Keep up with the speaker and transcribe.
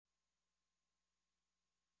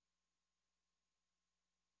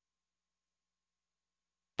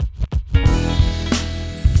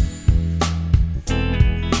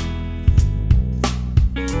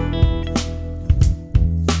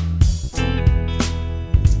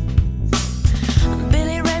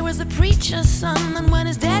preacher's son, and when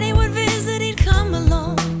his daddy would visit, he'd come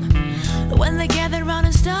along. When they gathered round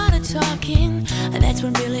and started talking, and that's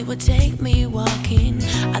when Billy would take me walking.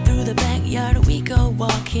 Out through the backyard we go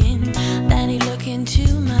walking. Then he'd look into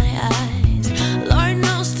my eyes. Lord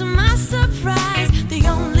knows to my surprise, the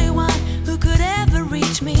only one who could ever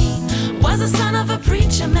reach me was the son of a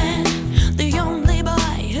preacher man. The only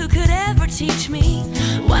boy who could ever teach me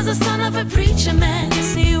was the son of a preacher man.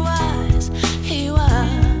 Yes, he was, he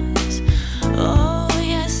was. Oh,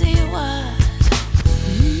 yes, he was.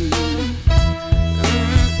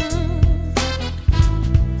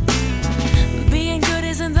 Being good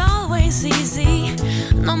isn't always easy,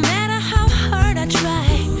 no matter how hard I try.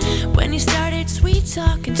 When you started sweet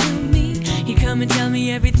talking to me, you come and tell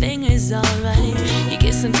me everything is alright. You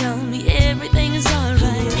kiss and tell me everything is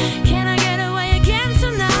alright. Can I get away again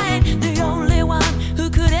tonight? The only one who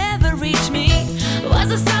could ever reach me was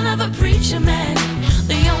the son of a preacher man.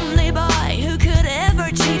 The only boy who could ever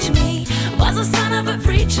teach me was the son of a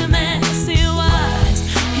preacher man. Yes, he was,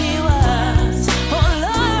 he was. Oh,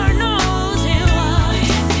 Lord knows he was.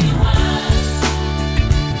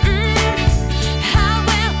 How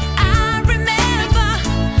well I remember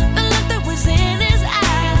the look that was in his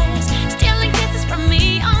eyes, stealing kisses from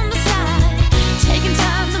me on the side, taking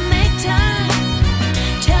time to make time,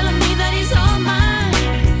 telling me that he's all mine,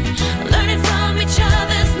 learning from each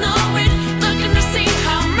other's knowing, looking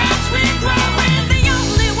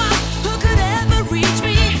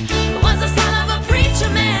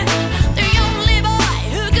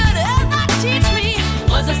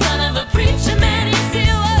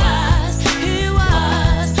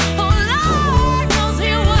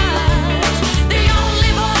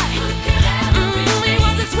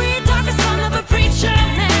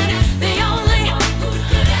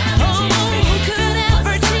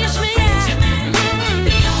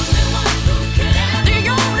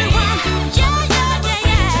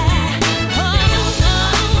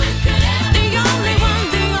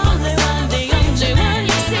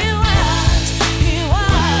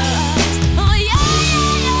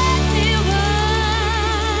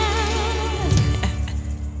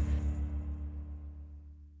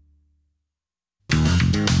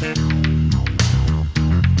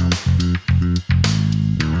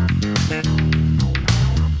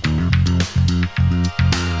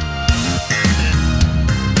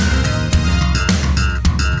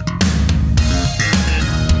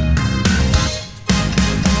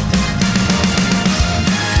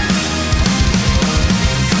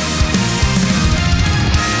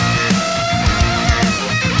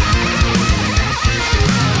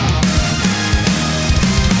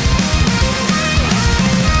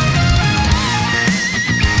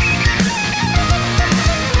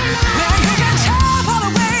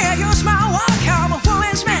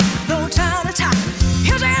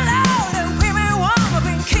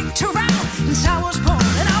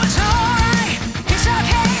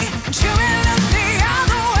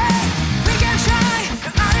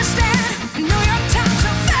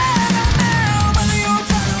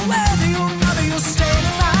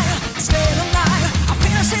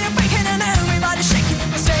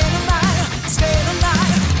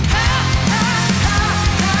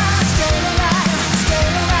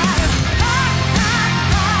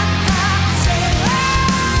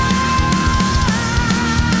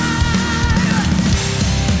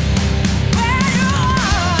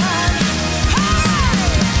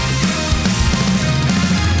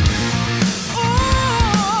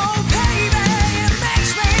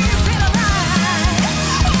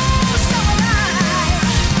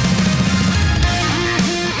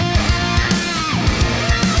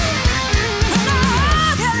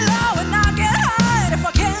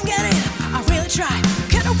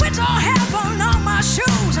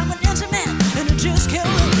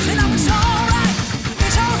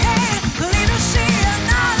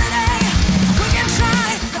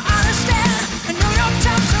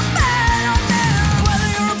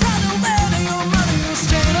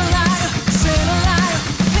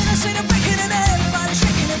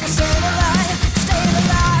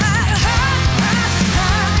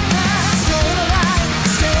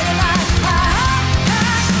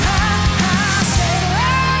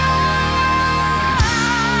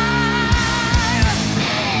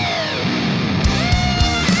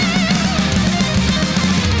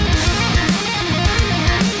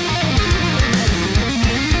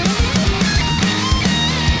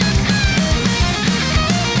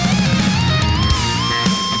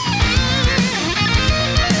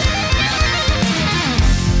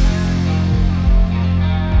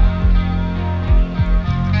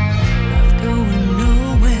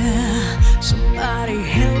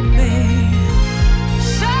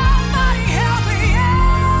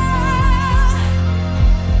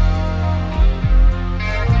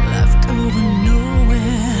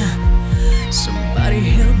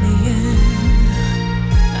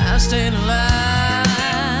stayed alive.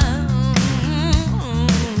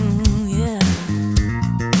 Yeah.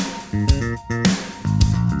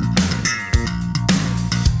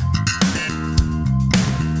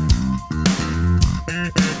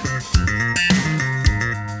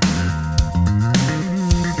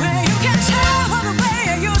 Well, you can tell by the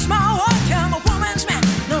way you use my walk. I'm a woman's man,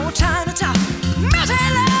 no time to talk. Melting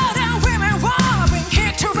loud and women war. Been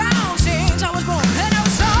kicked around since I was born. And it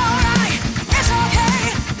was alright, it's okay.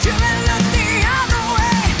 You can look the other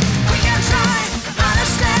way. We can try,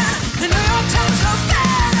 understand. The New York Times are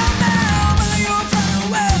phenomenal. Whether you're proud,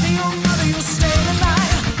 whether you're mother, you stay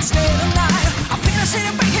alive, stay alive. I feel the city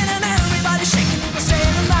breaking and everybody shaking. But stay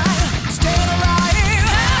alive, stay alive.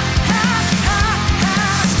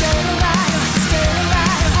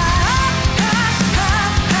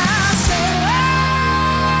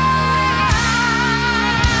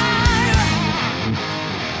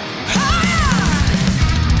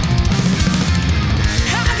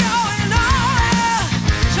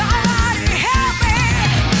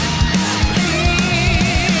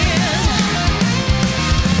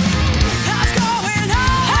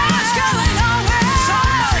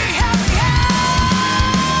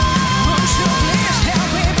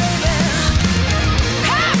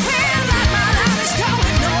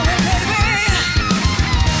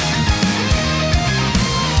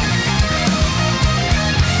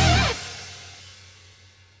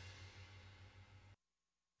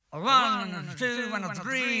 One, and a two, and a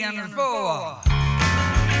three, and a four.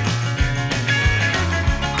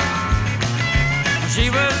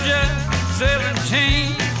 She was just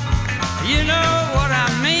 17, you know what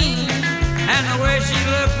I mean. And the way she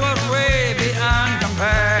looked was way beyond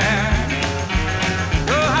compare.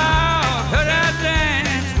 Oh, how could I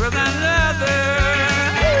dance with another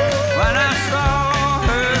when I saw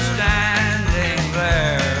her standing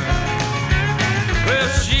there? Well,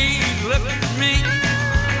 she looked at me,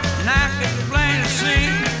 and I could plainly see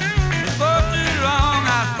before too long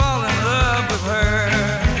I'd fall in love with her.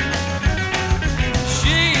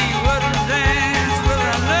 She wouldn't dance with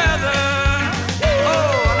another.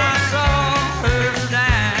 Oh, and I saw her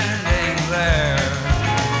standing there.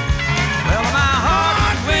 Well, my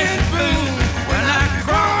heart went boom when I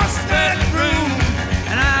crossed that room,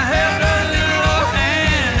 and I held her little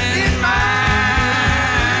hand in mine.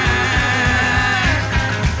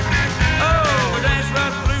 Oh, we danced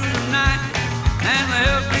right through the night, and we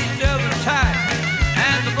held each other tight,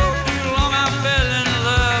 and before too long I fell in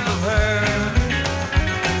love with her.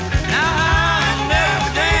 Now I'll never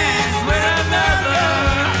dance with another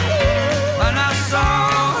when I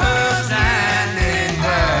saw her standing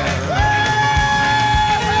there.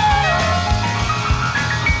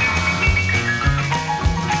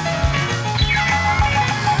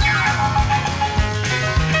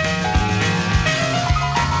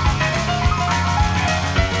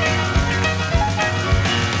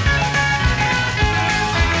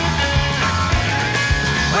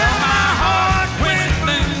 Well, my heart went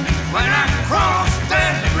boom when I crossed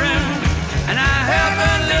that room, and I held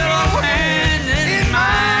her little hand in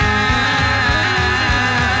mine.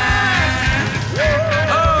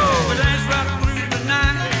 Oh, we danced right through the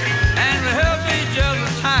night, and we held each other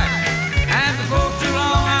tight, and before too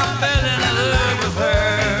long I fell in love with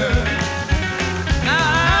her. Now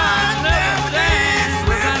I'll never dance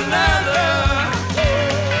with another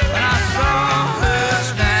when I saw her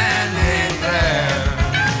standing there.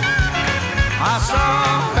 I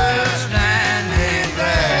saw her standing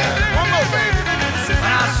there. One more, baby. When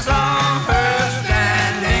I saw her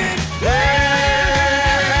standing there.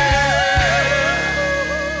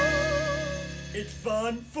 It's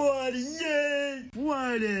fun Friday, yay!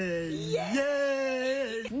 Friday,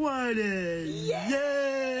 yay! Friday,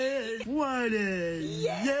 yay! Friday,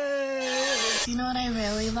 yay! You know what I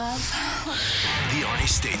really love? The Arnie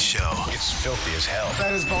State Show. It's filthy as hell.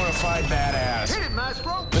 That is bona fide badass.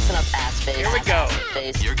 Listen up, ass face. Here we go.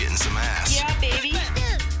 Face. You're getting some ass. Yeah, baby.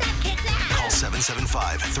 Call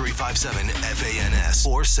 775-357-FANS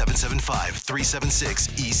or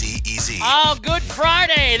 775-376-EASY-EASY. Oh, Good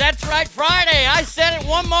Friday. That's right, Friday. I said it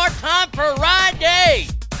one more time for Ride Day.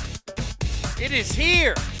 It is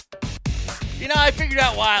here. You know, I figured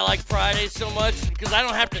out why I like Fridays so much, because I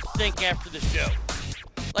don't have to think after the show.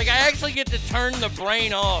 Like, I actually get to turn the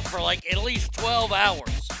brain off for like at least 12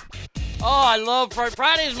 hours. Oh, I love Friday.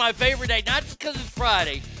 Friday is my favorite day, not just because it's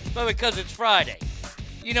Friday, but because it's Friday.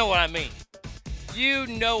 You know what I mean. You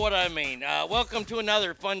know what I mean. Welcome to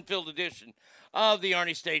another fun-filled edition of the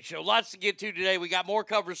Arnie State Show. Lots to get to today. We got more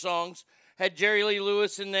cover songs. Had Jerry Lee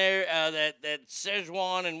Lewis in there, that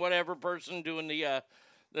Szechuan and whatever person doing the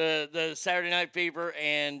Saturday Night Fever,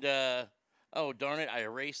 and Oh, darn it. I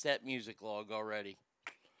erased that music log already.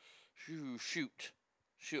 Shoot.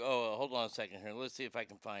 Oh, hold on a second here. Let's see if I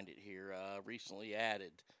can find it here. Recently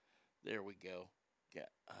added. There we go. Yeah,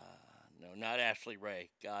 no, not Ashley Ray.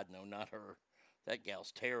 God, no, not her. That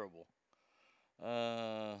gal's terrible.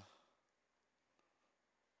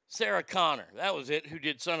 Sarah Connor. That was it, who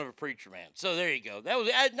did Son of a Preacher Man. So there you go. That was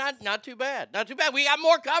not too bad. Not too bad. We got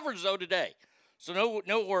more covers, though, today. So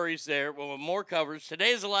no worries there. We'll have more covers. Today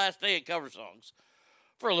is the last day of cover songs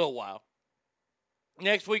for a little while.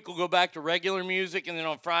 Next week, we'll go back to regular music, and then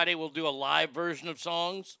on Friday, we'll do a live version of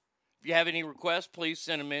songs. If you have any requests, please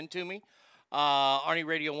send them in to me.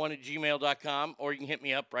 ArnieRadio1@gmail.com, or you can hit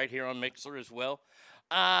me up right here on Mixler as well.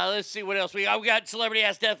 Let's see what else we got. We got Celebrity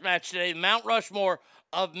Ass Deathmatch today, Mount Rushmore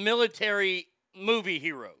of military movie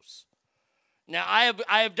heroes. Now, I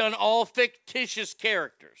have done all fictitious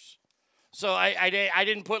characters. So I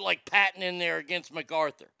didn't put like Patton in there against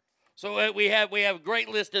MacArthur. So we have a great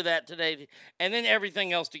list of that today, and then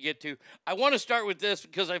everything else to get to. I want to start with this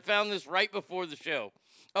because I found this right before the show.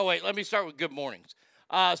 Oh, wait, let me start with good mornings.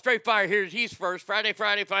 Straight Fire, he's first. Friday,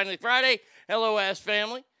 finally Friday. Hello, Ass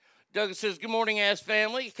Family. Douglas says, good morning, Ass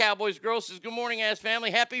Family. Cowboys Girl says, good morning, Ass Family.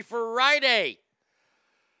 Happy Friday.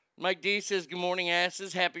 Mike D says, good morning,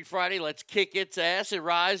 asses. Happy Friday. Let's kick its ass.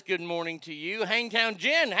 Rise, good morning to you. Hangtown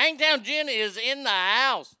Jen. Hangtown Jen is in the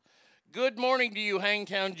house. Good morning to you,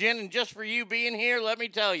 Hangtown Jen. And just for you being here, let me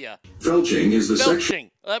tell you. Felching is the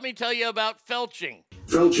Let me tell you about felching.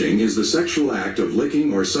 Felching is the sexual act of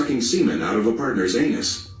licking or sucking semen out of a partner's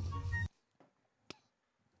anus.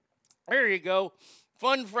 There you go.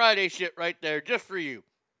 Fun Friday shit right there, just for you.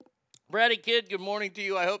 Bratty Kid, good morning to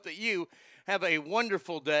you. I hope that you have a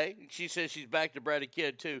wonderful day. She says she's back to Bratty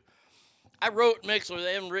Kid, too. I wrote Mixler.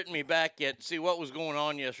 They haven't written me back yet to see what was going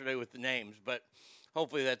on yesterday with the names, but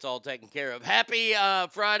hopefully that's all taken care of. Happy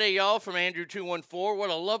Friday, y'all, from Andrew214. What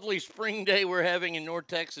a lovely spring day we're having in North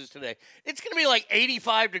Texas today. It's going to be like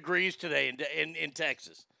 85 degrees today in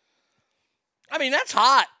Texas. I mean, that's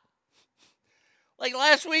hot. Like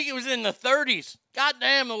last week, it was in the 30s. God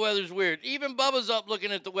damn, the weather's weird. Even Bubba's up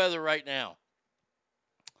looking at the weather right now.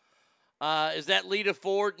 Is that Lita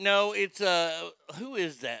Ford? No, it's who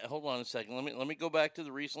is that? Hold on a second. Let me go back to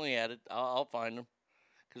the recently added. I'll find them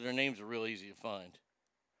because their names are real easy to find.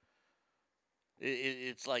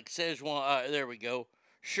 It's like Szechuan. There we go.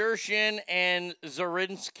 Shershin and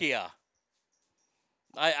Zarinskia.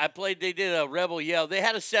 I played. They did a Rebel Yell. They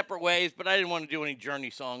had a separate ways, but I didn't want to do any Journey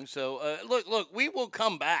songs. So look, we will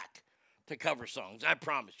come back to cover songs. I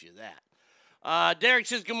promise you that. Derek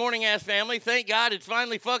says, good morning, Ass Family. Thank God it's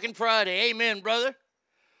finally fucking Friday. Amen, brother.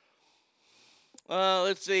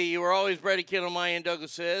 Let's see. You were always Brady Kid on my end,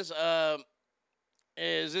 Douglas says.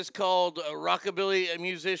 Is this called rockabilly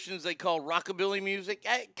musicians? They call rockabilly music?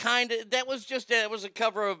 Kind of. That was a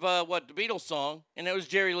cover of, the Beatles song, and that was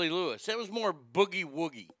Jerry Lee Lewis. That was more boogie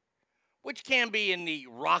woogie, which can be in the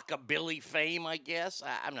rockabilly fame, I guess.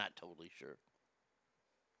 I'm not totally sure.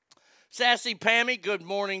 Sassy Pammy, good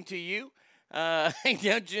morning to you.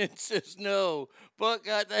 Jen says no, but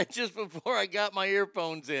got that just before I got my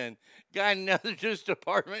earphones in. Guy in another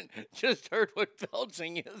department just heard what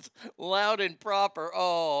felching is, loud and proper.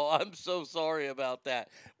 Oh, I'm so sorry about that.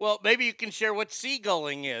 Well, maybe you can share what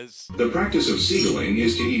seagulling is. The practice of seagulling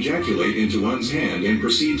is to ejaculate into one's hand and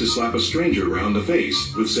proceed to slap a stranger round the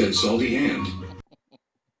face with said salty hand.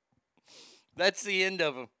 That's the end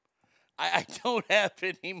of them. I don't have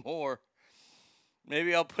any more.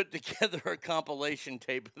 Maybe I'll put together a compilation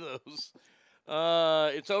tape of those.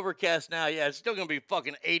 It's overcast now. Yeah, it's still going to be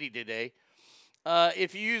fucking 80 today.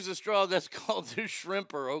 If you use a straw, that's called the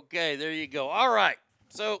shrimper. Okay, there you go. All right.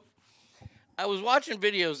 So I was watching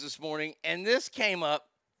videos this morning, and this came up,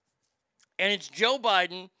 and it's Joe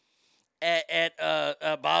Biden at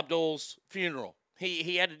Bob Dole's funeral.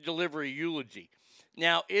 He had to deliver a eulogy.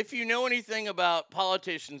 Now, if you know anything about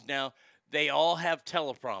politicians now, they all have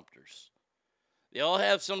teleprompters. They all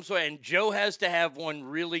have some sort, and Joe has to have one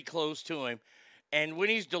really close to him. And when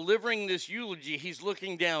he's delivering this eulogy, he's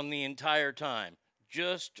looking down the entire time.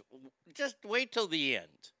 Just wait till the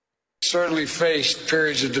end. Certainly faced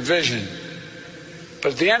periods of division.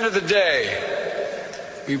 But at the end of the day,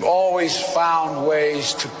 we've always found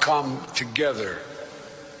ways to come together.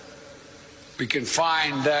 We can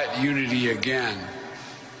find that unity again.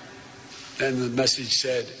 Then the message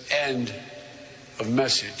said, end of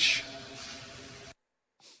message.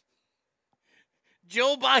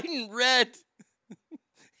 Joe Biden read.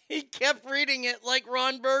 He kept reading it like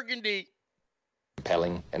Ron Burgundy.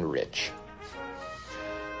 Compelling and rich.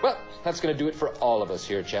 Well, that's going to do it for all of us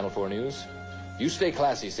here at Channel 4 News. You stay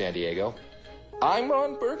classy, San Diego. I'm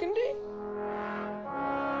Ron Burgundy.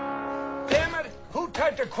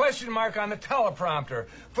 typed a question mark on the teleprompter.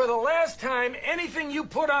 For the last time, anything you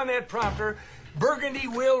put on that prompter, Burgundy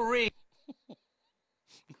will read.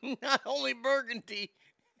 Not only Burgundy,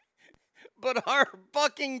 but our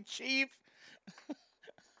fucking chief,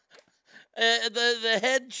 the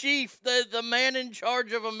head chief, the man in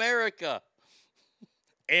charge of America.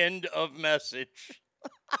 End of message.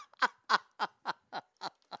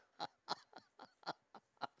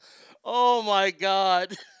 Oh my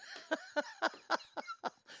God.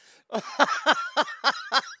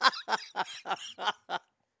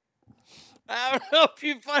 I don't know if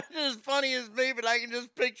you find it as funny as me, but I can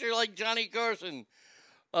just picture like Johnny Carson.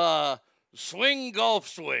 Swing, golf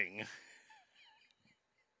swing.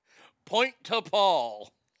 Point to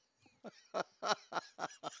Paul.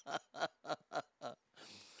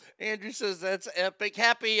 Andrew says that's epic.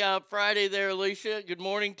 Happy Friday there, Alicia. Good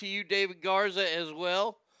morning to you, David Garza, as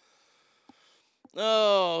well.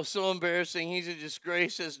 Oh, so embarrassing. He's a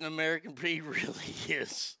disgrace as an American, but he really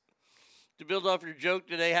is. To build off your joke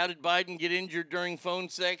today, how did Biden get injured during phone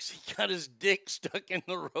sex? He got his dick stuck in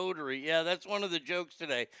the rotary. Yeah, that's one of the jokes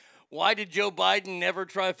today. Why did Joe Biden never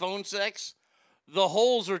try phone sex? The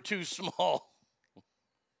holes are too small.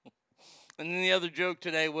 And then the other joke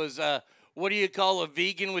today was, what do you call a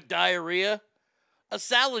vegan with diarrhea? A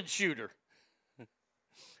salad shooter.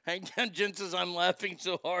 Hang down, Jen says, I'm laughing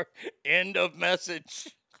so hard. End of message.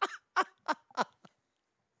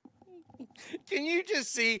 Can you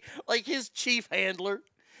just see, like, his chief handler?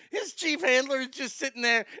 His chief handler is just sitting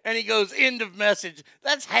there, and he goes, end of message.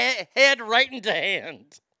 That's head right into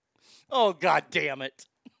hand. Oh, God damn it.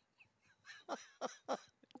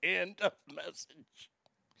 End of message.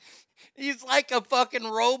 He's like a fucking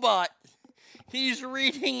robot. He's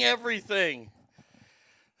reading everything.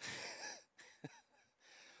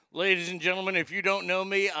 Ladies and gentlemen, if you don't know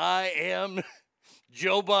me, I am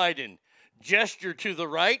Joe Biden. Gesture to the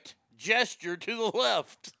right, gesture to the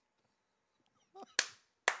left.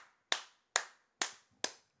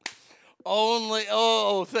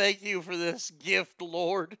 Thank you for this gift,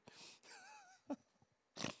 Lord.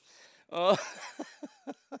 Go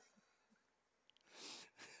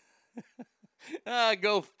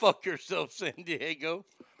fuck yourself, San Diego.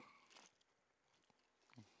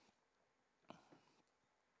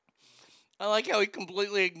 I like how he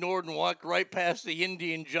completely ignored and walked right past the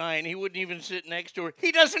Indian giant. He wouldn't even sit next to her.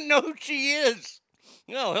 He doesn't know who she is.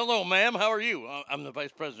 No, hello, ma'am. How are you? I'm the vice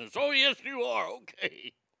president. Oh, yes, you are.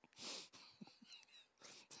 Okay.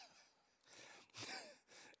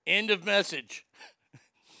 End of message.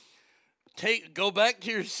 Go back to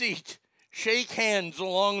your seat. Shake hands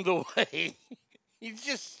along the way. He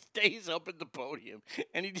just stays up at the podium,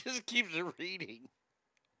 and he just keeps reading.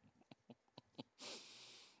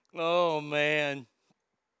 Oh, man.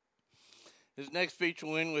 His next speech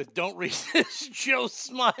will end with, don't read this, Joe,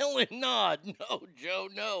 smile and nod. No, Joe,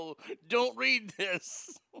 no. Don't read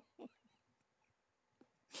this.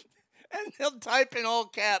 And he'll type in all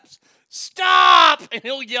caps, stop! And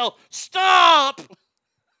he'll yell, stop!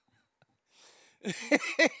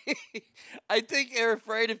 I think they're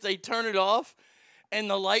afraid if they turn it off and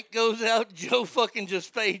the light goes out, Joe fucking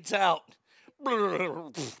just fades out.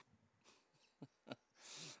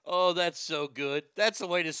 Oh, that's so good. That's the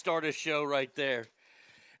way to start a show right there.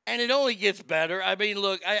 And it only gets better. I mean,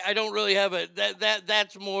 look, I don't really have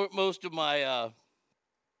that's most of my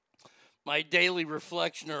my daily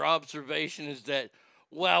reflection or observation is that,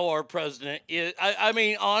 wow, our president is, I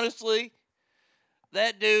mean, honestly,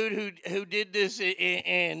 that dude who did this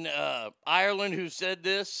in Ireland, who said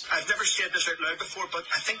this. I've never said this out loud before, but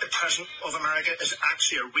I think the president of America is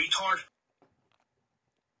actually a retard.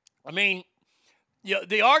 I mean, yeah,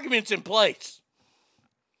 the argument's in place.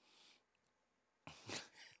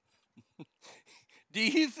 Do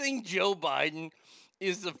you think Joe Biden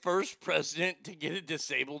is the first president to get a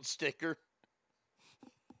disabled sticker?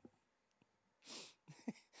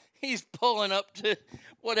 He's pulling up to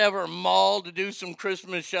whatever mall to do some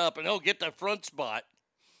Christmas shopping. Oh, get the front spot.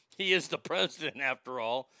 He is the president, after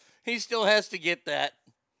all. He still has to get that.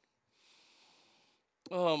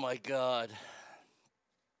 Oh, my God.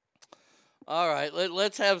 All right,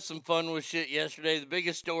 let's have some fun with shit yesterday. The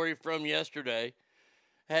biggest story from yesterday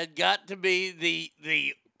had got to be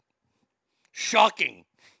the shocking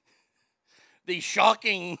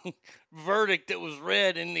verdict that was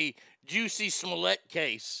read in the Jussie Smollett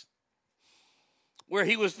case, where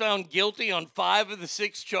he was found guilty on 5 of the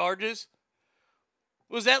 6 charges.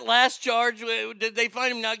 Was that last charge, did they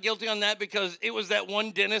find him not guilty on that because it was that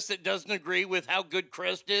one dentist that doesn't agree with how good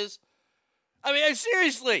Crest is? I mean,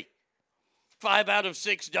 seriously. 5 out of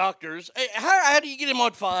 6 doctors. How do you get him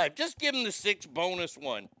on 5? Just give him the 6th bonus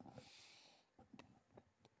one.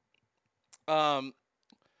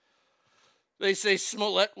 They say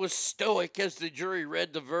Smollett was stoic as the jury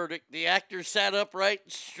read the verdict. The actor sat upright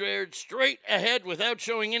and stared straight ahead without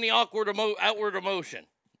showing any outward emotion.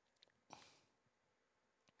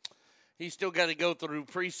 He's still got to go through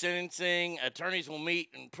pre-sentencing. Attorneys will meet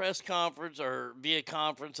in press conference or via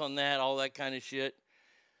conference on that, all that kind of shit.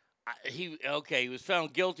 He was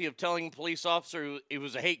found guilty of telling a police officer he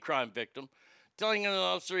was a hate crime victim, telling an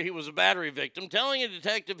officer he was a battery victim, telling a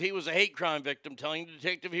detective he was a hate crime victim, telling a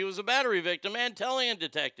detective he was a battery victim, and telling a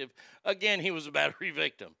detective, again, he was a battery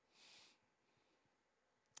victim.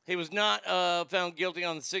 He was not found guilty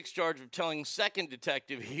on the 6th charge of telling second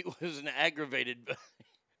detective he was an aggravated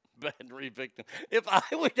battery victim. If I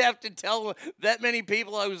would have to tell that many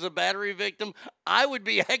people I was a battery victim, I would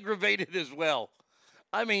be aggravated as well.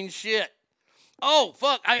 I mean, shit. Oh,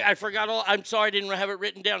 fuck. I forgot all. I'm sorry I didn't have it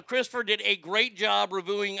written down. Christopher did a great job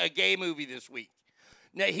reviewing a gay movie this week.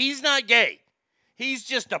 Now, he's not gay. He's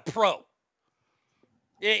just a pro.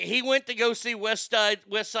 He went to go see West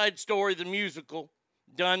Side Story, the musical,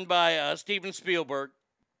 done by Steven Spielberg.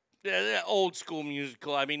 The old school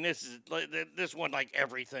musical. I mean, this one like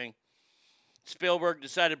everything. Spielberg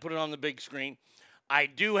decided to put it on the big screen. I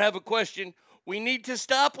do have a question. We need to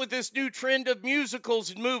stop with this new trend of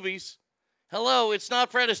musicals in movies. Hello, it's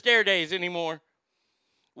not Fred Astaire days anymore.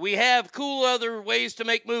 We have cool other ways to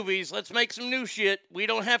make movies. Let's make some new shit. We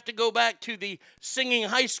don't have to go back to the singing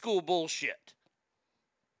high school bullshit.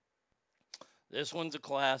 This one's a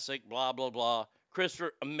classic, blah, blah, blah.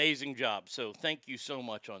 Christopher, amazing job. So thank you so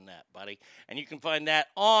much on that, buddy. And you can find that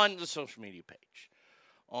on the social media page,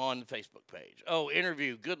 on the Facebook page. Oh,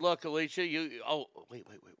 interview. Good luck, Alicia. Wait.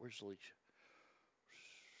 Where's Alicia?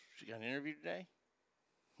 She got an interview today?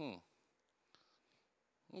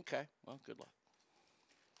 Okay. Well, good luck.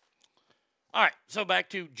 All right. So back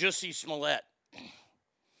to Jussie Smollett.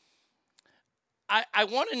 I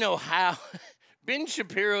want to know how. Ben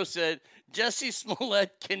Shapiro said Jussie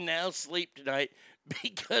Smollett can now sleep tonight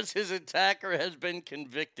because his attacker has been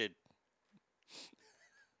convicted.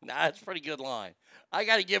 Nah, that's a pretty good line. I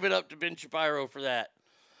got to give it up to Ben Shapiro for that.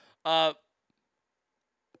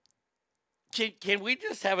 Can we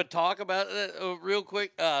just have a talk about that real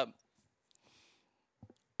quick? I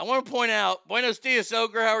want to point out, Buenos dias,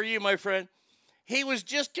 Ogre. How are you, my friend? He was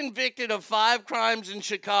just convicted of 5 crimes in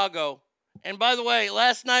Chicago. And by the way,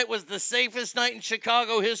 last night was the safest night in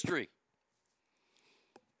Chicago history.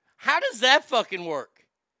 How does that fucking work?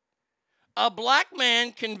 A black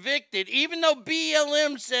man convicted, even though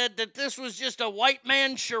BLM said that this was just a white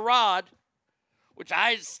man charade, which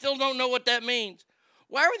I still don't know what that means.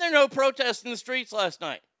 Why were there no protests in the streets last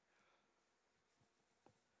night?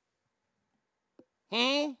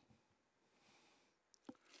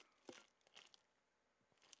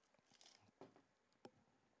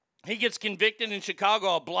 He gets convicted in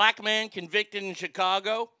Chicago. A black man convicted in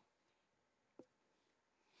Chicago.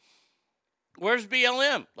 Where's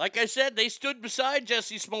BLM? Like I said, they stood beside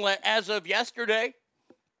Jussie Smollett as of yesterday.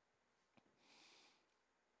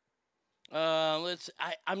 I'm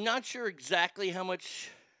not sure exactly how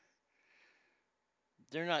much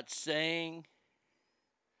they're not saying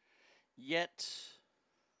yet.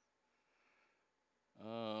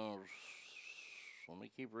 Let me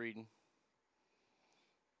keep reading.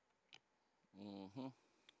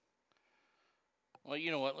 Well,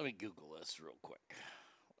 you know what? Let me Google this real quick.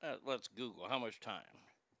 Let's Google. How much time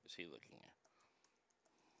is he looking at?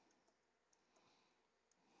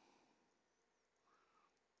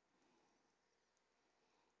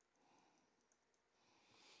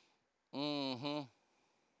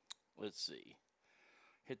 Let's see.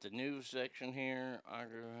 Hit the news section here.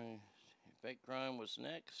 Fake crime was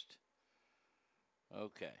next.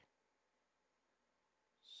 Okay.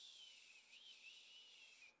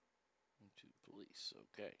 Police.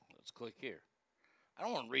 Okay, let's click here. I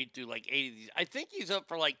don't want to read through like 80 of these. I think he's up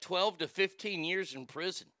for like 12 to 15 years in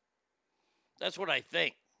prison. That's what I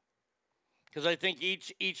think. Because I think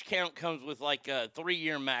each count comes with like a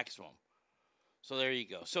 3-year maximum. So there you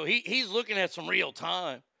go. So he's looking at some real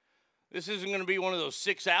time. This isn't going to be one of those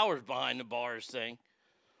 6 hours behind the bars thing.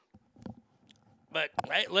 But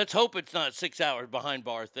let's hope it's not 6 hours behind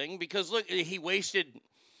bar thing. Because look, he wasted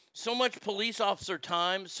so much police officer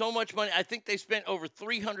time, so much money. I think they spent over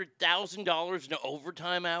 $300,000 in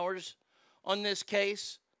overtime hours on this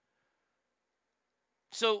case.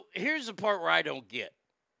 So here's the part where I don't get.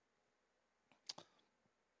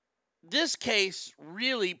 This case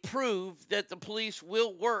really proved that the police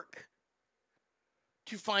will work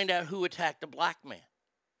to find out who attacked a black man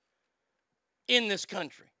in this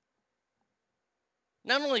country.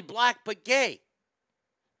 Not only black, but gay.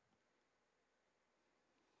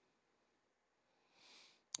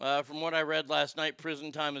 From what I read last night,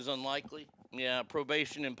 prison time is unlikely. Yeah,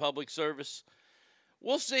 probation and public service.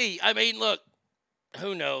 We'll see. I mean, look,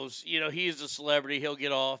 who knows? You know, he's a celebrity. He'll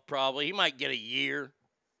get off probably. He might get a year.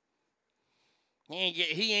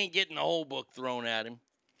 He ain't getting the whole book thrown at him.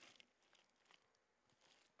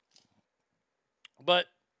 But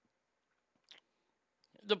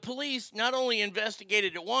the police not only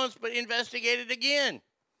investigated it once, but investigated again.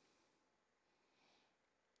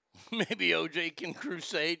 Maybe OJ can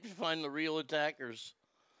crusade to find the real attackers.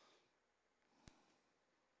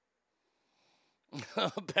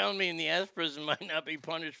 Pound me in the ass prison might not be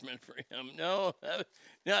punishment for him. No,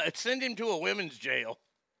 send him to a women's jail.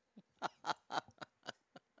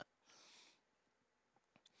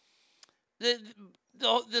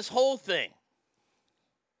 This whole thing,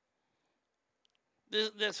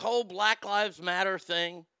 this whole Black Lives Matter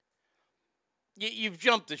thing, you've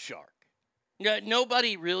jumped the shark.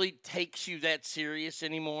 Nobody really takes you that serious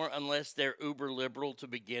anymore unless they're uber liberal to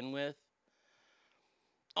begin with.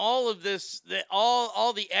 All of this,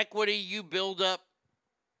 all the equity you build up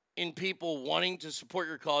in people wanting to support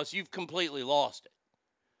your cause, you've completely lost it.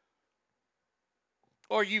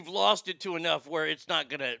 Or you've lost it to enough where it's not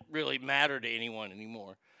going to really matter to anyone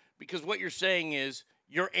anymore. Because what you're saying is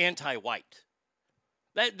you're anti-white.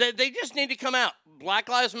 They just need to come out. Black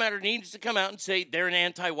Lives Matter needs to come out and say they're an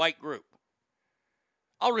anti-white group.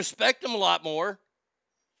 I'll respect them a lot more.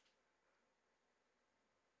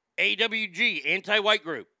 AWG, anti-white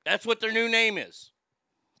group. That's what their new name is.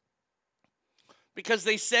 Because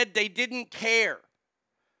they said they didn't care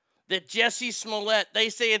that Jussie Smollett, they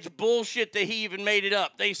say it's bullshit that he even made it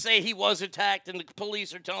up. They say he was attacked and the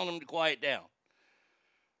police are telling him to quiet down.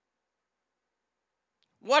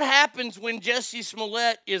 What happens when Jussie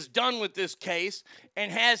Smollett is done with this case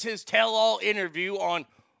and has his tell-all interview on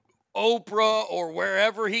Oprah or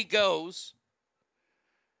wherever he goes,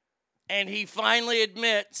 and he finally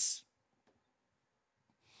admits,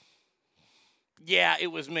 yeah, it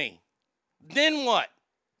was me. Then what?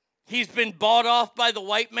 He's been bought off by the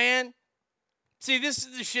white man? See, this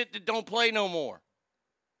is the shit that don't play no more.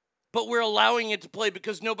 But we're allowing it to play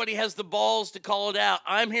because nobody has the balls to call it out.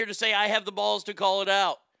 I'm here to say I have the balls to call it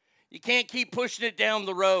out. You can't keep pushing it down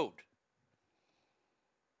the road.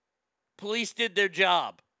 Police did their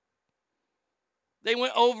job. They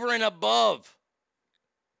went over and above.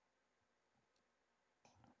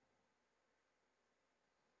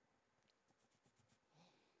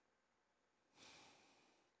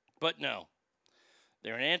 But no,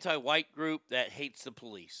 they're an anti-white group that hates the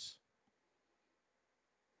police.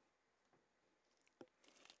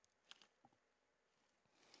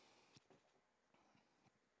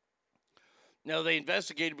 No, they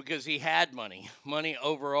investigated because he had money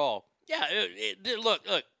overall. Yeah, look.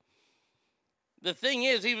 The thing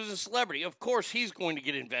is, he was a celebrity. Of course, he's going to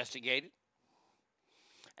get investigated.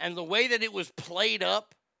 And the way that it was played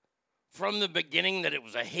up from the beginning, that it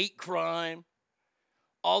was a hate crime,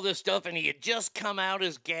 all this stuff, and he had just come out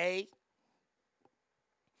as gay.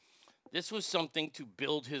 This was something to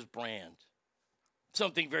build his brand.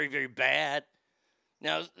 Something very, very bad.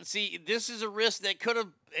 Now, see, this is a risk that could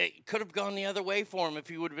have gone the other way for him if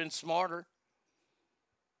he would have been smarter.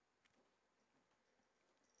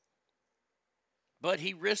 But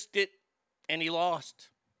he risked it, and he lost.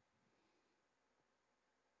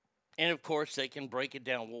 And, of course, they can break it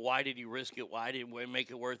down. Well, why did he risk it? Why did he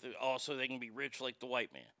make it worth it? Also, they can be rich like the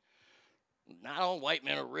white man. Not all white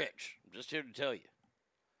men are rich. I'm just here to tell you.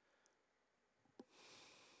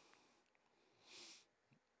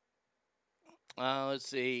 Let's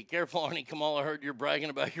see. Careful, Arnie Kamala heard you're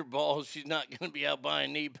bragging about your balls. She's not going to be out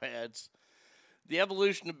buying knee pads. The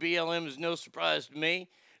evolution of BLM is no surprise to me.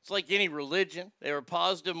 It's like any religion. They were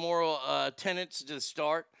positive moral tenets to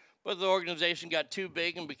start, but the organization got too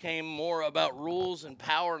big and became more about rules and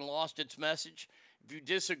power and lost its message. If you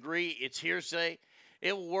disagree, it's hearsay.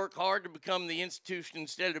 It will work hard to become the institution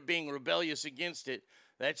instead of being rebellious against it.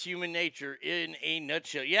 That's human nature in a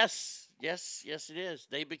nutshell. Yes, it is.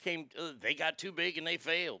 They got too big and they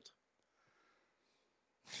failed.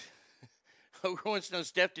 Who wants to know,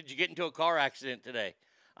 Steph, did you get into a car accident today?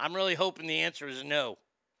 I'm really hoping the answer is no.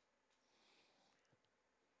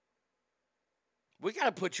 We got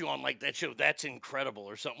to put you on like that show, That's Incredible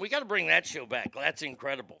or something. We got to bring that show back. That's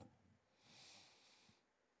Incredible.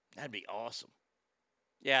 That'd be awesome.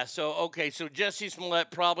 Yeah, so Jussie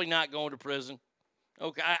Smollett probably not going to prison.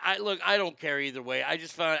 Okay, I don't care either way.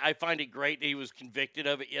 I find it great that he was convicted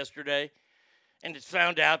of it yesterday. And it's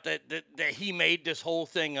found out that he made this whole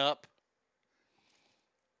thing up.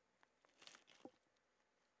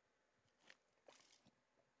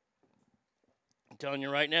 I'm telling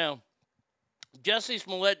you right now. Jussie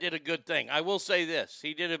Smollett did a good thing. I will say this.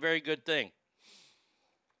 He did a very good thing.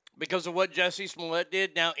 Because of what Jussie Smollett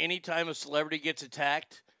did, now anytime a celebrity gets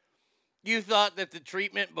attacked, you thought that the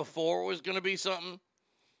treatment before was going to be something.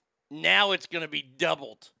 Now it's going to be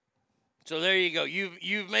doubled. So there you go.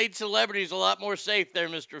 You've made celebrities a lot more safe there,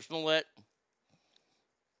 Mr. Smollett.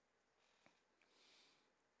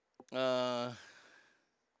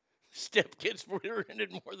 Step gets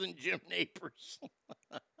rear-ended more than Jim Neighbors.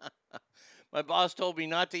 My boss told me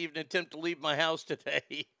not to even attempt to leave my house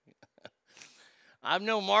today. I'm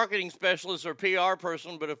no marketing specialist or PR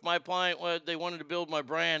person, but if my client they wanted to build my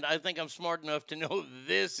brand, I think I'm smart enough to know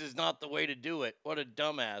this is not the way to do it. What a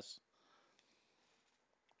dumbass.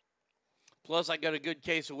 Plus, I got a good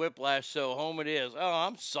case of whiplash, so home it is. Oh,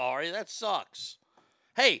 I'm sorry. That sucks.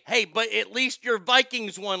 Hey, but at least your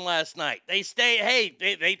Vikings won last night. They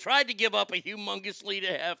tried to give up a humongous lead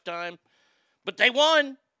at halftime, but they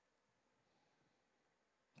won.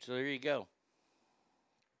 So there you go.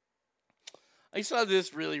 I saw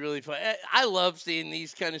this really, really fun. I love seeing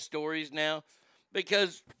these kind of stories now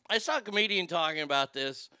because I saw a comedian talking about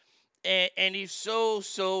this, and he's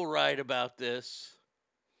so right about this.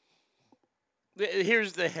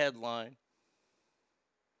 Here's the headline.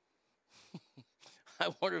 I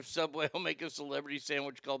wonder if Subway will make a celebrity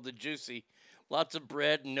sandwich called the Juicy. Lots of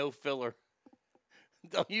bread and no filler.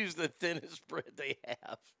 They'll use the thinnest bread they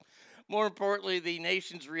have. More importantly, the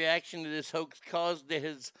nation's reaction to this hoax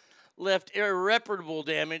has left irreparable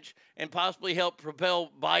damage and possibly helped propel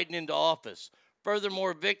Biden into office.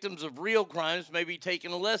 Furthermore, victims of real crimes may be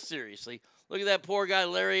taken less seriously. Look at that poor guy,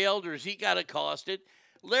 Larry Elders. He got accosted.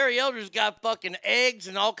 Larry Elders got fucking eggs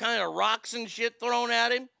and all kind of rocks and shit thrown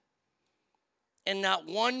at him. And not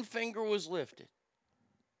one finger was lifted.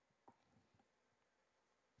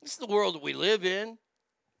 This is the world that we live in.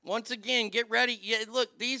 Once again, get ready. Yeah,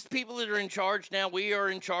 look, these people that are in charge now, we are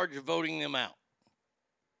in charge of voting them out.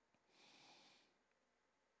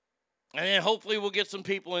 And then hopefully we'll get some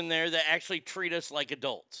people in there that actually treat us like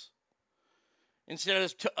adults. Instead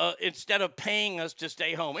of paying us to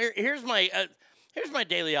stay home. Here's my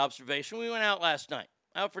daily observation. We went out last night,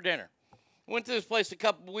 out for dinner. Went to this place a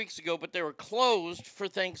couple of weeks ago, but they were closed for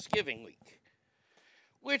Thanksgiving week,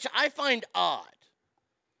 which I find odd.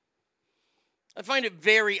 I find it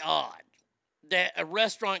very odd that a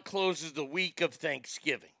restaurant closes the week of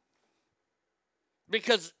Thanksgiving.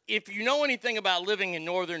 Because if you know anything about living in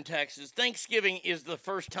northern Texas, Thanksgiving is the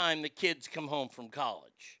first time the kids come home from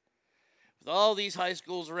college. With all these high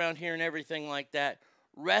schools around here and everything like that,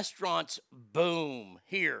 restaurants boom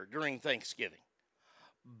here during Thanksgiving.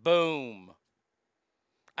 Boom.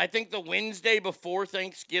 I think the Wednesday before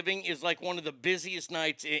Thanksgiving is like one of the busiest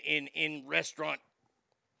nights in restaurant,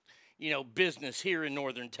 business here in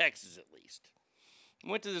northern Texas at least.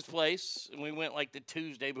 We went to this place, and we went like the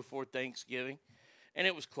Tuesday before Thanksgiving, and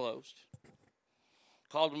it was closed.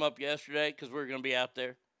 Called them up yesterday because we were going to be out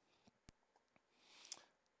there.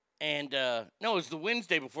 And, no, it was the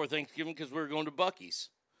Wednesday before Thanksgiving because we were going to Buc-ee's.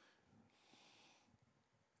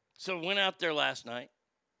 So we went out there last night.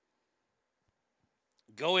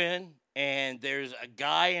 Go in, and there's a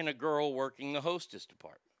guy and a girl working the hostess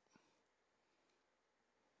department.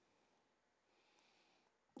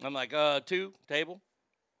 I'm like, 2, table.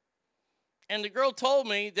 And the girl told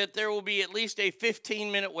me that there will be at least a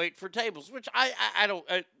 15-minute wait for tables, which I don't,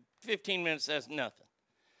 15 minutes, that's nothing.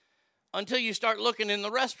 Until you start looking in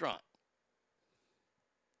the restaurant.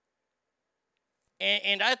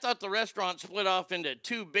 And I thought the restaurant split off into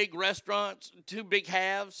two big restaurants, two big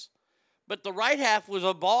halves. But the right half was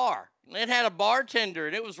a bar. It had a bartender,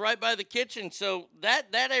 and it was right by the kitchen. So that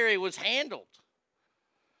area was handled.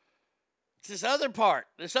 It's this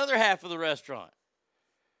other half of the restaurant.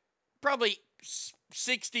 Probably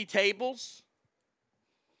 60 tables.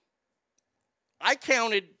 I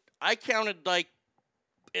counted like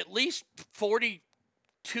at least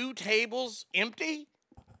 42 tables empty.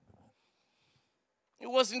 It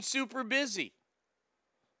wasn't super busy.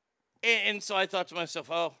 And so I thought to myself,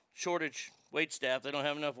 shortage, wait staff. They don't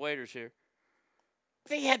have enough waiters here.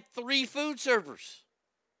 They had 3 food servers.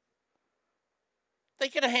 They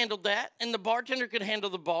could have handled that, and the bartender could handle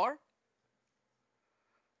the bar.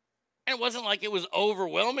 And it wasn't like it was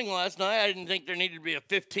overwhelming last night. I didn't think there needed to be a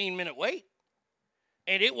 15-minute wait.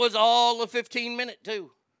 And it was all a 15-minute, too.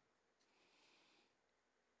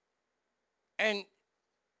 And,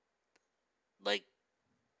 like,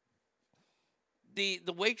 the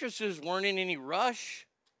waitresses weren't in any rush.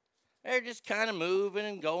 They're just kind of moving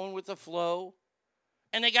and going with the flow.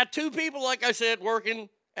 And they got 2 people, like I said, working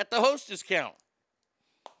at the hostess counter.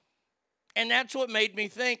 And that's what made me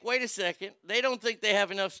think, wait a second, they don't think they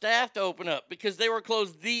have enough staff to open up because they were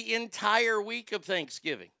closed the entire week of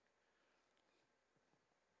Thanksgiving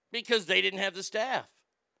because they didn't have the staff.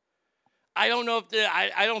 I don't know if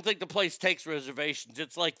I don't think the place takes reservations.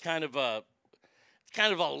 It's like kind of a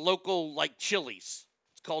local like Chili's.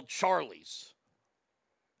 It's called Charlie's.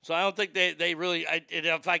 So I don't think they really.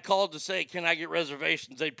 If I called to say, can I get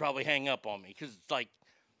reservations, they'd probably hang up on me because it's like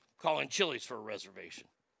calling Chili's for a reservation.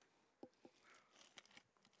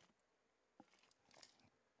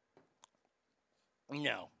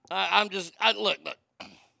 No, look.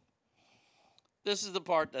 This is the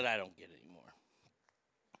part that I don't get anymore.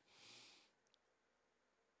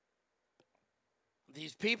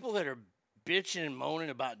 These people that are bitching and moaning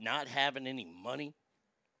about not having any money,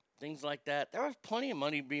 things like that. There was plenty of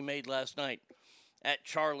money to be made last night at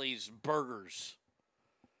Charlie's Burgers.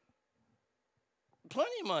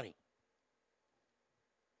 Plenty of money.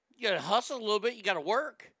 You got to hustle a little bit. You got to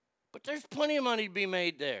work. But there's plenty of money to be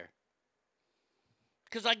made there.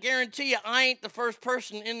 Because I guarantee you, I ain't the first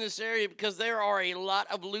person in this area because there are a lot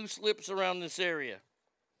of loose lips around this area.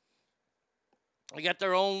 They got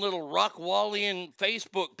their own little Rockwallian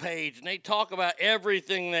Facebook page, and they talk about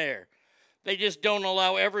everything there. They just don't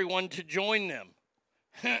allow everyone to join them.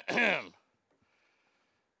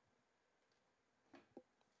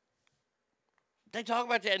 They talk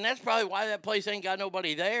about that, and that's probably why that place ain't got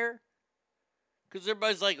nobody there. Because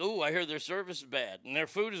everybody's like, ooh, I hear their service is bad, and their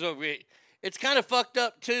food is over. It's kind of fucked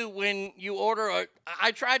up, too, when you order.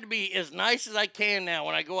 I try to be as nice as I can now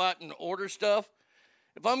when I go out and order stuff.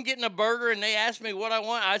 If I'm getting a burger and they ask me what I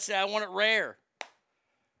want, I say I want it rare.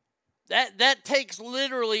 That takes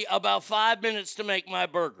literally about 5 minutes to make my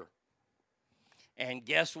burger. And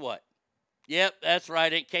guess what? Yep, that's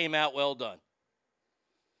right. It came out well done.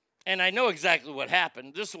 And I know exactly what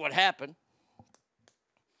happened. This is what happened.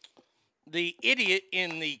 The idiot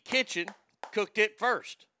in the kitchen cooked it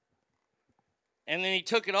first. And then he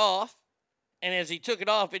took it off. And as he took it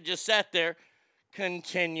off, it just sat there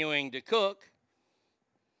continuing to cook.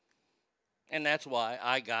 And that's why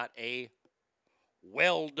I got a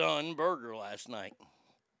well-done burger last night.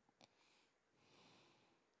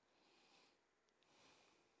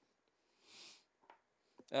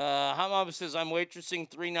 Hi, Mama says, I'm waitressing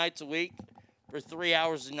 3 nights a week for 3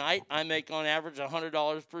 hours a night. I make on average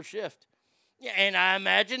 $100 per shift. Yeah, and I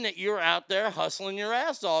imagine that you're out there hustling your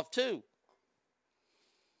ass off, too.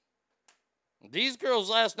 These girls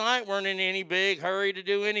last night weren't in any big hurry to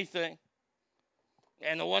do anything.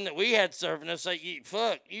 And the one that we had serving us said,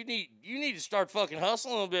 "Fuck, you need to start fucking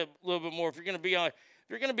hustling a little bit more if you're gonna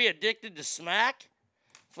be addicted to smack.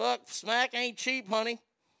 Fuck, smack ain't cheap, honey."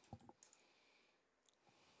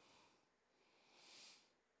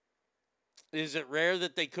 Is it rare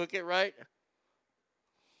that they cook it right?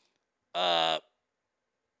 I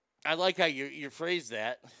like how you phrase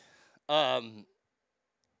that.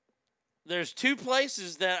 There's 2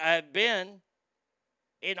 places that I've been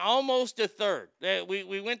in almost a third.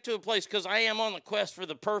 We went to a place because I am on the quest for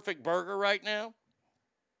the perfect burger right now.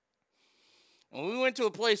 And we went to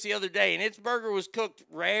a place the other day, and its burger was cooked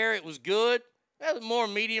rare. It was good. That was more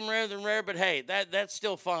medium rare than rare, but hey, that's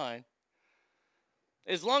still fine.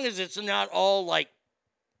 As long as it's not all like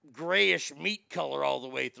grayish meat color all the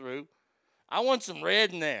way through. I want some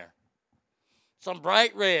red in there. Some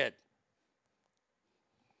bright red.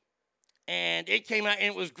 And it came out and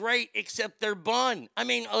it was great, except their bun. I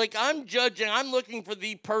mean, like I'm looking for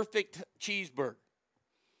the perfect cheeseburger.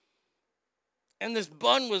 And this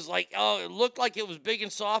bun was like, it looked like it was big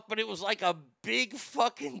and soft, but it was like a big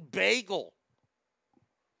fucking bagel.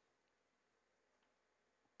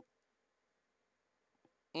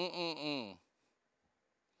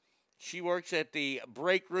 She works at the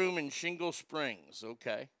break room in Shingle Springs,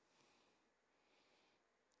 okay?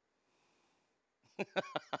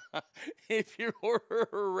 If you order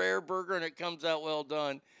a rare burger and it comes out well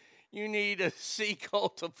done, you need a seagull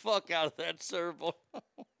to fuck out of that serval.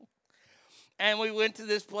 And we went to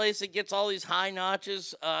this place that gets all these high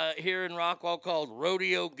notches here in Rockwall called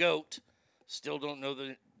Rodeo Goat. Still don't know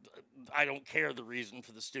I don't care the reason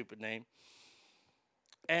for the stupid name.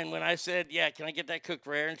 And when I said, yeah, can I get that cooked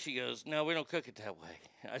rare? And she goes, no, we don't cook it that way.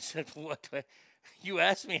 I said, what? You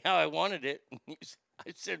asked me how I wanted it.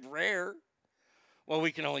 I said rare. Well,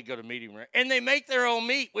 we can only go to medium rare. And they make their own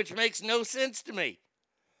meat, which makes no sense to me.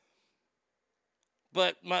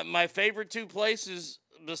 But my favorite 2 places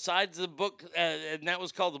besides the book, and that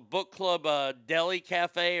was called the Book Club Deli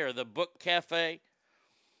Cafe or the Book Cafe,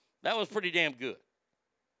 that was pretty damn good.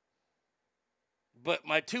 But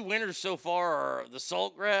my 2 winners so far are the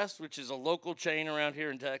Saltgrass, which is a local chain around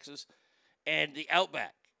here in Texas, and the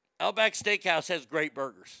Outback. Outback Steakhouse has great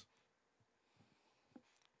burgers.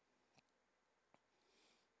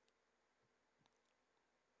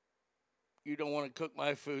 You don't want to cook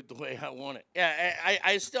my food the way I want it. Yeah,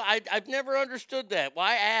 I've never understood that.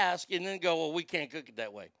 Why ask and then go, well, we can't cook it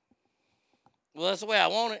that way? Well, that's the way I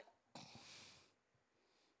want it.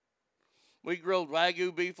 We grilled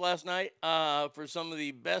Wagyu beef last night for some of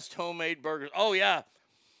the best homemade burgers. Oh, yeah.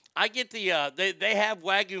 I get the, they have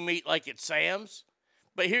Wagyu meat like at Sam's.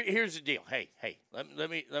 But here's the deal. Hey, let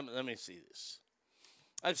me see this.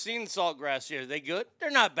 I've seen Saltgrass here. Are they good?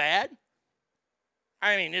 They're not bad.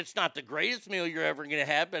 I mean, it's not the greatest meal you're ever going to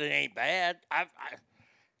have, but it ain't bad.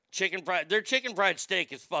 Their chicken fried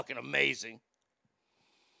steak is fucking amazing.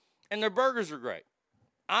 And their burgers are great.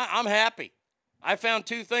 I'm happy. I found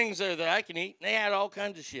 2 things there that I can eat. And they had all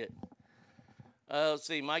kinds of shit. Let's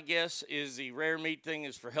see. My guess is the rare meat thing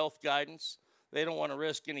is for health guidance. They don't want to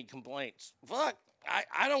risk any complaints. Fuck.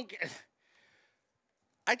 I don't get...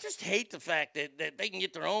 I just hate the fact that they can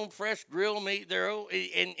get their own fresh grill meat, their own,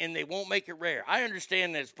 and they won't make it rare. I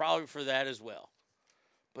understand that it's probably for that as well.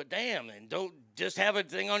 But damn, and don't just have a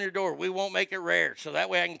thing on your door. We won't make it rare, so that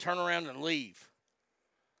way I can turn around and leave.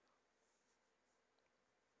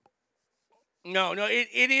 No,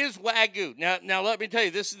 it is Wagyu. Now let me tell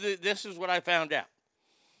you, this is what I found out.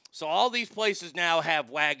 So all these places now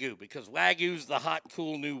have Wagyu because Wagyu is the hot,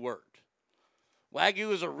 cool new word.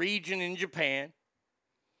 Wagyu is a region in Japan.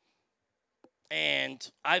 And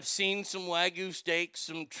I've seen some Wagyu steaks,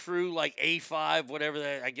 some true like A5,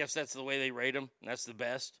 whatever I guess that's the way they rate them. That's the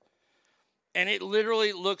best. And it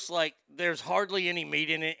literally looks like there's hardly any meat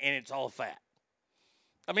in it and it's all fat.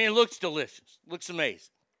 I mean, it looks delicious. Looks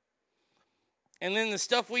amazing. And then the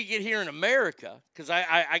stuff we get here in America, because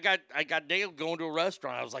I got nailed going to a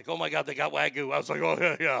restaurant. I was like, oh my God, they got Wagyu. I was like,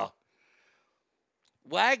 oh yeah.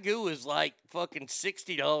 Wagyu is like fucking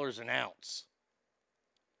 $60 an ounce.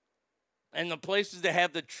 And the places that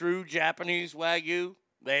have the true Japanese Wagyu,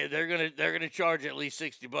 they're gonna charge at least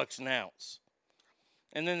 $60 an ounce.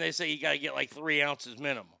 And then they say you gotta get like 3 ounces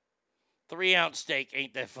minimum. 3 ounce steak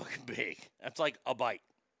ain't that fucking big. That's like a bite.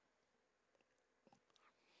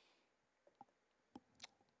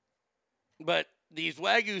 But these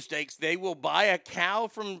Wagyu steaks, they will buy a cow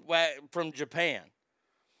from Japan.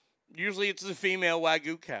 Usually it's the female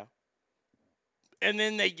Wagyu cow. And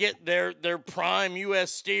then they get their prime U.S.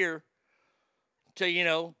 steer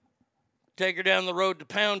to, take her down the road to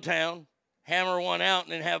Pound Town, hammer one out,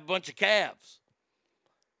 and then have a bunch of calves.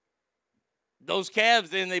 Those calves,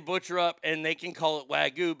 then they butcher up, and they can call it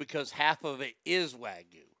Wagyu because half of it is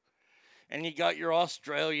Wagyu. And you got your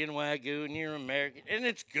Australian Wagyu and your American, and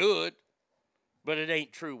it's good, but it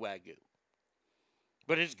ain't true Wagyu.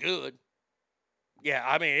 But it's good. Yeah,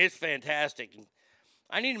 I mean, it's fantastic.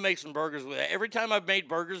 I need to make some burgers with it. Every time I've made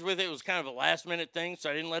burgers with it, it was kind of a last-minute thing, so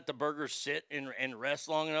I didn't let the burgers sit and rest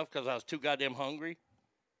long enough because I was too goddamn hungry.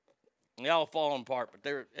 And they all fall apart,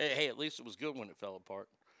 but hey, at least it was good when it fell apart.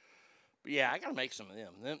 But yeah, I got to make some of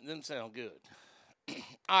them. Them sound good.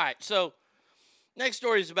 All right, so next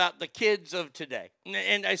story is about the kids of today.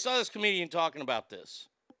 And I saw this comedian talking about this.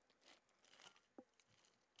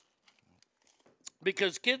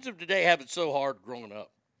 Because kids of today have it so hard growing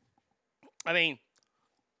up. I mean,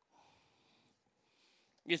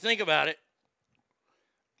 you think about it,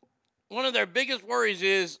 one of their biggest worries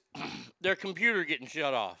is their computer getting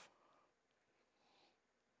shut off.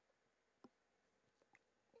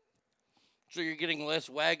 So you're getting less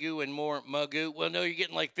Wagyu and more Mugu. Well, no, you're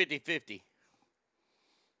getting like 50-50.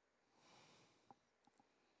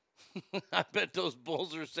 I bet those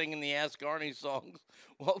bulls are singing the Ask Arnie songs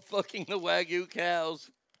while fucking the Wagyu cows.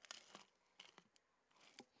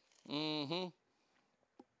 Mm-hmm.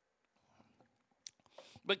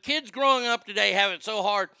 But kids growing up today have it so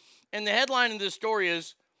hard. And the headline of this story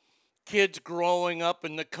is, kids growing up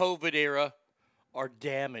in the COVID era are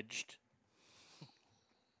damaged.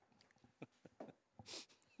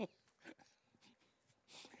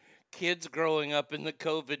 Kids growing up in the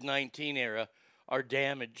COVID-19 era are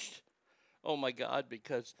damaged. Oh my God,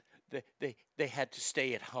 because they had to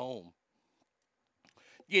stay at home.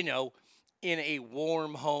 In a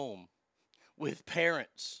warm home with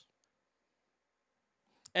parents.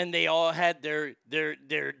 And they all had their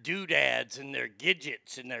doodads and their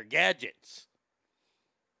gidgets and their gadgets.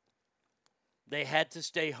 They had to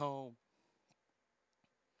stay home.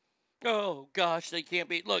 Oh, gosh, they can't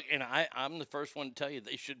be. Look, and I'm the first one to tell you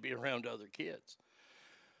they should be around other kids.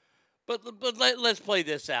 But let's play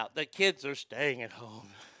this out. The kids are staying at home.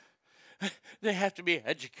 They have to be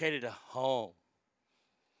educated at home.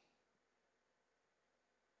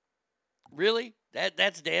 Really?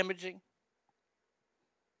 That's damaging?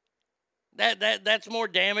 That's more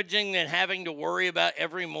damaging than having to worry about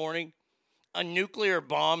every morning a nuclear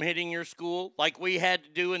bomb hitting your school like we had to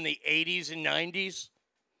do in the 80s and 90s.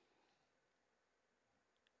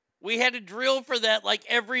 We had to drill for that like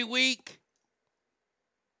every week.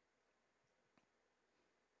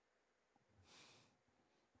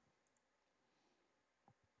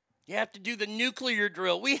 You have to do the nuclear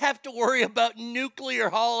drill. We have to worry about nuclear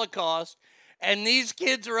holocaust, and these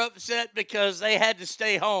kids are upset because they had to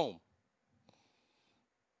stay home.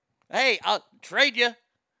 Hey, I'll trade you.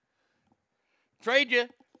 Trade you.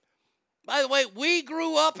 By the way, we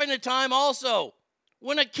grew up in a time also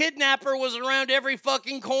when a kidnapper was around every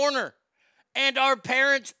fucking corner, and our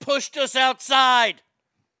parents pushed us outside.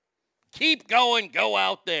 Keep going, go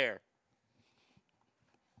out there.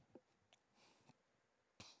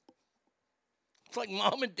 It's like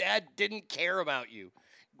mom and dad didn't care about you.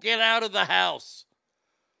 Get out of the house.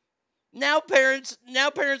 Now parents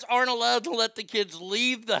aren't allowed to let the kids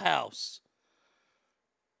leave the house.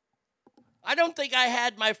 I don't think I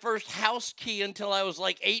had my first house key until I was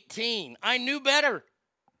like 18. I knew better.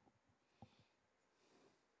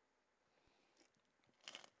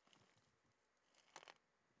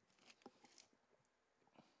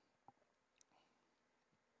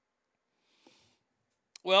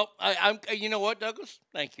 Well, I'm. You know what, Douglas?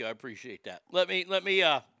 Thank you. I appreciate that. Let me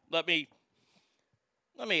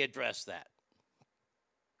address that.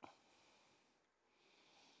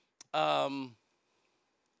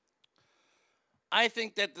 I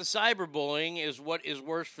think that the cyberbullying is what is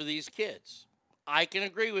worse for these kids. I can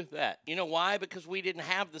agree with that. You know why? Because we didn't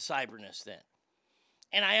have the cyberness then.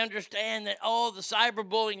 And I understand that, the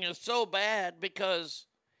cyberbullying is so bad because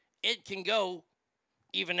it can go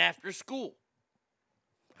even after school.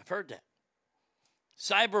 I've heard that.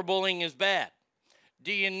 Cyberbullying is bad.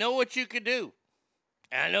 Do you know what you could do?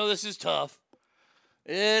 And I know this is tough.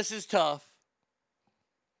 You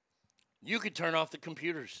could turn off the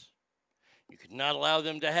computers. You could not allow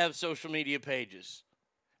them to have social media pages.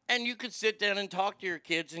 And you could sit down and talk to your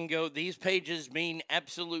kids and go, these pages mean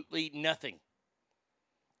absolutely nothing.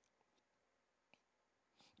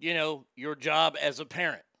 You know, your job as a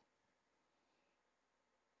parent.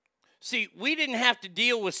 See, we didn't have to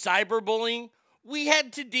deal with cyberbullying. We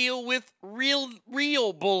had to deal with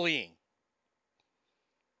real bullying.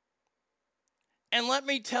 And let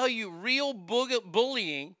me tell you, real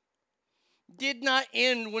bullying did not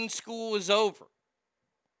end when school was over.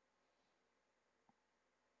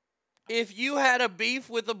 If you had a beef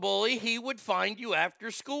with a bully, he would find you after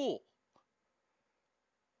school.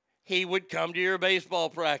 He would come to your baseball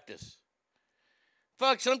practice.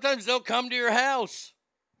 Fuck, sometimes they'll come to your house.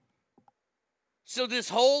 So this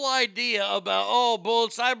whole idea about,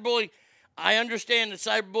 cyberbullying, I understand that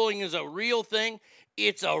cyberbullying is a real thing.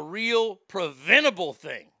 It's a real preventable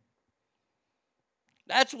thing.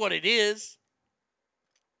 That's what it is.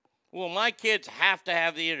 Well, my kids have to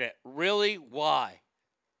have the internet. Really? Why?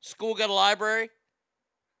 School got a library?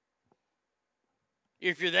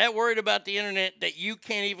 If you're that worried about the internet that you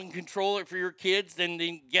can't even control it for your kids,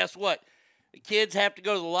 then guess what? The kids have to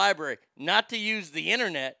go to the library, not to use the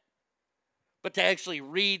internet, but to actually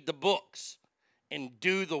read the books and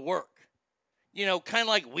do the work. You know, kind of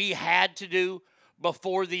like we had to do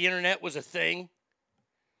before the internet was a thing.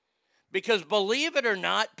 Because believe it or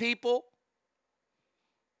not, people,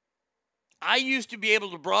 I used to be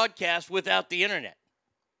able to broadcast without the internet.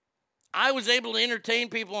 I was able to entertain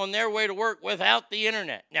people on their way to work without the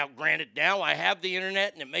internet. Now, granted, now I have the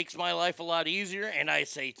internet and it makes my life a lot easier, and I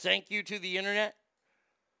say thank you to the internet.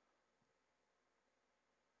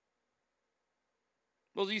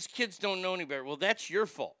 Well, these kids don't know any better. Well, that's your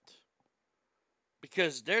fault.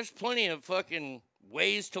 Because there's plenty of fucking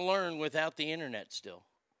ways to learn without the internet still.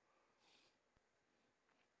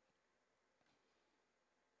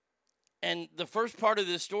 And the first part of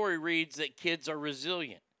this story reads that kids are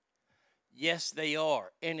resilient. Yes, they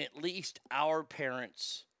are. And at least our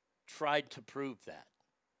parents tried to prove that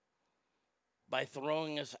by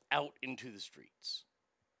throwing us out into the streets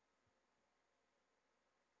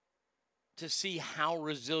to see how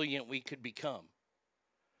resilient we could become.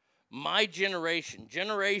 My generation,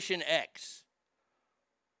 Generation X,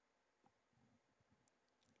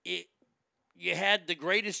 you had the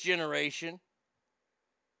greatest generation,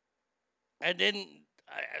 and then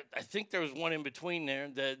I think there was one in between there,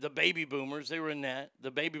 the baby boomers. They were in that. The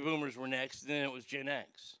baby boomers were next, and then it was Gen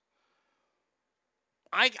X.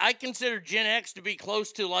 I consider Gen X to be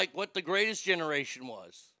close to like what the greatest generation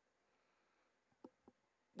was.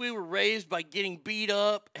 We were raised by getting beat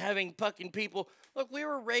up, having fucking people. Look, we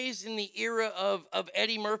were raised in the era of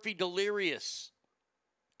Eddie Murphy Delirious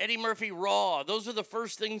Eddie Murphy Raw. Those are the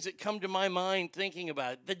first things that come to my mind thinking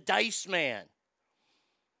about it. The Dice Man.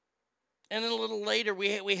 And then a little later, we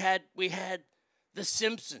had The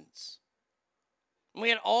Simpsons. And we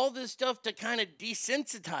had all this stuff to kind of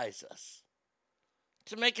desensitize us,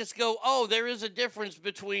 to make us go, oh, there is a difference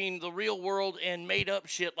between the real world and made-up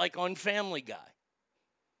shit like on Family Guy.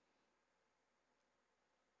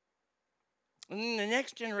 And then the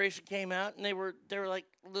next generation came out, and they were like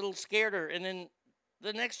a little scareder. And then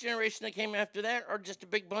the next generation that came after that are just a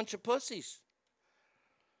big bunch of pussies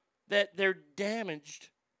that they're damaged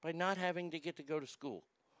by not having to get to go to school.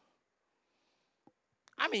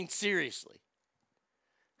 I mean, seriously.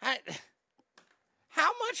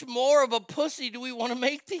 How much more of a pussy do we want to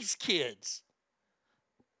make these kids?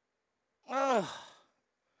 Oh,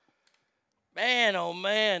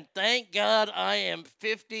 man. Thank God I am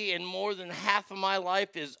 50 and more than half of my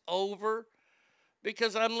life is over,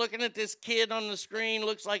 because I'm looking at this kid on the screen,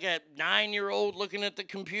 looks like a 9-year-old looking at the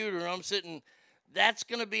computer. I'm sitting, that's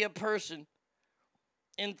going to be a person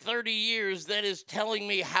in 30 years that is telling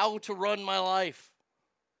me how to run my life.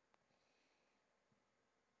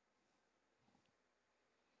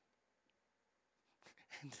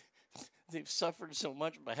 They've suffered so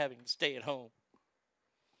much by having to stay at home.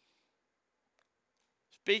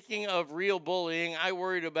 Speaking of real bullying, I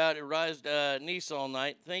worried about Uriah's niece all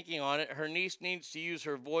night. Thinking on it, her niece needs to use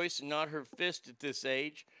her voice and not her fist at this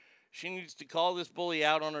age. She needs to call this bully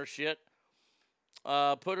out on her shit.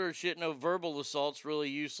 Put her shit, no verbal assault's really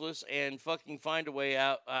useless, and fucking find a way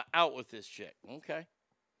out with this chick. Okay.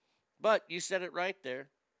 But you said it right there.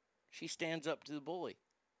 She stands up to the bully.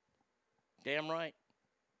 Damn right.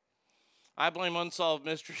 I blame Unsolved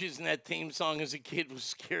Mysteries, and that theme song as a kid was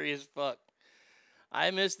scary as fuck. I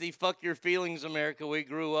miss the fuck your feelings America we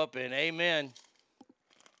grew up in. Amen.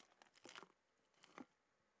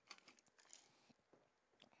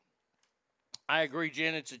 I agree,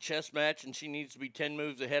 Jen. It's a chess match, and she needs to be 10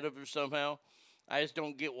 moves ahead of her somehow. I just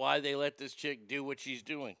don't get why they let this chick do what she's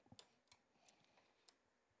doing.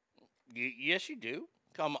 Yes, you do.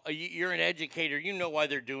 Come on, you're an educator. You know why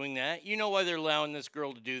they're doing that. You know why they're allowing this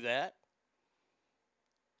girl to do that.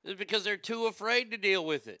 It's because they're too afraid to deal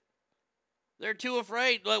with it. They're too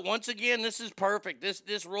afraid. Like, once again, this is perfect.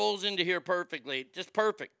 This rolls into here perfectly. Just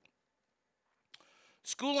perfect.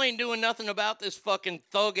 School ain't doing nothing about this fucking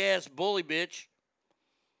thug-ass bully bitch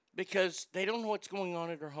because they don't know what's going on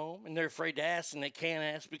at her home, and they're afraid to ask, and they can't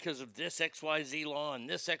ask because of this XYZ law and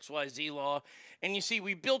this XYZ law. And you see,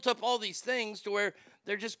 we built up all these things to where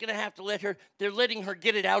they're just going to have to they're letting her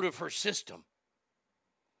get it out of her system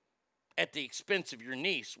at the expense of your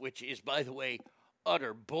niece, which is, by the way,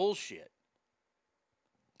 utter bullshit.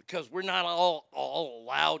 Because we're not all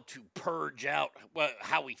allowed to purge out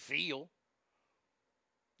how we feel.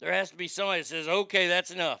 There has to be somebody that says, okay,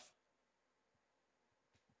 that's enough.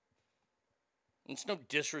 It's no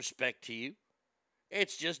disrespect to you.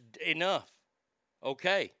 It's just enough.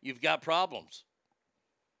 Okay, you've got problems.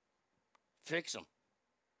 Fix them.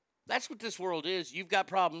 That's what this world is. You've got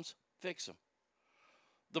problems. Fix them.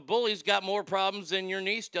 The bully's got more problems than your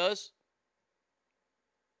niece does.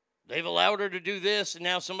 They've allowed her to do this, and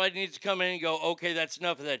now somebody needs to come in and go, okay, that's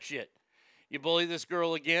enough of that shit. You bully this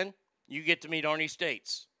girl again, you get to meet Arnie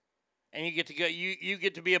States. And you get to go. You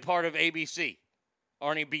get to be a part of ABC.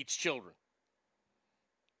 Arnie Beats Children.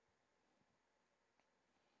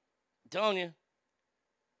 I'm telling you.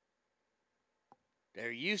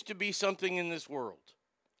 There used to be something in this world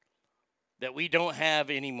that we don't have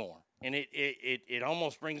anymore. And it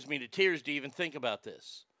almost brings me to tears to even think about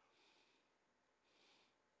this.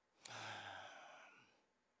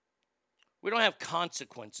 We don't have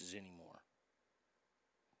consequences anymore.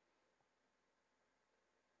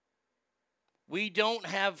 We don't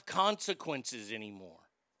have consequences anymore.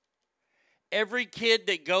 Every kid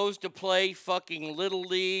that goes to play fucking Little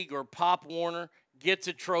League or Pop Warner gets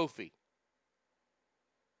a trophy.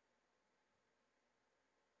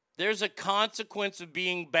 There's a consequence of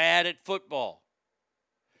being bad at football.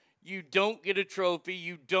 You don't get a trophy.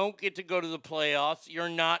 You don't get to go to the playoffs. You're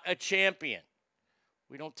not a champion.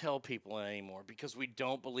 We don't tell people anymore because we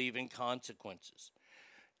don't believe in consequences.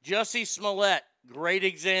 Jussie Smollett, great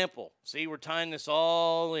example. See, we're tying this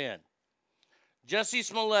all in. Jussie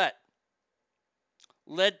Smollett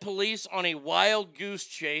led police on a wild goose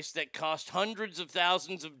chase that cost hundreds of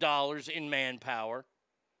thousands of dollars in manpower,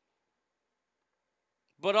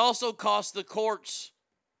 but also cost the courts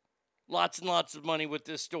lots and lots of money with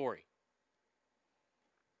this story.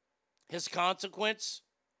 His consequence,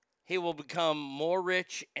 he will become more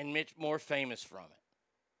rich and more famous from it.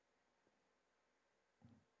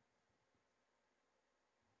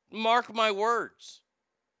 Mark my words.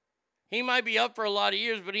 He might be up for a lot of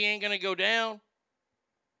years, but he ain't going to go down.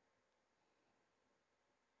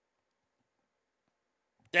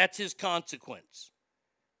 That's his consequence,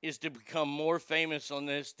 is to become more famous on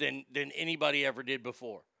this than anybody ever did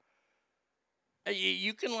before.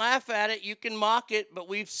 You can laugh at it, you can mock it, but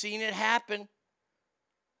we've seen it happen.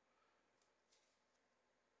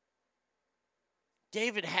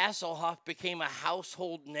 David Hasselhoff became a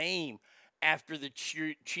household name after the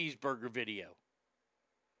cheeseburger video.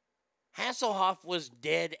 Hasselhoff was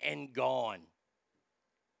dead and gone.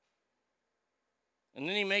 And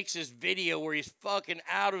then he makes this video where he's fucking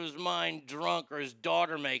out of his mind drunk, or his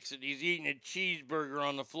daughter makes it. He's eating a cheeseburger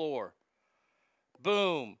on the floor.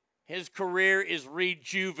 Boom. His career is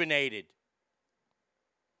rejuvenated.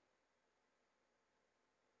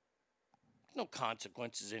 No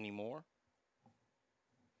consequences anymore.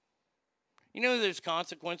 You know who there's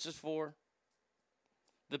consequences for?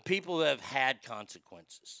 The people that have had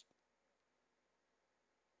consequences.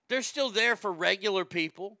 They're still there for regular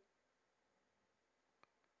people.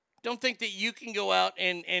 Don't think that you can go out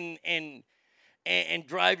and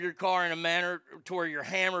drive your car in a manner to where you're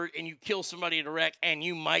hammered and you kill somebody in a wreck and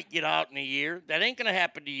you might get out in a year. That ain't going to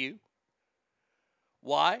happen to you.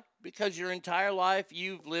 Why? Because your entire life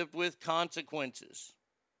you've lived with consequences.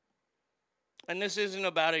 And this isn't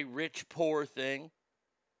about a rich-poor thing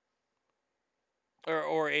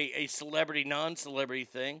or a celebrity, non-celebrity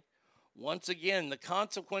thing. Once again, the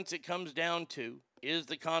consequence it comes down to is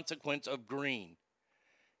the consequence of green.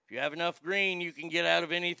 If you have enough green, you can get out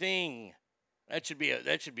of anything. That should be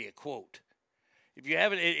a quote. If you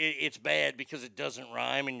haven't, it's bad because it doesn't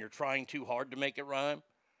rhyme and you're trying too hard to make it rhyme.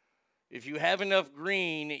 If you have enough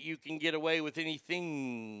green, you can get away with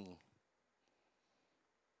anything.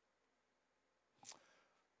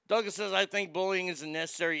 Douglas says, I think bullying is a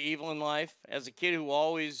necessary evil in life. As a kid who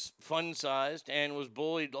always fun-sized and was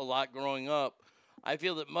bullied a lot growing up, I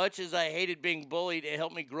feel that much as I hated being bullied, it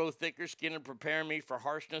helped me grow thicker skin and prepare me for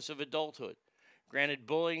harshness of adulthood. Granted,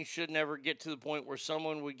 bullying should never get to the point where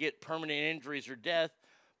someone would get permanent injuries or death,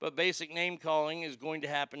 but basic name-calling is going to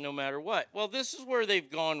happen no matter what. Well, this is where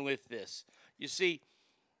they've gone with this. You see,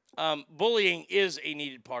 bullying is a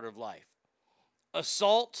needed part of life.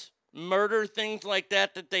 Assault, murder, things like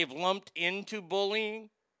that they've lumped into bullying,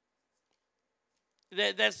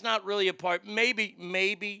 that's not really a part.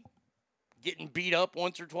 Maybe getting beat up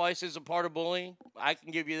once or twice is a part of bullying. I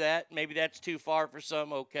can give you that. Maybe that's too far for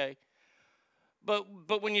some, okay.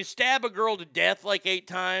 But when you stab a girl to death like 8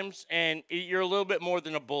 times, and you're a little bit more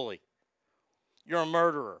than a bully. You're a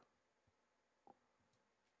murderer.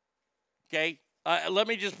 Okay? Let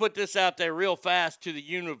me just put this out there real fast to the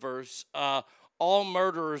universe. All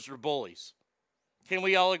murderers are bullies. Can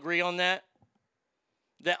we all agree on that?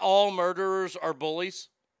 That all murderers are bullies?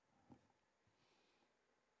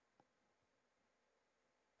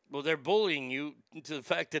 Well, they're bullying you to the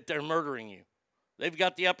fact that they're murdering you. They've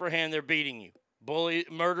got the upper hand. They're beating you.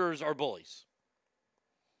 Murderers are bullies.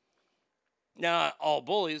 Now, all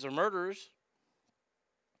bullies are murderers.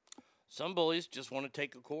 Some bullies just want to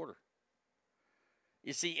take a quarter.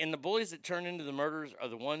 You see, and the bullies that turn into the murderers are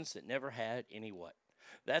the ones that never had any what?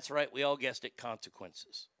 That's right, we all guessed it,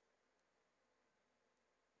 consequences.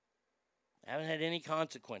 Haven't had any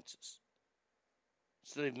consequences.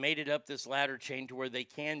 So they've made it up this ladder chain to where they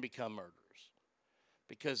can become murderers.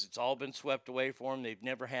 Because it's all been swept away for them. They've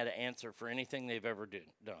never had an answer for anything they've ever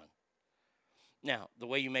done. Now, the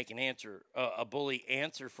way you make a bully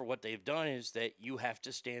answer for what they've done is that you have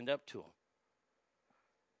to stand up to them.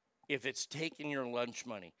 If it's taking your lunch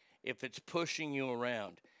money, if it's pushing you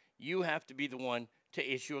around, you have to be the one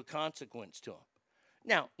to issue a consequence to them.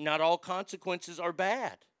 Now, not all consequences are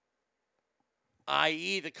bad.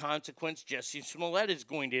 I.e., the consequence Jesse Smollett is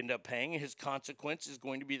going to end up paying. His consequence is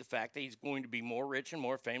going to be the fact that he's going to be more rich and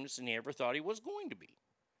more famous than he ever thought he was going to be.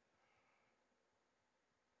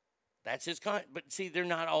 That's his but see, they're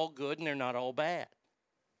not all good and they're not all bad.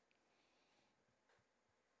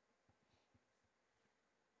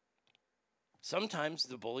 Sometimes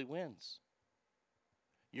the bully wins.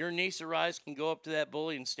 Your niece or Rise can go up to that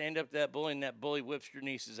bully and stand up to that bully, and that bully whips your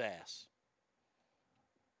niece's ass.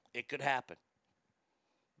 It could happen.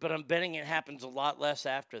 But I'm betting it happens a lot less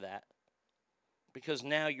after that. Because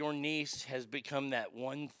now your niece has become that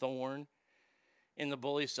one thorn in the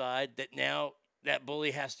bully side that now that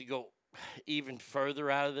bully has to go even further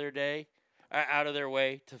out of their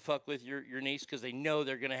way to fuck with your niece because they know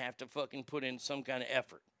they're going to have to fucking put in some kind of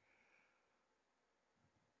effort.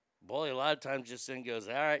 Bully a lot of times just then goes,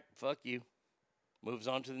 all right, fuck you. Moves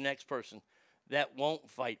on to the next person that won't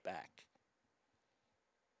fight back.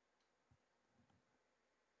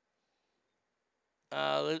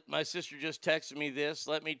 My sister just texted me this.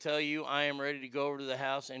 Let me tell you, I am ready to go over to the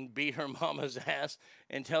house and beat her mama's ass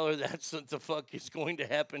and tell her that's what the fuck is going to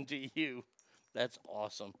happen to you. That's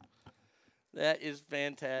awesome. That is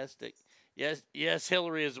fantastic. Yes,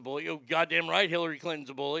 Hillary is a bully. You're goddamn right, Hillary Clinton's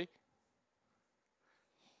a bully.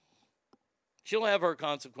 She'll have her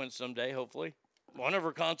consequence someday, hopefully. One of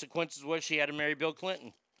her consequences was she had to marry Bill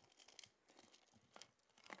Clinton.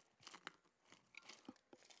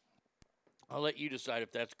 I'll let you decide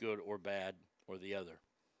if that's good or bad or the other.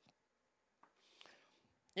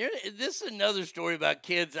 This is another story about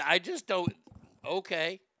kids. I just don't.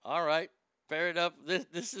 Okay, all right, fair enough.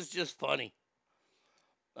 This is just funny.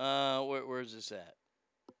 Where's this at?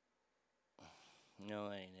 No,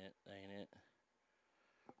 that ain't it. That ain't it.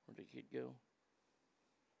 Where'd the kid go?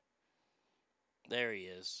 There he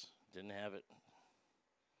is. Didn't have it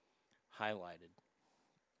highlighted.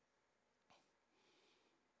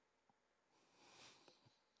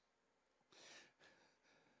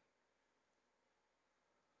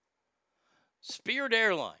 Spirit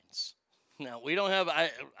Airlines. Now, we don't have, I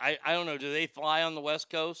don't know, do they fly on the West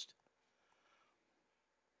Coast?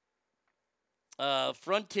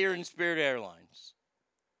 Frontier and Spirit Airlines.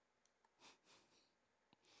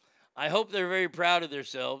 I hope they're very proud of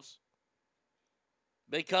themselves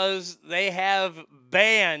because they have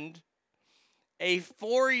banned a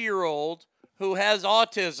 4-year-old who has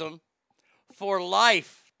autism for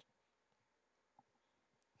life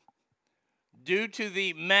due to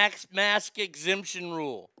the mask exemption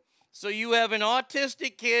rule. So you have an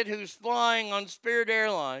autistic kid who's flying on Spirit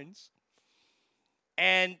Airlines,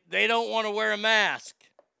 and they don't want to wear a mask.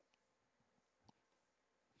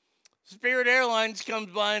 Spirit Airlines comes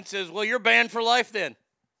by and says, well, you're banned for life then.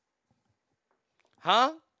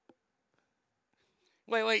 Huh?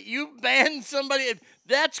 Wait, you banned somebody?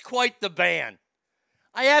 That's quite the ban.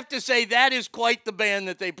 I have to say, that is quite the ban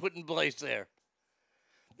that they put in place there.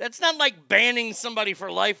 That's not like banning somebody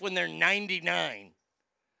for life when they're 99.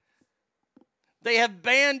 They have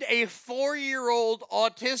banned a 4-year-old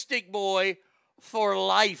autistic boy for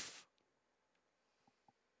life.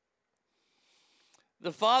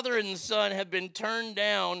 The father and the son have been turned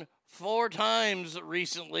down 4 times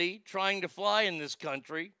recently trying to fly in this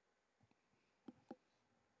country.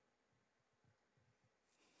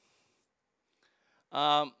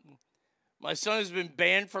 My son has been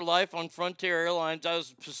banned for life on Frontier Airlines. I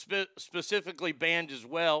was specifically banned as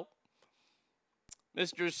well.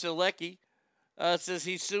 Mr. Selecki says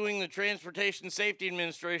he's suing the Transportation Safety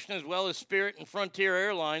Administration as well as Spirit and Frontier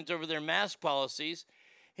Airlines over their mask policies.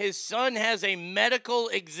 His son has a medical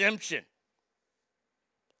exemption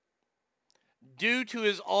due to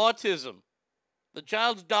his autism. The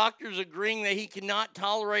child's doctors agreeing that he cannot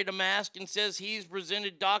tolerate a mask and says he's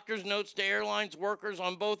presented doctor's notes to airlines workers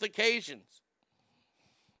on both occasions.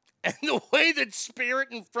 And the way that Spirit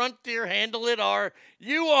and Frontier handle it are,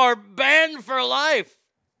 you are banned for life.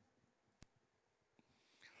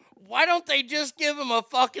 Why don't they just give him a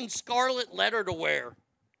fucking scarlet letter to wear?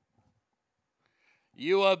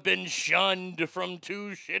 You have been shunned from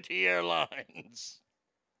 2 shitty airlines.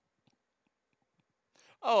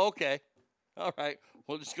 Oh, okay. All right.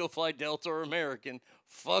 We'll just go fly Delta or American.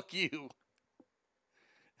 Fuck you.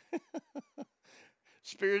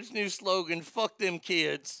 Spirit's new slogan, fuck them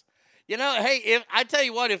kids. You know, hey, I tell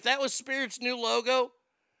you what, if that was Spirit's new logo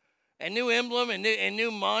and new emblem and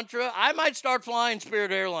new mantra, I might start flying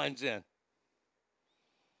Spirit Airlines in.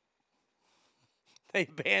 They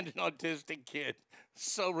banned an autistic kid.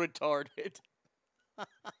 So retarded.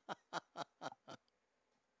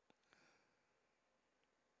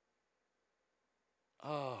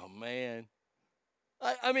 Oh, man.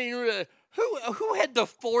 I mean, who had the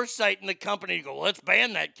foresight in the company to go, let's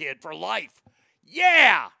ban that kid for life?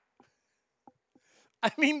 Yeah!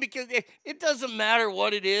 I mean, because it doesn't matter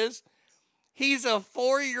what it is. He's a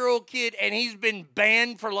 4-year-old kid, and he's been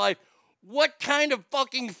banned for life. What kind of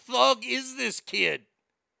fucking thug is this kid?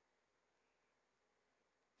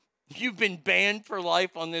 You've been banned for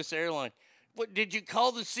life on this airline. What, did you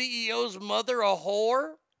call the CEO's mother a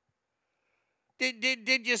whore?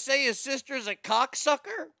 Did you say his sister's a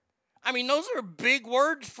cocksucker? I mean, those are big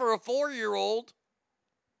words for a 4-year-old.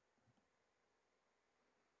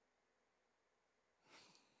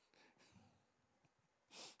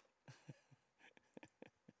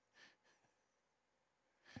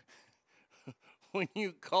 When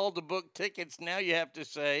you call to book tickets, now you have to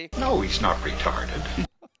say, no, he's not retarded.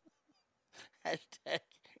 Hashtag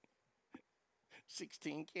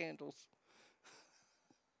 16 candles.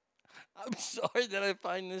 I'm sorry that I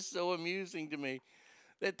find this so amusing to me,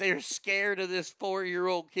 that they're scared of this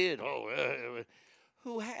 4-year-old kid. Oh,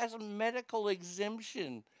 who has a medical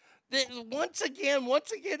exemption. Once again,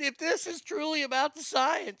 if this is truly about the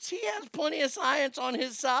science, he has plenty of science on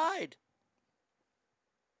his side.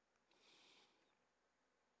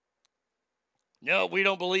 No, we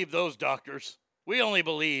don't believe those doctors. We only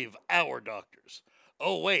believe our doctors.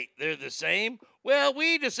 Oh, wait, they're the same? Well,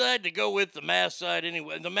 we decided to go with the mass side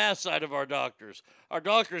anyway, the mass side of our doctors. Our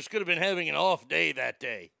doctors could have been having an off day that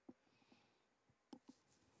day.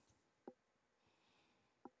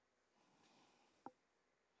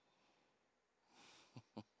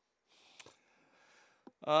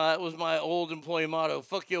 That was my old employee motto,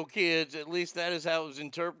 fuck your kids. At least that is how it was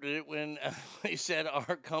interpreted when they said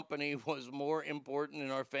our company was more important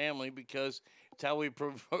than our family because it's how we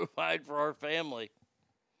provide for our family.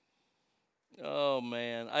 Oh,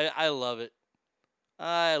 man. I love it.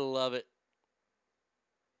 I love it.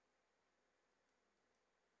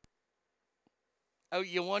 Oh,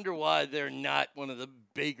 you wonder why they're not one of the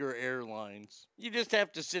bigger airlines. You just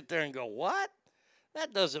have to sit there and go, what?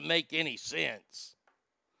 That doesn't make any sense.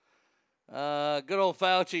 Good old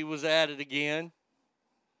Fauci was at it again.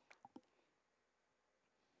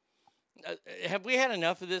 Have we had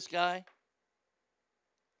enough of this guy?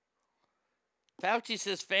 Fauci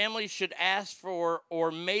says families should ask for or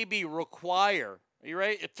maybe require. Are you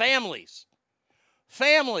ready? Families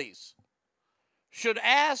should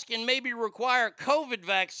ask and maybe require COVID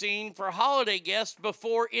vaccine for holiday guests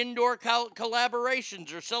before indoor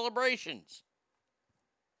collaborations or celebrations.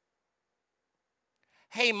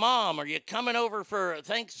 Hey, Mom, are you coming over for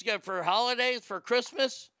Thanksgiving, for holidays, for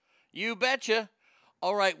Christmas? You betcha.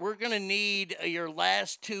 All right, we're going to need your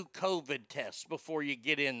last 2 COVID tests before you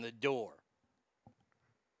get in the door.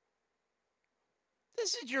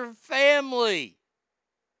 This is your family.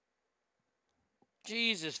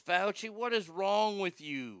 Jesus, Fauci, what is wrong with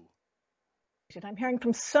you? I'm hearing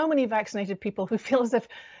from so many vaccinated people who feel as if,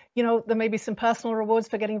 there may be some personal rewards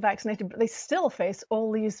for getting vaccinated, but they still face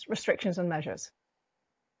all these restrictions and measures.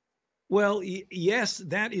 Well, yes,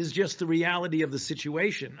 that is just the reality of the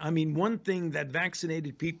situation. I mean, one thing that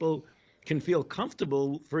vaccinated people can feel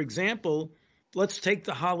comfortable, for example, let's take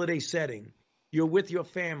the holiday setting. You're with your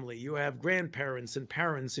family. You have grandparents and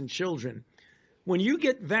parents and children. When you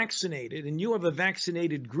get vaccinated and you have a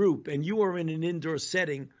vaccinated group and you are in an indoor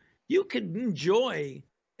setting, you can enjoy,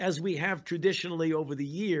 as we have traditionally over the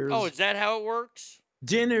years. Oh, is that how it works?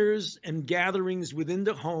 Dinners and gatherings within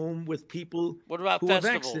the home with people who festivals? Are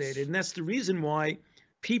vaccinated. And that's the reason why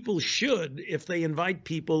people should, if they invite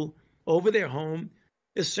people over their home,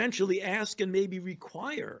 essentially ask and maybe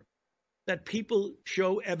require that people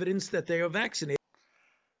show evidence that they are vaccinated.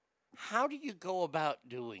 How do you go about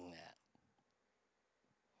doing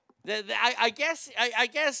that? I guess,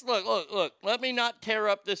 look, let me not tear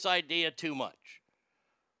up this idea too much.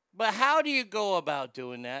 But how do you go about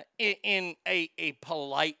doing that in a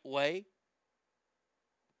polite way?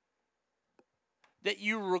 That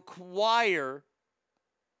you require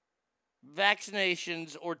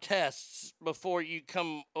vaccinations or tests before you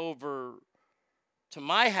come over to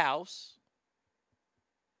my house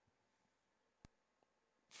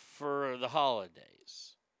for the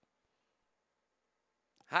holidays.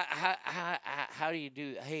 How do you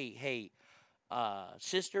do? Hey,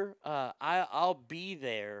 sister, I'll be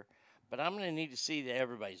there, but I'm going to need to see that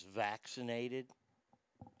everybody's vaccinated.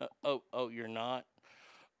 Oh, you're not?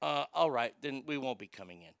 All right, then we won't be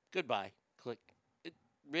coming in. Goodbye. Click.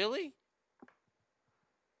 Really?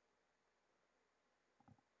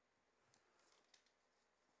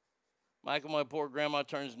 Michael, my poor grandma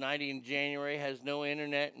turns 90 in January, has no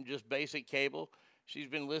internet and just basic cable. She's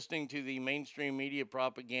been listening to the mainstream media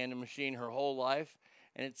propaganda machine her whole life,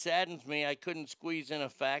 and it saddens me I couldn't squeeze in a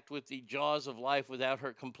fact with the jaws of life without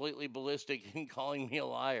her completely ballistic and calling me a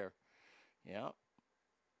liar. Yeah.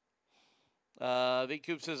 V.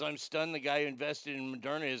 Coop says, I'm stunned the guy who invested in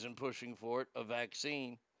Moderna isn't pushing for it, a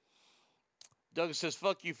vaccine. Doug says,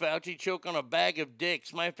 fuck you, Fauci, choke on a bag of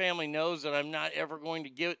dicks. My family knows that I'm not ever going to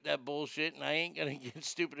get that bullshit, and I ain't going to get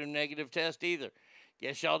stupid and negative test either.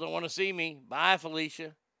 Guess y'all don't want to see me. Bye,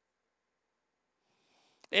 Felicia.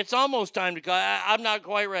 It's almost time to call. I'm not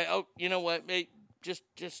quite right. Oh, you know what? Just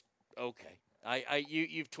okay.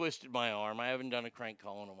 You've twisted my arm. I haven't done a crank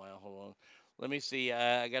call in a while. Hold on. Let me see.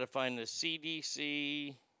 I got to find the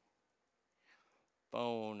CDC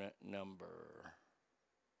phone number.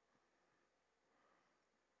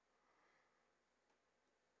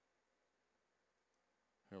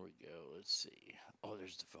 Here we go. Let's see. Oh,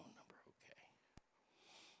 there's the phone number.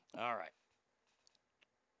 Okay. All right.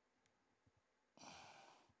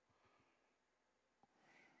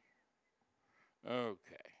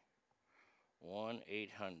 Okay. 1-800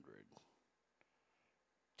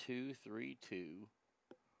 232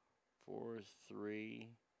 43.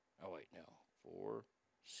 Oh wait, no.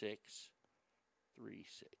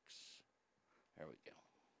 4636. There we go.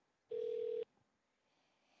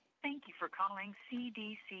 Thank you for calling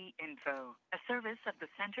CDC Info, a service of the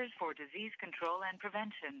Centers for Disease Control and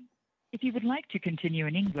Prevention. If you would like to continue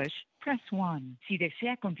in English, press 1. Si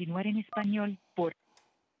desea continuar en español, por...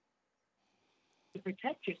 To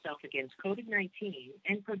protect yourself against COVID-19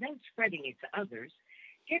 and prevent spreading it to others,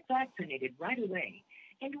 get vaccinated right away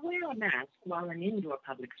and wear a mask while in indoor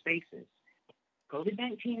public spaces.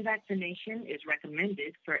 COVID-19 vaccination is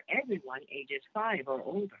recommended for everyone ages 5 or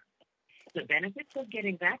older. The benefits of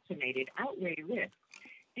getting vaccinated outweigh risks,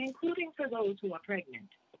 including for those who are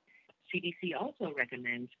pregnant. CDC also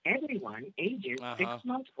recommends everyone ages 6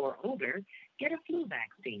 months or older get a flu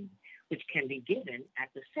vaccine, which can be given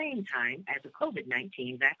at the same time as a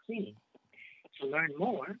COVID-19 vaccine. To learn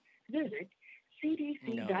more, visit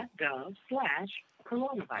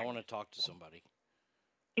cdc.gov/coronavirus. I want to talk to somebody.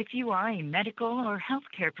 If you are a medical or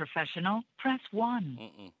healthcare professional, press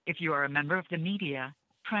 1. If you are a member of the media,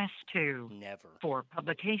 press 2. Never. For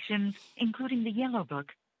publications, including the Yellow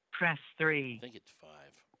Book, press 3. I think it's 5.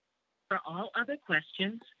 For all other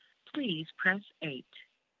questions, please press 8.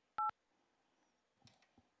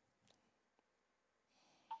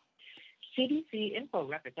 CDC Info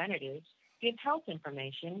representatives give health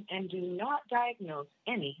information and do not diagnose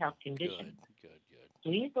any health condition. Good.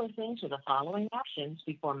 Please listen to the following options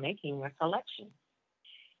before making your selection.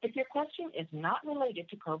 If your question is not related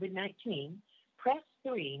to COVID-19, press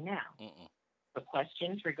 3 now. For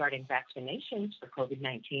questions regarding vaccinations for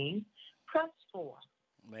COVID-19, press 4.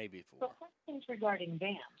 Maybe 4. For questions regarding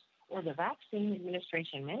VAMS or the Vaccine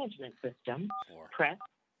Administration Management System, press.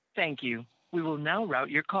 Thank you. We will now route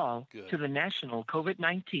your call to the National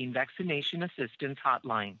COVID-19 Vaccination Assistance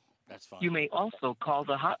Hotline. That's fine. You may also call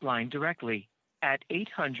the hotline directly at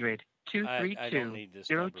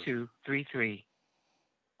 800-232-0233.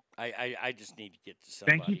 I just need to get to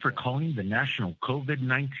somebody. Thank you for calling the National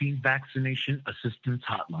COVID-19 Vaccination Assistance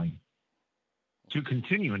Hotline. To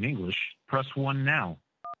continue in English, press 1 now.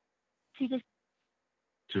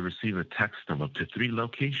 To receive a text of up to 3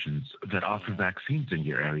 locations that offer vaccines in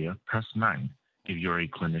your area, press 9. If you're a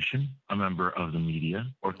clinician, a member of the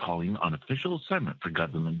media, or calling on official assignment for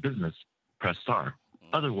government business, press star.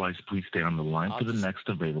 Otherwise, please stay on the line for the next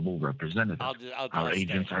available representative. Our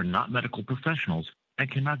agents are not medical professionals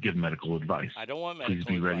and cannot give medical advice. I don't want medical advice.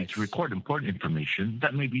 Please be ready to record important information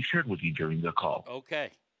that may be shared with you during the call.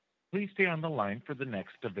 Okay. Please stay on the line for the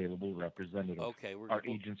next available representative. Okay. Our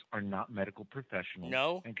agents are not medical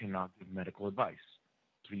professionals and cannot give medical advice.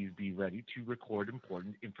 Please be ready to record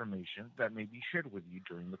important information that may be shared with you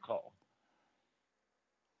during the call.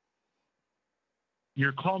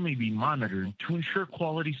 Your call may be monitored to ensure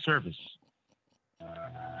quality service.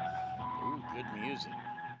 Ooh, good music.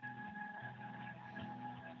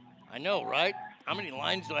 I know, right? How many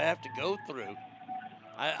lines do I have to go through?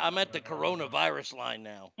 I'm at the coronavirus line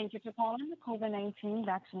now. Thank you for calling the COVID-19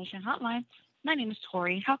 vaccination hotline. My name is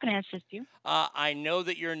Tori. How can I assist you? I know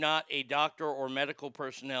that you're not a doctor or medical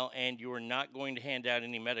personnel, and you are not going to hand out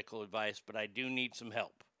any medical advice, but I do need some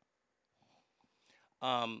help.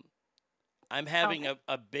 I'm having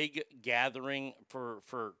a big gathering for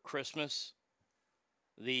Christmas,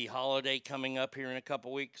 the holiday coming up here in a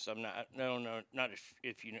couple weeks. I'm not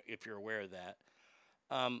if you're aware of that.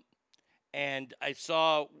 And I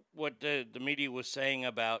saw what the media was saying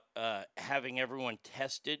about having everyone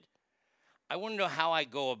tested. I want to know how I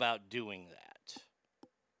go about doing that.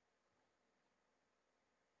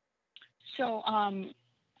 So,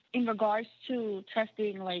 in regards to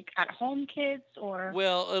testing, like at home kids, or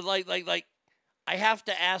well, like I have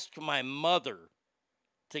to ask my mother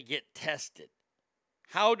to get tested.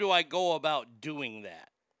 How do I go about doing that?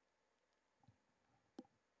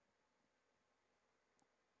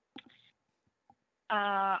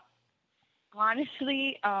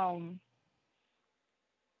 Honestly, I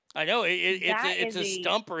know it's a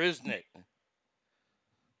stumper, isn't it?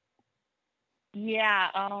 Yeah.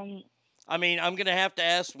 I mean, I'm gonna have to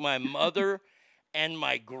ask my mother and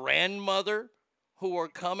my grandmother, who are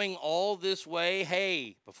coming all this way.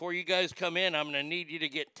 Hey, before you guys come in, I'm gonna need you to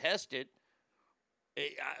get tested.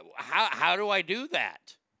 How do I do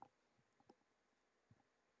that?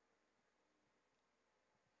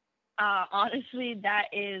 Honestly, that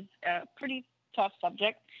is a pretty tough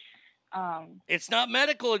subject. It's not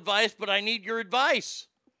medical advice, but I need your advice.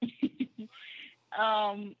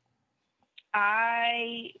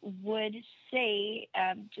 I would say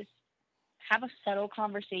just have a subtle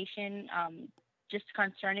conversation. just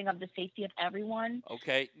concerning of the safety of everyone.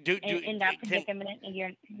 Okay. In that predicament, and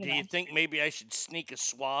do you think maybe I should sneak a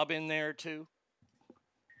swab in there too?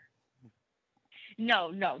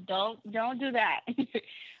 No, don't do that.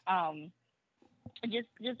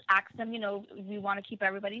 Just ask them. We want to keep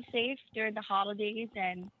everybody safe during the holidays,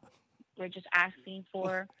 and we're just asking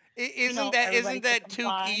for. Isn't that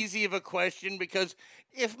too easy of a question? Because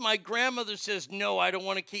if my grandmother says no, I don't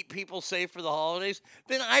want to keep people safe for the holidays,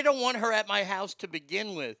 then I don't want her at my house to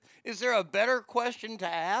begin with. Is there a better question to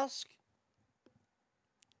ask?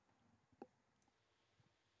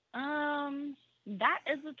 That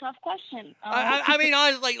is a tough question. I mean,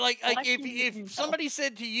 honestly, like if somebody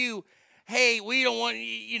said to you, "Hey, we don't want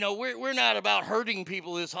we're not about hurting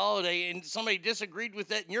people this holiday," and somebody disagreed with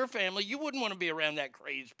that in your family, you wouldn't want to be around that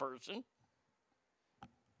crazed person.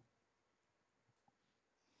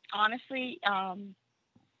 Honestly,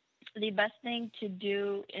 the best thing to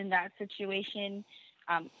do in that situation,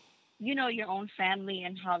 your own family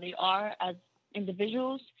and how they are as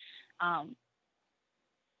individuals.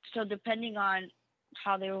 So depending on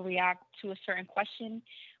how they will react to a certain question,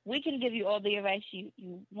 we can give you all the advice you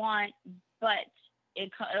want, but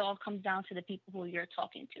it all comes down to the people who you're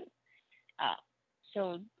talking to.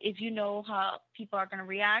 So if you know how people are going to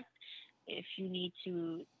react, if you need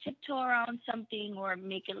to tiptoe around something or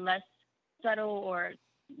make it less subtle or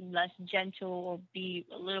less gentle or be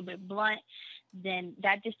a little bit blunt, then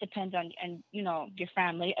that just depends on your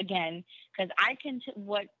family again. Because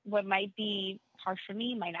what might be harsh for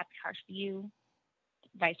me might not be harsh for you,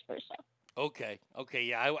 vice versa. Okay,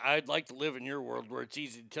 yeah, I'd like to live in your world where it's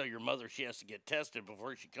easy to tell your mother she has to get tested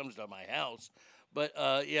before she comes to my house. But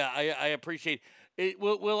yeah, I appreciate it.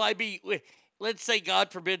 Will I be? Let's say,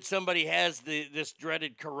 God forbid, somebody has this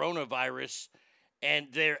dreaded coronavirus, and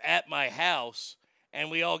they're at my house, and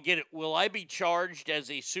we all get it. Will I be charged as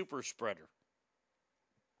a super spreader?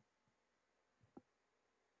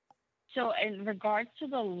 So in regards to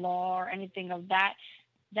the law or anything of that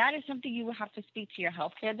is something you would have to speak to your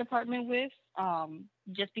healthcare department with,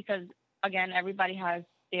 just because, again, everybody has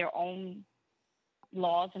their own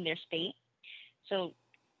laws in their state. So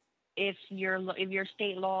if your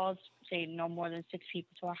state laws say no more than 6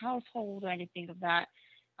 people to a household or anything of that,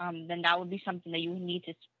 then that would be something that you would need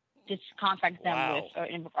to just contact them with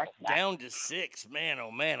in regards to that. Down to 6, man.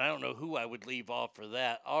 Oh man, I don't know who I would leave off for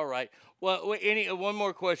that. All right. Well, one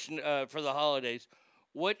more question for the holidays.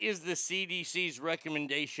 What is the CDC's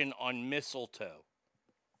recommendation on mistletoe?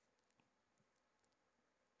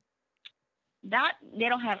 That they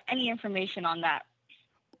don't have any information on that.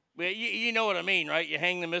 Well, you know what I mean, right? You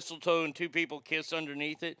hang the mistletoe and 2 people kiss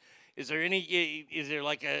underneath it. Is there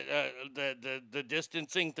like the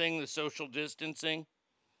distancing thing, the social distancing?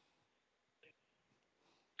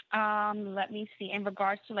 Let me see. In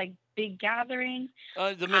regards to like big gatherings,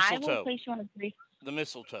 the mistletoe. I will place you on a brief. The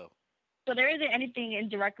mistletoe. So there isn't anything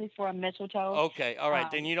indirectly for a mistletoe. Okay, all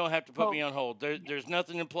right. Then you don't have to put me on hold. There's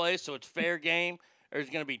nothing in place, so it's fair game. There's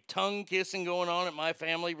going to be tongue kissing going on at my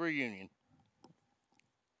family reunion.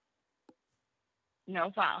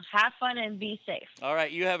 No problem. Have fun and be safe. All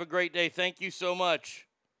right. You have a great day. Thank you so much.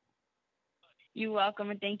 You're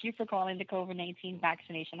welcome, and thank you for calling the COVID-19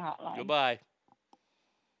 vaccination hotline. Goodbye.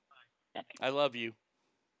 I love you.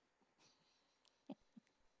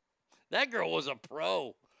 That girl was a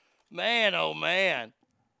pro. Man, oh man.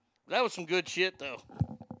 That was some good shit, though.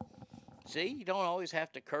 See, you don't always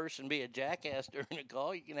have to curse and be a jackass during a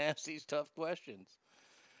call. You can ask these tough questions.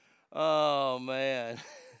 Oh, man.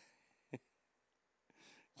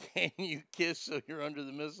 Can you kiss so you're under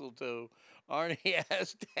the mistletoe? Arnie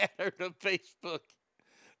asked at her to Facebook.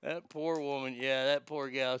 That poor woman. Yeah, that poor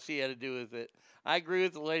gal. She had to do with it. I agree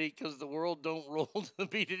with the lady because the world don't roll to the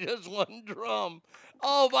beat of just one drum.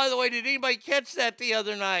 Oh, by the way, did anybody catch that the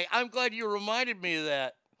other night? I'm glad you reminded me of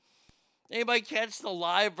that. Anybody catch the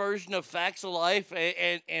live version of Facts of Life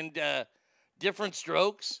and Different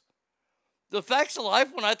Strokes? The Facts of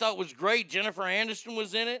Life one I thought was great. Jennifer Aniston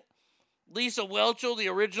was in it. Lisa Whelchel, the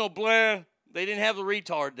original Blair. They didn't have the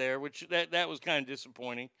retard there, which that was kind of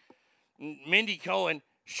disappointing. Mindy Cohen,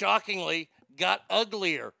 shockingly, got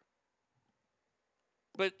uglier.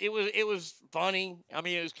 But it was funny. I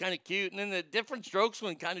mean, it was kind of cute. And then the Different Strokes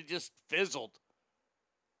one kind of just fizzled.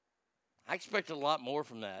 I expected a lot more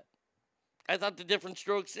from that. I thought the Different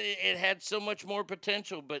Strokes, it had so much more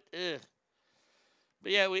potential, but yeah,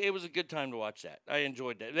 it was a good time to watch that. I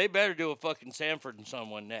enjoyed that. They better do a fucking Sanford and Son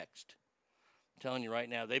one next. I'm telling you right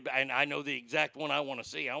now. And I know the exact one I want to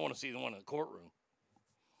see. I want to see the one in the courtroom.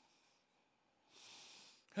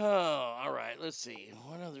 Oh, all right. Let's see.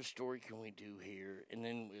 What other story can we do here? And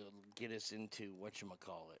then we'll get us into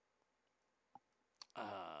whatchamacallit.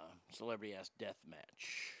 Celebrity Ass Death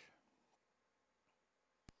Match.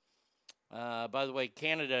 By the way,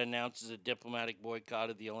 Canada announces a diplomatic boycott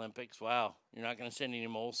of the Olympics. Wow, you're not going to send any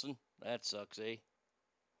Molson? That sucks, eh?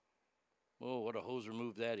 Oh, what a hoser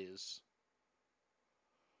move that is.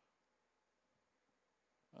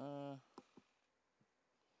 All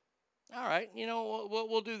right, you know,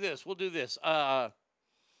 we'll do this. We'll go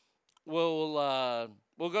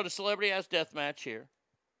to Celebrity Ass Death Match here,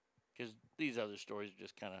 because these other stories are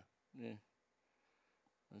just kind of,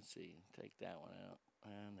 Let's see, take that one out.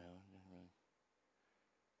 No.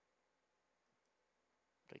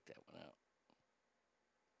 Take that one out.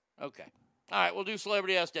 Okay. All right, we'll do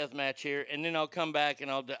Celebrity Ass Death Match here, and then I'll come back and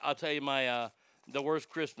I'll tell you my the worst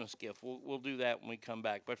Christmas gift. We'll do that when we come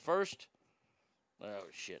back. But first, oh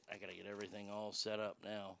shit, I gotta get everything all set up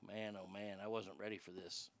now. Man, oh man, I wasn't ready for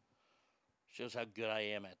this. Shows how good I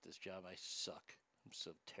am at this job. I suck. I'm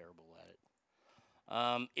so terrible at it.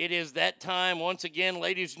 It is that time once again,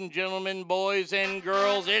 ladies and gentlemen, boys and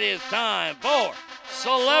girls. It is time for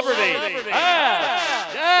Celebrity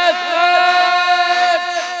Ass Death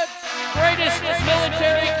Match! Greatest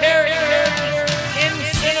military characters in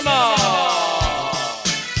cinema.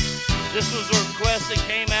 This was a request that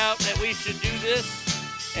came out that we should do this,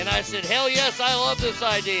 and I said, hell yes, I love this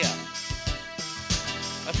idea.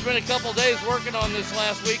 I spent a couple days working on this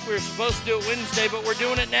last week. We were supposed to do it Wednesday, but we're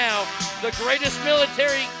doing it now. The greatest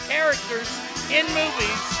military characters in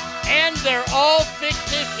movies, and they're all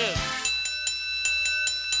fictitious.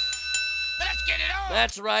 Let's get it on!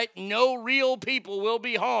 That's right. No real people will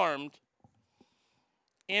be harmed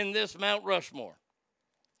in this Mount Rushmore.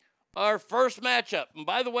 Our first matchup, and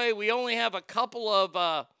by the way, we only have a couple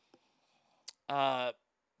of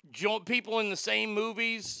people in the same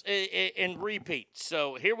movies and repeats.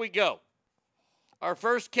 So here we go. Our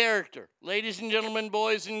first character, ladies and gentlemen,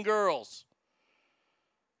 boys and girls,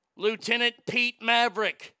 Lieutenant Pete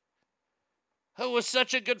Maverick, who was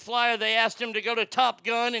such a good flyer, they asked him to go to Top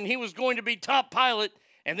Gun, and he was going to be top pilot,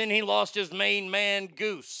 and then he lost his main man,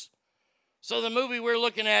 Goose. So the movie we're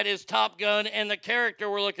looking at is Top Gun, and the character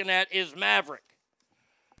we're looking at is Maverick.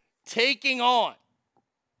 Taking on,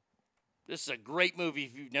 this is a great movie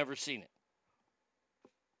if you've never seen it,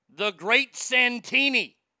 the Great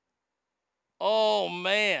Santini. Oh,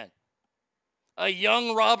 man. A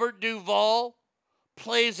young Robert Duvall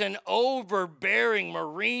plays an overbearing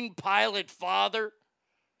Marine pilot father.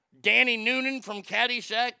 Danny Noonan from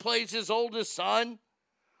Caddyshack plays his oldest son.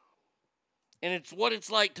 And it's what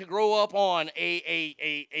it's like to grow up on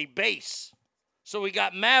a base. So we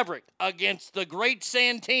got Maverick against the Great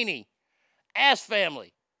Santini. Ass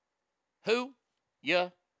Family. Who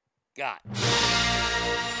you got?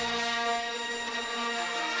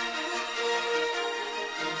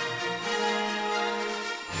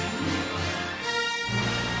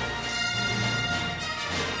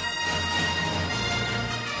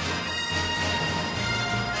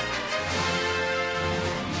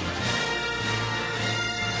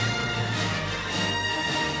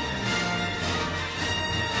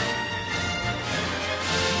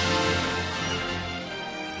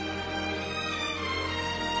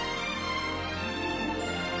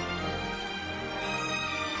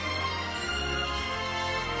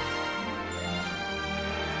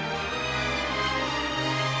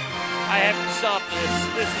 Stop this.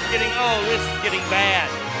 This is getting bad.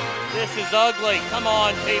 This is ugly. Come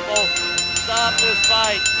on, people. Stop this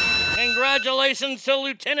fight. Congratulations to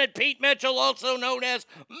Lieutenant Pete Mitchell, also known as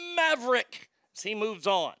Maverick, as he moves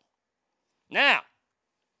on. Now,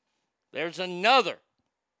 there's another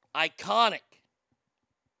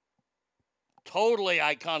totally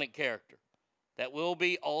iconic character that will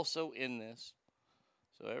be also in this.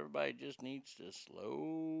 So everybody just needs to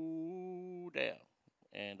slow down.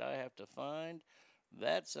 And I have to find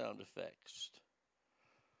that sound effects.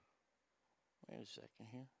 Wait a second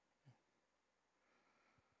here.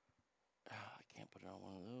 I can't put it on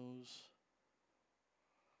one of those.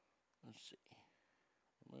 Let's see.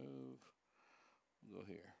 Move. Go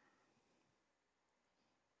here.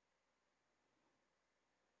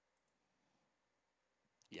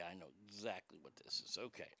 Yeah, I know exactly what this is.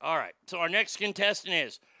 Okay. All right. So our next contestant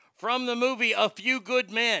is from the movie A Few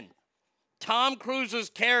Good Men. Tom Cruise's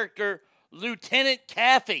character, Lieutenant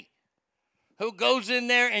Cathy, who goes in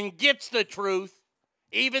there and gets the truth,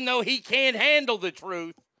 even though he can't handle the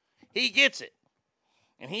truth, he gets it.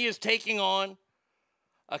 And he is taking on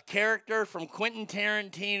a character from Quentin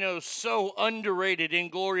Tarantino's so underrated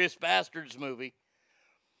Inglourious Basterds movie.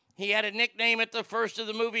 He had a nickname at the first of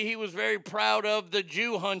the movie he was very proud of, the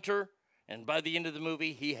Jew Hunter, and by the end of the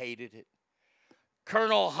movie, he hated it.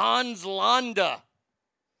 Colonel Hans Landa.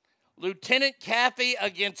 Lieutenant Caffey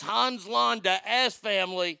against Hans Landa. Ass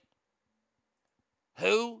family,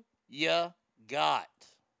 who ya got?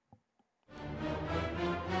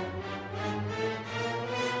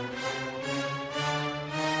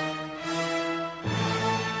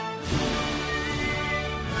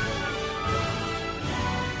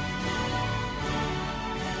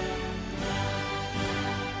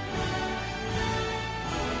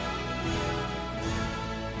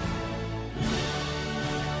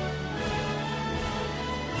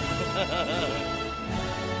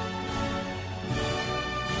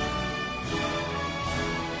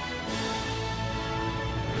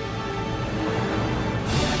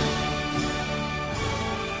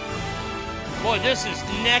 Boy, this is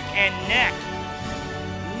neck and neck.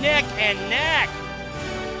 Neck and neck.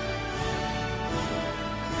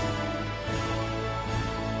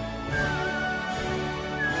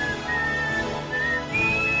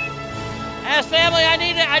 Ass family,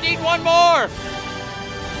 I need one more.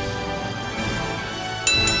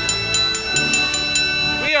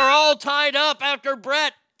 We are all tied up after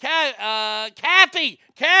Brett. Caffey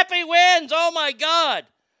wins. Oh, my God.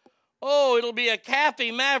 Oh, it'll be a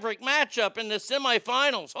Caffey Maverick matchup in the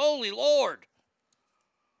semifinals. Holy Lord.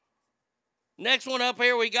 Next one up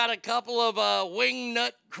here, we got a couple of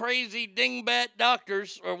wingnut crazy dingbat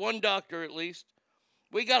doctors, or one doctor at least.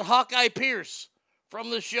 We got Hawkeye Pierce from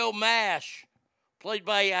the show MASH, played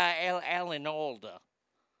by Alan Alda.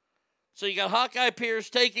 So you got Hawkeye Pierce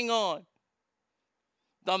taking on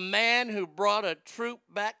the man who brought a troop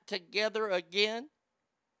back together again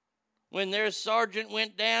when their sergeant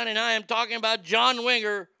went down, and I am talking about John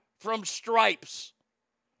Winger from Stripes.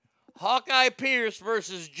 Hawkeye Pierce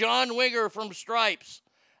versus John Winger from Stripes.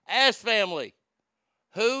 Ass family,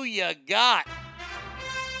 who you got?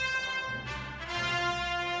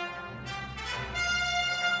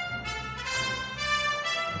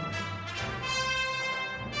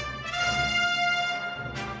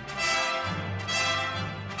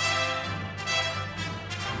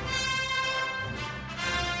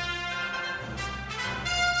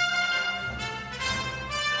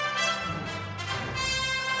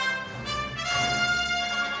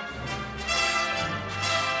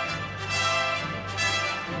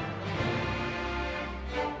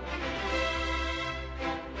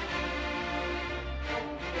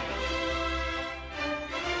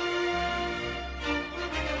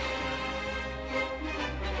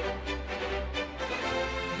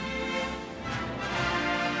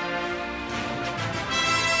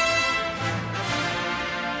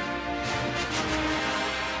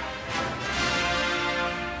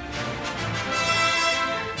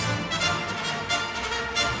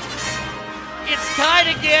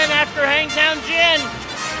 Tied again after Hangtown Jen.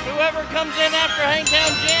 Whoever comes in after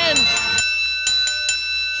Hangtown Jen.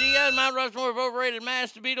 She has Mount Rushmore of overrated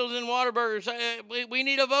mashed Beatles and Whataburgers. We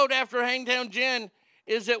need a vote after Hangtown Jen.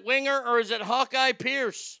 Is it Winger or is it Hawkeye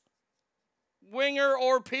Pierce? Winger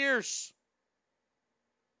or Pierce?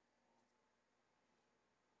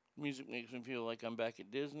 Music makes me feel like I'm back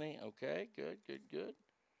at Disney. Okay, good.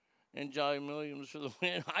 And Johnny Williams for the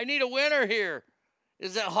win. I need a winner here.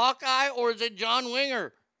 Is it Hawkeye or is it John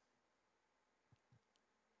Winger?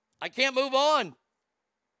 I can't move on.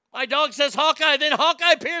 My dog says Hawkeye, then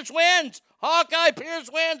Hawkeye Pierce wins. Hawkeye Pierce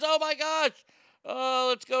wins. Oh, my gosh.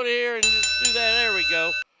 Let's go to here and just do that. There we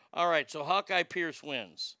go. All right, so Hawkeye Pierce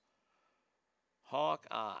wins.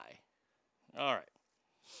 Hawkeye. All right.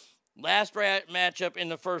 Last matchup in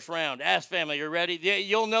the first round. Ass family, you ready?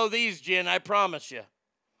 You'll know these, Jen, I promise you.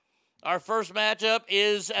 Our first matchup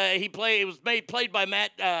is played by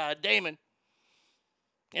Matt Damon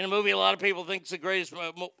in a movie a lot of people think is the greatest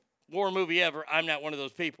war movie ever. I'm not one of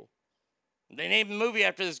those people. They named the movie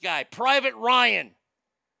after this guy, Private Ryan.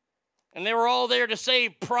 And they were all there to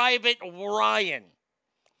save Private Ryan.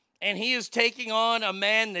 And he is taking on a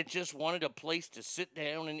man that just wanted a place to sit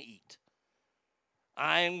down and eat.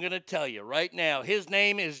 I am going to tell you right now, his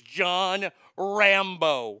name is John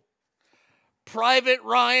Rambo. Private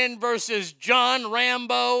Ryan versus John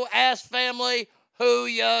Rambo. Ass family, who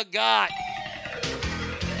you got?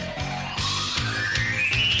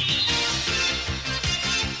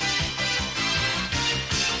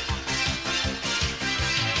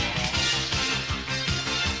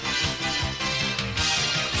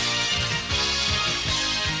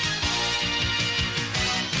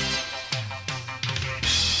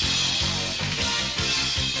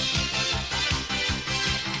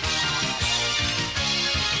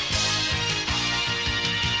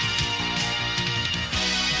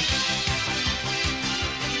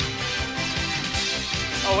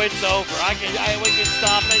 Oh, it's over. We can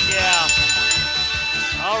stop it, yeah.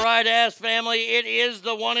 All right. right, Ass Family, it is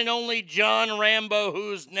the one and only John Rambo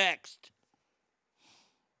who's next.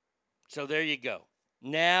 So there you go.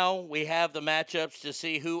 Now we have the matchups to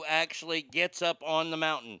see who actually gets up on the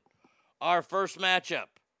mountain. Our first matchup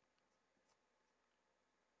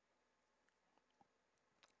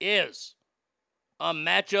is a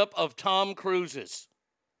matchup of Tom Cruises.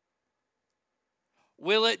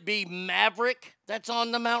 Will it be Maverick that's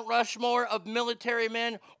on the Mount Rushmore of military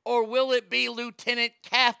men, or will it be Lieutenant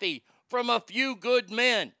Kaffee from A Few Good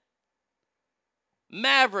Men?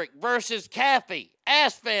 Maverick versus Kaffee.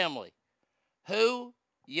 Ass Family. Who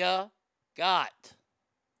ya got?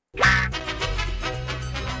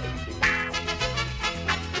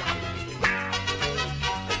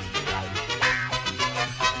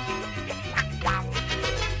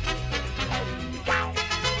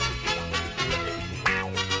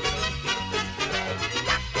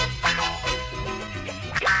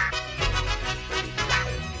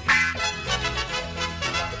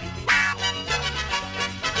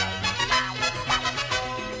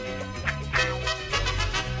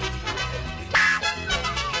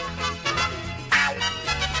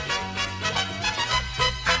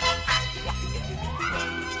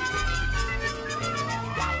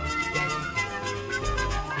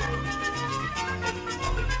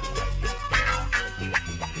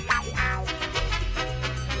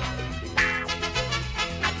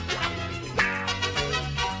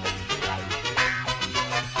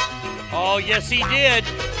 Oh, yes, he did.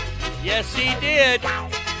 Yes, he did.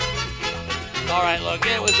 All right, look,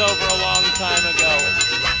 it was over a long time ago.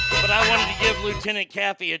 But I wanted to give Lieutenant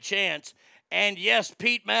Kaffee a chance. And yes,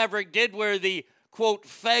 Pete Maverick did wear the, quote,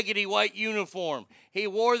 faggoty white uniform. He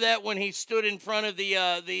wore that when he stood in front of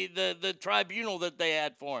the tribunal that they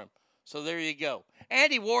had for him. So there you go.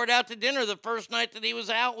 And he wore it out to dinner the first night that he was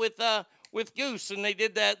out with Goose, and they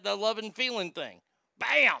did the Love and Feeling thing.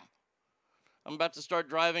 Bam! I'm about to start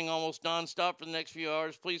driving almost nonstop for the next few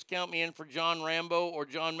hours. Please count me in for John Rambo or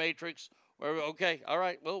John Matrix. Okay, all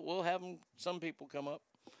right. We'll have some people come up.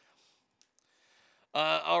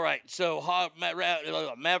 All right, so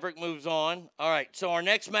Maverick moves on. All right, so our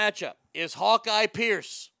next matchup is Hawkeye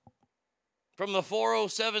Pierce from the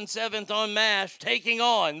 4077th on MASH taking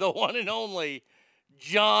on the one and only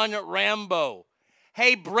John Rambo.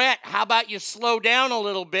 Hey, Brett, how about you slow down a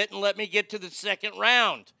little bit and let me get to the second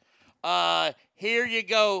round? Here you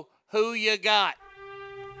go. Who you got?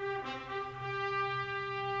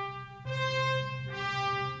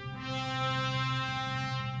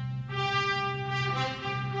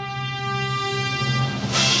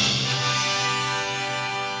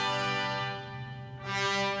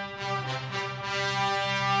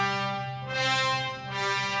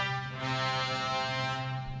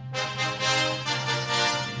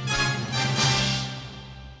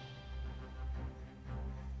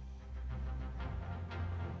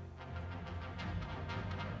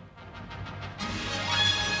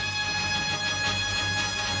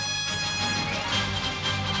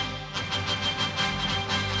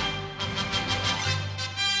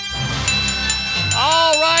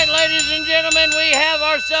 Ladies and gentlemen, we have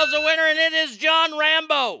ourselves a winner, and it is John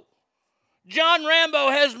Rambo. John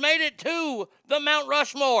Rambo has made it to the Mount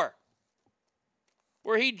Rushmore,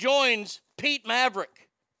 where he joins Pete Maverick.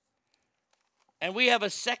 And we have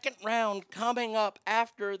a second round coming up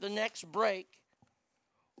after the next break,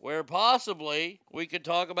 where possibly we could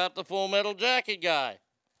talk about the Full Metal Jacket guy.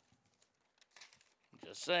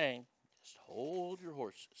 Just saying, just hold your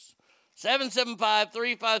horses.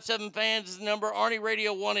 775-357-FANS is the number.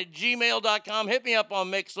 ArnieRadio1@gmail.com. Hit me up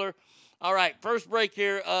on Mixler. All right, first break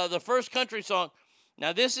here. The first country song.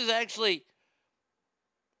 Now, this is actually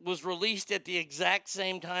was released at the exact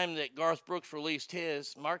same time that Garth Brooks released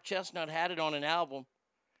his. Mark Chestnut had it on an album,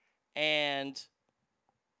 and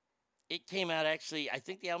it came out actually, I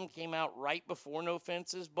think the album came out right before No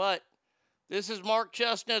Fences, but this is Mark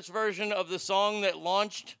Chestnut's version of the song that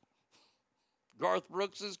launched Garth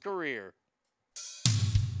Brooks' career.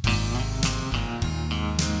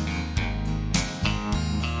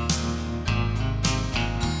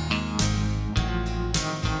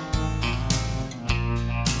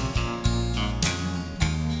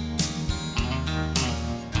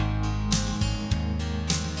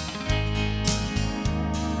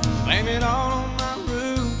 Blame it all on my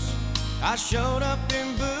roots. I showed up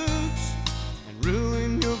in boots and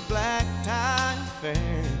ruined your black tie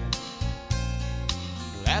affair.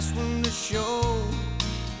 Last one to show,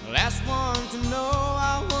 last one to know.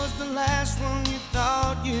 I was the last one you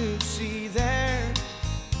thought you'd see there.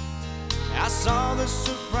 I saw the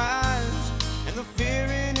surprise and the fear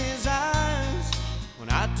in his eyes when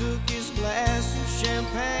I took his glass of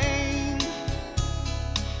champagne.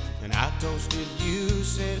 toasted you,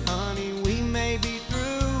 said, honey, we may be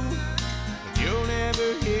through, but you'll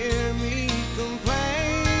never hear me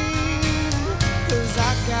complain. 'Cause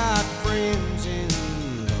I got friends in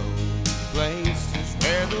low places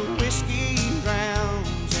where the whiskey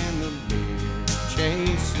drowns and the beer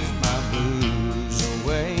chases my blues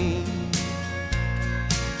away.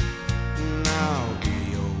 And I'll be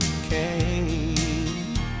okay.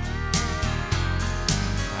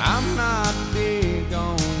 I'm not big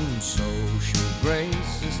on social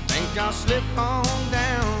graces. Think I'll slip on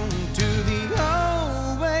down to the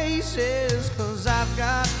oasis. 'Cause I've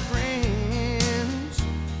got friends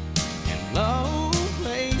in low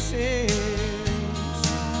places.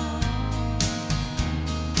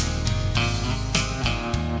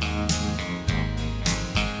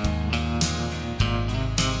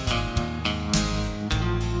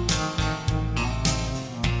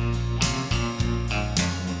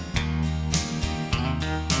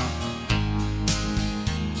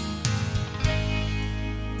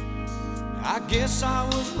 I guess I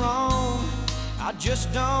was wrong, I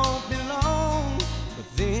just don't belong. But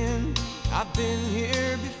then, I've been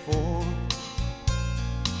here before.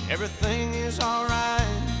 Everything is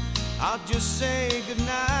alright, I'll just say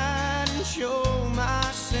goodnight and show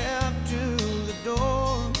myself to the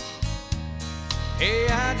door. Hey,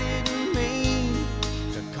 I didn't mean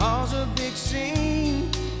to cause a big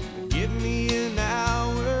scene. Give me an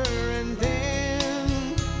hour and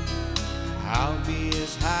then I'll be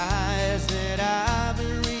as high as that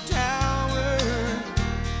ivory tower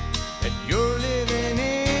that you're living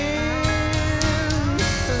in.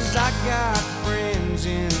 'Cause I got friends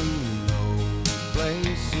in low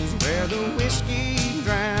places where the whiskey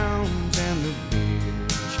drowns and the beer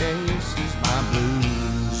chases my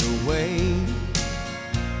blues away.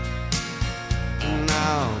 And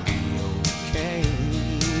I'll be okay.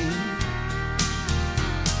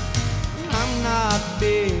 I'm not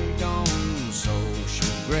big on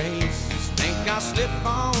social graces. Think I'll slip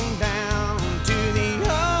on down to the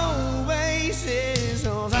oasis.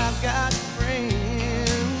 'Cause I've got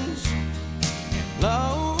friends in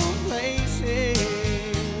low places.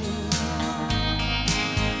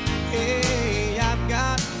 Hey, I've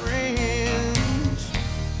got friends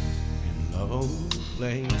in low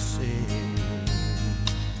places.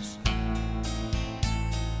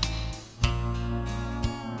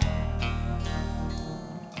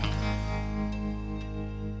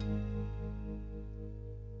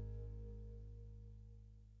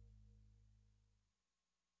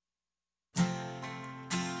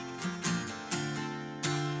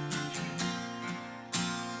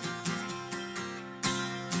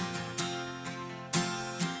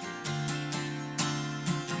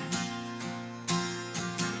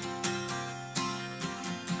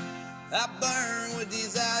 I burn with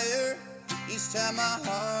desire each time my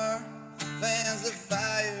heart fans the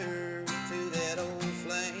fire to that old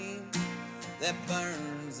flame that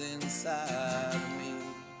burns inside of me.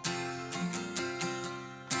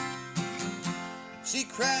 She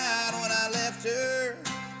cried when I left her,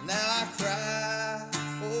 now I cry,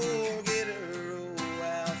 forget her. Oh,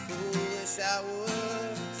 how foolish I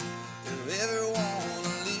was to ever want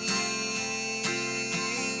to leave.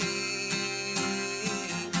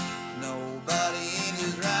 Nobody in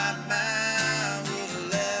his right mind would have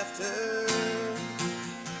left her.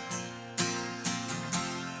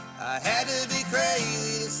 I had to be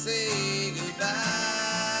crazy to say goodbye.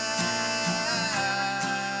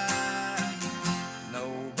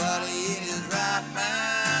 Nobody in his right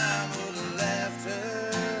mind would have left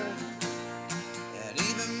her. And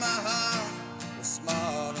even my heart was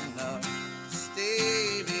smart enough to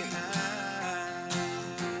stay behind.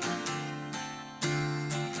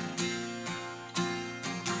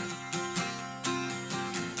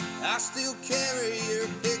 I still carry your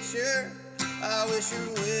picture, I wish her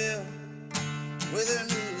well with her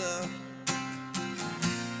new love.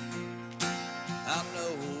 I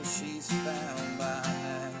know she's found by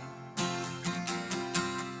now.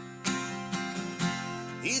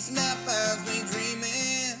 Each night I've been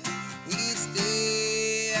dreaming, each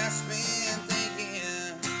day I spend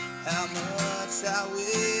thinking how much I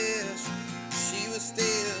wish she was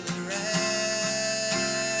still around.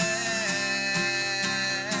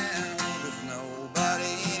 If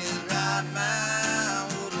nobody in his right mind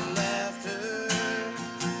would have left her,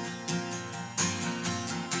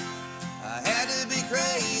 I had to be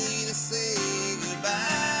crazy to say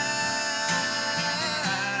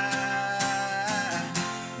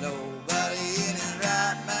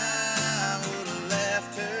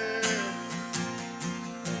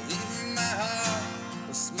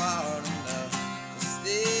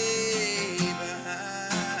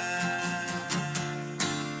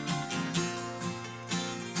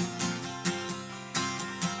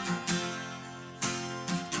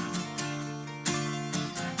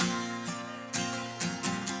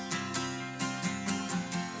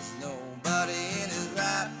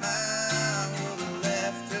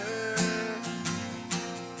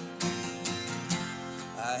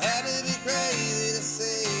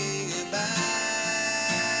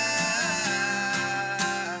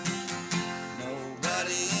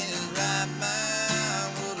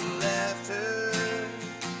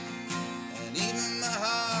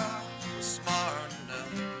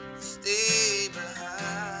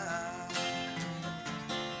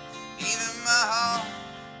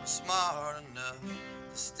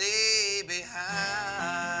stay behind.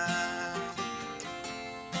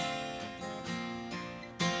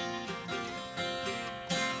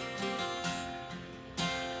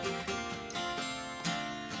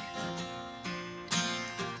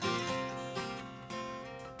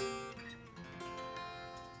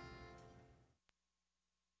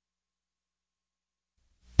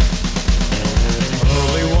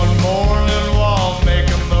 Early one morning while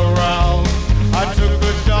making the round, I took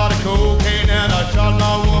a shot of cocaine and I shot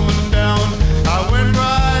my woman down. I went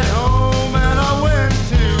right home and I went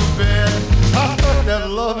to bed. I stuck that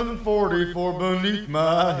 1144 beneath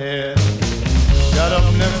my head. Got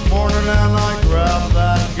up next morning and I grabbed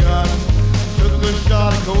that gun. Took a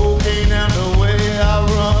shot of cocaine and away I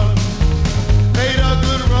run. Made a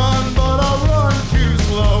good run, but I run too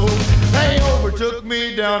slow. They overtook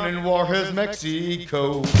me down in Juarez,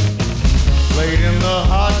 Mexico. Laid in the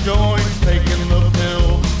hot joints, taking the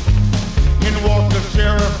pills. In walked the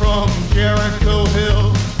sheriff from Jericho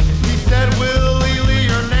Hill. He said, Willie Lee,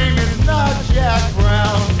 your name is not Jack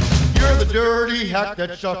Brown. You're the dirty hack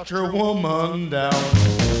that shot your woman down.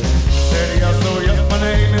 Said, yes, oh yes, my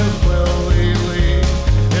name is Willie Lee.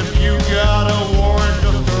 If you got a warrant,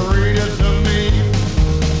 just to read it to me.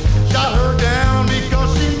 Shot her down because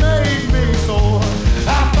she made me sore. I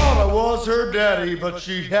thought I was her daddy, but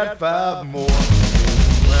she had 5 more.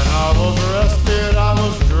 When I was arrested, I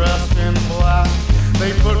was dressed in black.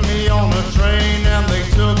 They put me on a train and they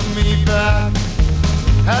took me back.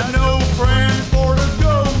 Had no friend for to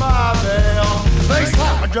go my bail. They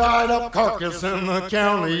slapped my dried up carcass in the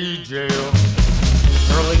county jail.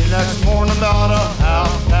 Early next morning, about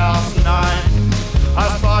 9:30, I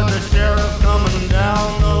spied the sheriff coming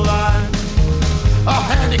down the line. A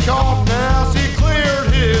handicapped ass, he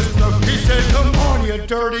cleared his throat. He said, come on, you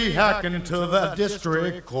dirty hack, into that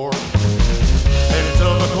district court. Into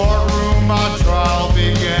the courtroom, my trial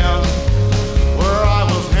began, where I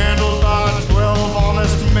was handled by 12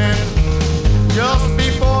 honest men. Just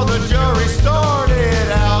before the jury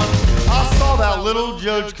started out, I saw that little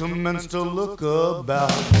judge commence to look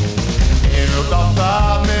about. In about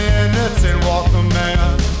 5 minutes, in walked the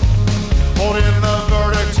man, holding the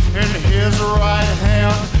verdict in his right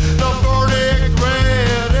hand. The verdict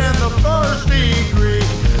read in the first degree.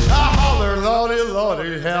 I hollered, Lordy,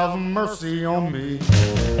 Lordy, have mercy on me.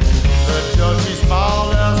 The judge, he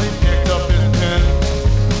smiled as he picked up his pen.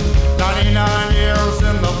 99 years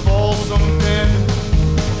in the Folsom Pen.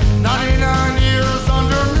 99 years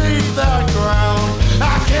underneath that ground.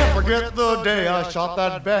 I can't forget the day I shot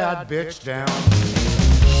that bad bitch down.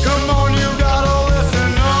 Come on, you gotta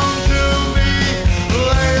listen to me.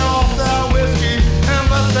 Lay off that whiskey and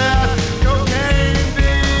let that cocaine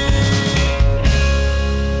be.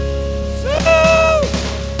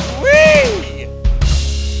 Wee!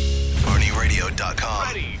 ArnieRadio.com.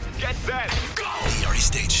 Ready, get set, go! The Arnie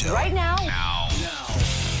State Show. Right now.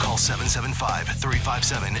 Call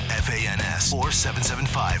 775-357-FANS or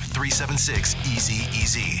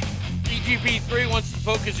 775-376-EASY. EGP3 wants to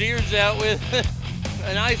poke his ears out with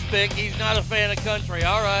an ice pick. He's not a fan of country.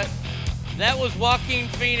 All right. That was Joaquin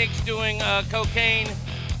Phoenix doing Cocaine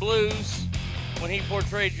Blues when he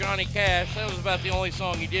portrayed Johnny Cash. That was about the only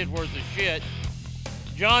song he did worth of shit.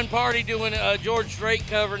 John Party doing a George Strait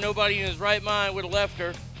cover. Nobody in his right mind would have left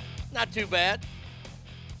her. Not too bad.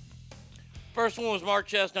 First one was Mark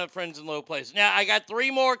Chestnut, Friends in Low Places. Now, I got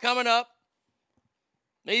 3 more coming up.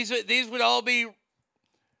 These would all be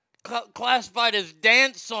classified as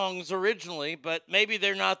dance songs originally, but maybe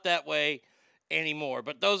they're not that way anymore.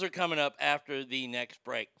 But those are coming up after the next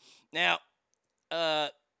break. Now,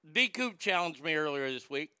 B. Coop challenged me earlier this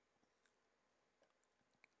week.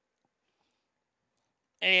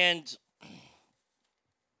 And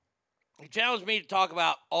he challenged me to talk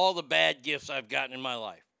about all the bad gifts I've gotten in my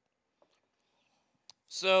life.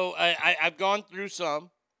 So I've gone through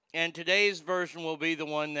some, and today's version will be the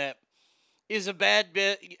one that is a bad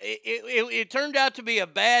bit. It turned out to be a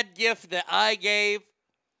bad gift that I gave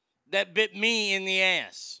that bit me in the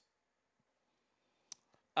ass.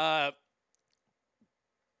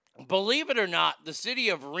 Believe it or not, the city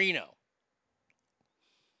of Reno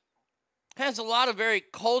has a lot of very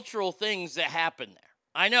cultural things that happen there.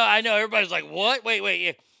 I know. Everybody's like, what? Wait.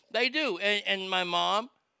 Yeah, they do. And my mom,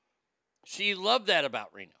 she loved that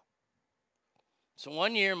about Reno. So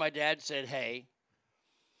one year, my dad said, hey,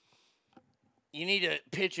 you need to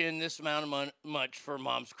pitch in this amount of much for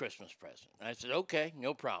Mom's Christmas present. And I said, okay,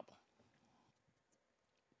 no problem.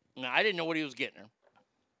 Now, I didn't know what he was getting her.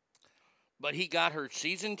 But he got her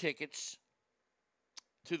season tickets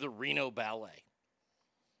to the Reno Ballet.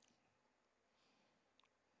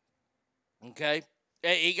 Okay?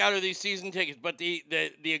 He got her these season tickets, but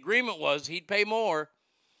the agreement was he'd pay more,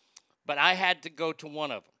 but I had to go to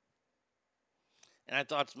one of them. And I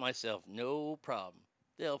thought to myself, no problem.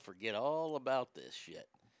 They'll forget all about this shit.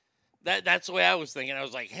 That's the way I was thinking. I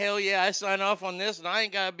was like, hell yeah, I sign off on this and I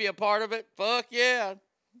ain't got to be a part of it. Fuck yeah.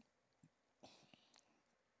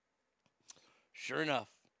 Sure enough,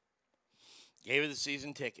 gave her the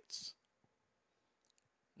season tickets.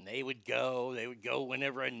 And they would go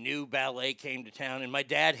whenever a new ballet came to town. And my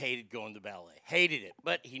dad hated going to ballet. Hated it.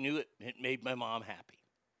 But he knew it made my mom happy.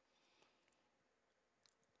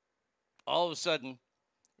 All of a sudden,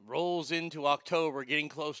 rolls into October, getting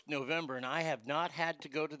close to November, and I have not had to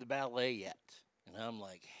go to the ballet yet. And I'm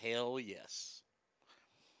like, hell yes.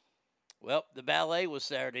 Well, the ballet was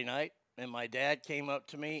Saturday night, and my dad came up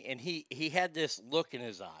to me, and he had this look in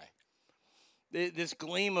his eye. This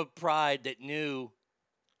gleam of pride that knew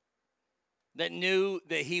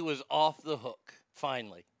that he was off the hook,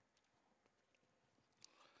 finally.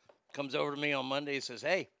 Comes over to me on Monday and says,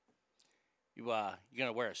 hey, you going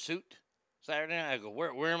to wear a suit Saturday night? I go,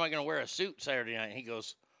 where am I going to wear a suit Saturday night? And he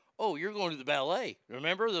goes, oh, you're going to the ballet.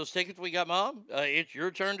 Remember those tickets we got, Mom? It's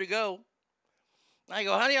your turn to go. I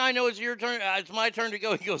go, how do I know it's your turn? It's my turn to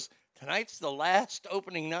go. He goes, tonight's the last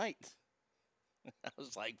opening night. I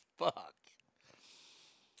was like, fuck.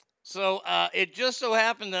 So it just so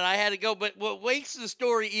happened that I had to go. But what makes the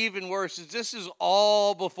story even worse is this is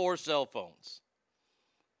all before cell phones.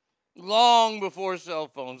 Long before cell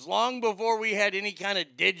phones. Long before we had any kind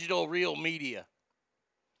of digital real media.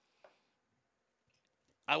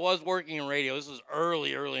 I was working in radio. This was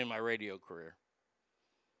early in my radio career.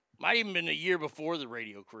 Might even been a year before the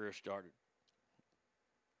radio career started.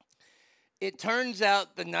 It turns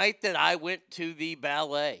out the night that I went to the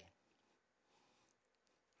ballet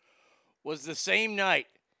was the same night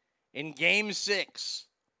in Game 6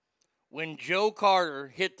 when Joe Carter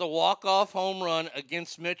hit the walk-off home run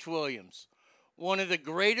against Mitch Williams. One of the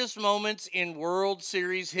greatest moments in World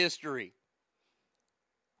Series history.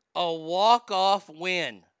 A walk-off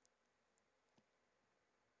win.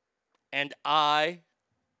 And I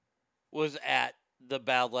was at the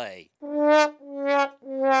ballet.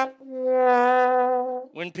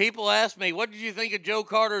 When people ask me, what did you think of Joe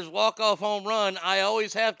Carter's walk-off home run? I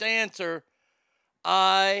always have to answer,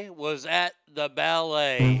 I was at the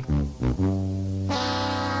ballet.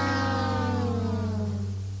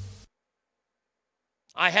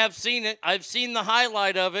 I have seen it. I've seen the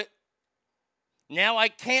highlight of it. Now I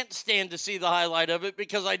can't stand to see the highlight of it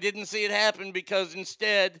because I didn't see it happen, because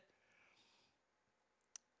instead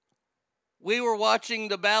we were watching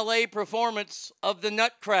the ballet performance of the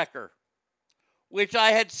Nutcracker, which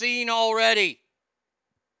I had seen already,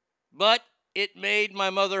 but it made my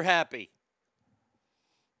mother happy.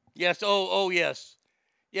 Yes, oh yes.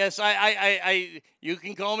 Yes, I you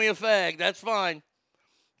can call me a fag, that's fine.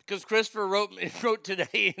 Because Christopher wrote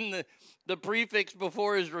today in the prefix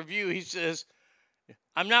before his review, he says,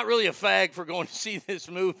 I'm not really a fag for going to see this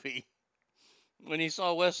movie. When he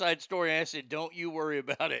saw West Side Story, I said, don't you worry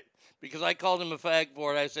about it. Because I called him a fag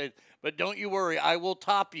for it. I said, but don't you worry, I will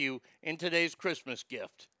top you in today's Christmas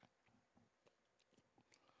gift.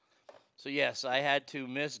 So yes, I had to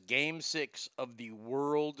miss Game 6 of the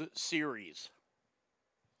World Series.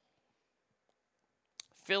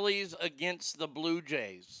 Phillies against the Blue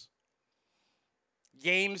Jays.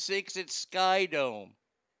 Game 6 at Sky Dome.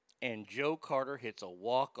 And Joe Carter hits a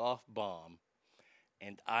walk-off bomb.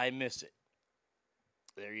 And I miss it.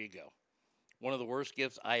 There you go. One of the worst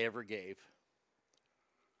gifts I ever gave.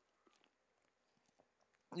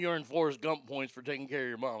 You earned Forrest Gump points for taking care of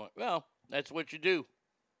your mama. Well, that's what you do.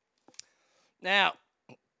 Now,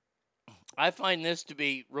 I find this to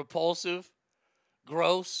be repulsive,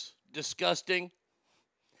 gross, disgusting.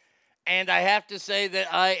 And I have to say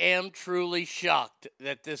that I am truly shocked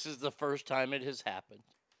that this is the first time it has happened.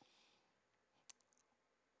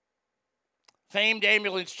 Famed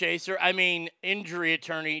injury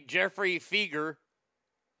attorney Jeffrey Fieger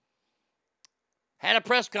had a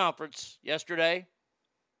press conference yesterday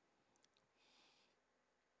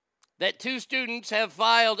that two students have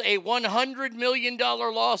filed a $100 million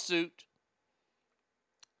lawsuit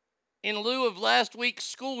in lieu of last week's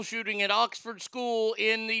school shooting at Oxford School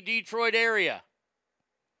in the Detroit area.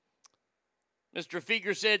 Mr.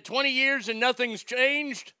 Fieger said, 20 years and nothing's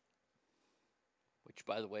changed. Which,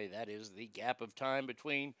 by the way, that is the gap of time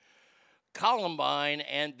between Columbine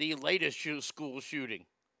and the latest school shooting.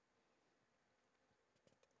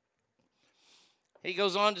 He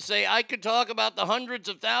goes on to say, I could talk about the hundreds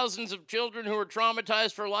of thousands of children who are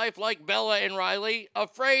traumatized for life like Bella and Riley,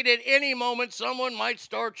 afraid at any moment someone might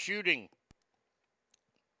start shooting.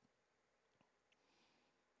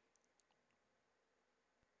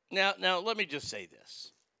 Now, let me just say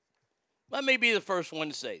this. Let me be the first one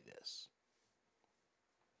to say this.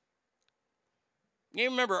 You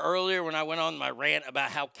remember earlier when I went on my rant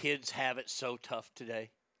about how kids have it so tough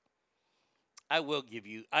today? I will give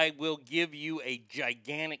you a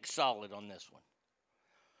gigantic solid on this one.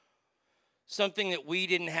 Something that we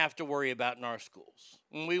didn't have to worry about in our schools.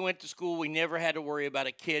 When we went to school, we never had to worry about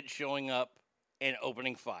a kid showing up and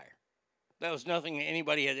opening fire. That was nothing that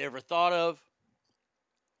anybody had ever thought of.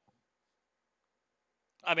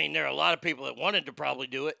 I mean, there are a lot of people that wanted to probably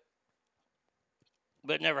do it,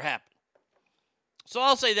 but it never happened. So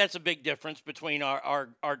I'll say that's a big difference between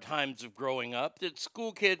our times of growing up. That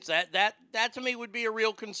school kids, that to me would be a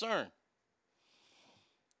real concern.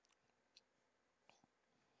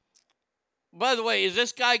 By the way, is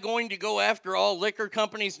this guy going to go after all liquor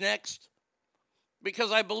companies next?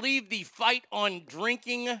 Because I believe the fight on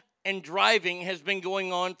drinking and driving has been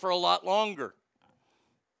going on for a lot longer.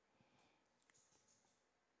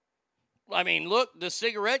 I mean, look, the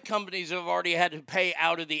cigarette companies have already had to pay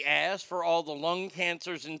out of the ass for all the lung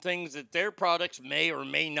cancers and things that their products may or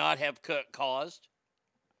may not have caused.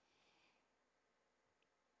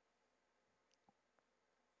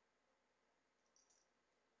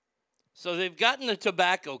 So they've gotten the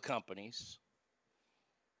tobacco companies,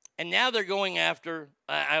 and now they're going after,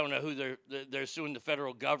 I don't know who they're suing, the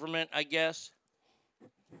federal government, I guess.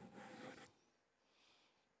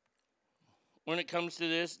 When it comes to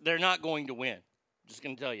this, they're not going to win. Just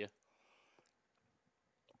going to tell you.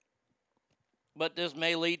 But this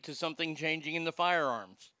may lead to something changing in the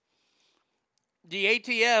firearms. The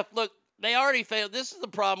ATF, look, they already failed. This is the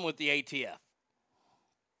problem with the ATF.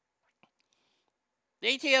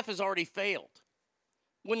 The ATF has already failed.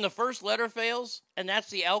 When the first letter fails, and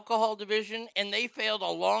that's the alcohol division, and they failed a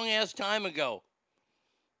long-ass time ago.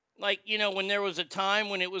 Like, you know, when there was a time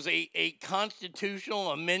when it was a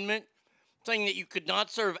constitutional amendment saying that you could not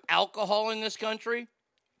serve alcohol in this country.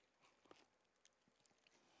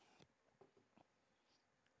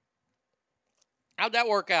 How'd that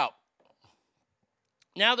work out?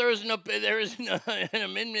 Now there is an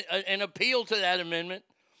amendment, an appeal to that amendment,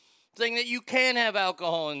 saying that you can have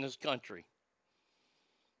alcohol in this country.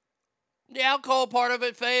 The alcohol part of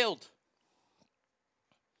it failed.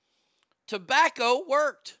 Tobacco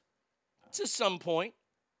worked to some point.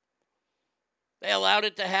 They allowed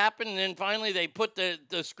it to happen, and then finally they put the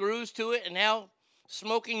screws to it, and now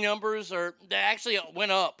smoking numbers they actually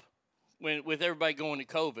went up with everybody going to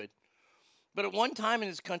COVID. But at one time in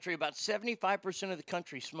this country, about 75% of the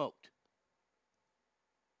country smoked.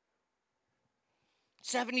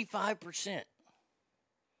 75%.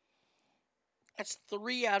 That's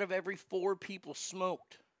 3 out of every 4 people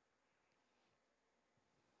smoked.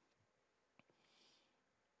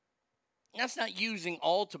 That's not using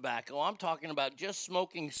all tobacco. I'm talking about just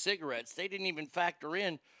smoking cigarettes. They didn't even factor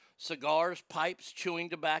in cigars, pipes, chewing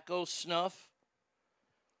tobacco, snuff.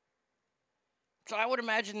 So I would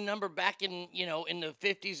imagine the number back in the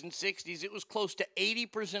 50s and 60s, it was close to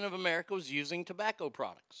 80% of America was using tobacco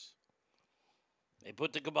products. They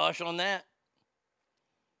put the kibosh on that.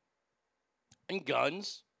 And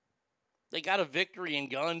guns. They got a victory in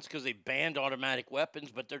guns because they banned automatic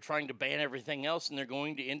weapons, but they're trying to ban everything else, and they're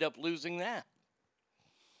going to end up losing that.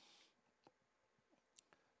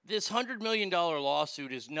 This $100 million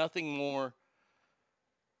lawsuit is nothing more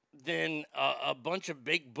than a bunch of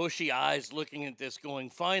big bushy eyes looking at this going,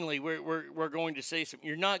 finally, we're going to say something.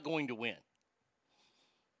 You're not going to win.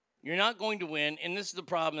 You're not going to win, and this is the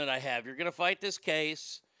problem that I have. You're going to fight this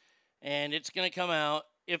case, and it's going to come out,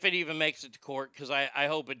 if it even makes it to court, because I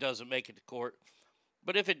hope it doesn't make it to court.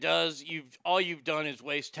 But if it does, all you've done is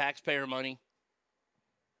waste taxpayer money.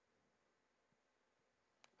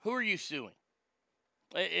 Who are you suing?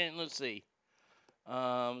 And let's see.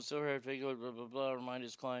 Silverhead Figure, blah, blah, blah, remind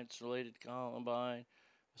his clients related to Columbine.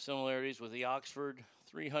 Similarities with the Oxford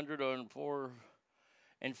 304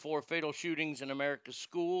 fatal shootings in America's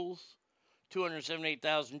schools.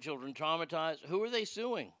 278,000 children traumatized. Who are they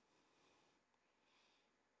suing?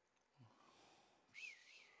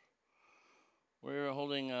 We're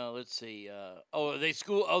holding, let's see.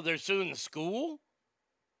 They're suing the school?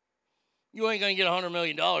 You ain't going to get $100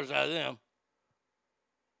 million out of them.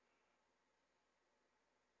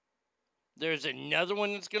 There's another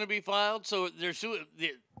one that's going to be filed. So they're suing.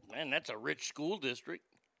 Man, that's a rich school district.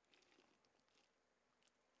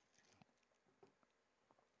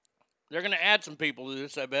 They're going to add some people to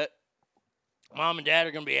this, I bet. Mom and dad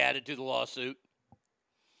are going to be added to the lawsuit.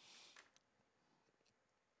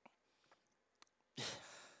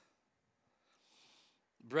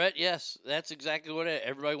 Brett, yes, that's exactly what it is.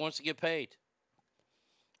 Everybody wants to get paid.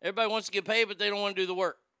 Everybody wants to get paid, but they don't want to do the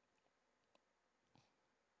work.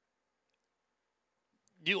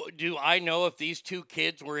 Do I know if these two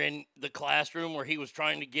kids were in the classroom where he was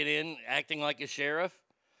trying to get in, acting like a sheriff?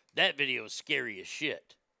 That video is scary as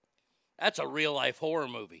shit. That's a real-life horror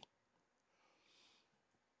movie.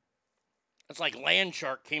 It's like Land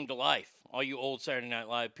Shark came to life. All you old Saturday Night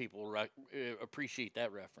Live people appreciate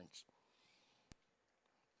that reference.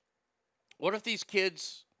 What if these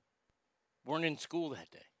kids weren't in school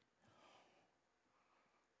that day?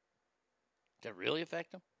 Did that really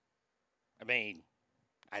affect them? I mean,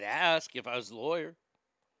 I'd ask if I was the lawyer.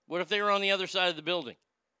 What if they were on the other side of the building?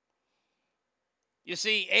 You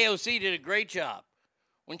see, AOC did a great job.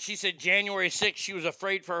 When she said January 6th, she was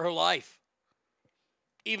afraid for her life,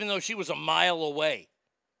 even though she was a mile away.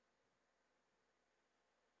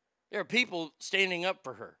 There are people standing up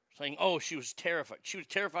for her, saying, oh, she was terrified. She was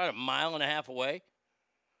terrified a mile and a half away.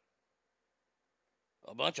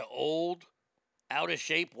 A bunch of old,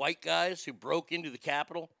 out-of-shape white guys who broke into the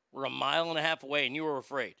Capitol were a mile and a half away, and you were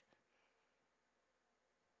afraid.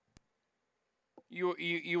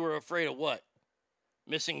 You were afraid of what?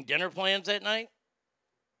 Missing dinner plans that night?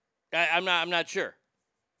 I'm not sure.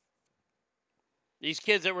 These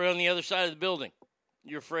kids that were on the other side of the building,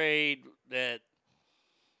 you're afraid that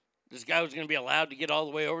this guy was going to be allowed to get all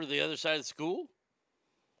the way over to the other side of the school?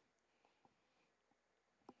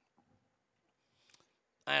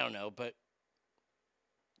 I don't know, but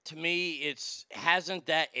to me, hasn't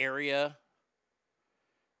that area,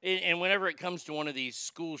 and whenever it comes to one of these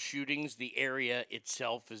school shootings, the area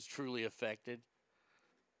itself is truly affected.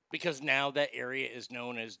 Because now that area is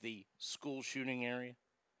known as the school shooting area.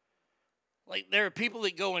 Like, there are people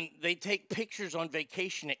that go and they take pictures on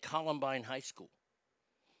vacation at Columbine High School.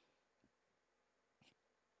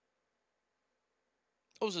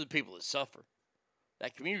 Those are the people that suffer.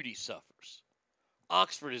 That community suffers.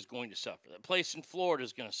 Oxford is going to suffer. That place in Florida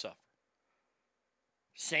is going to suffer.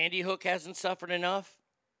 Sandy Hook hasn't suffered enough.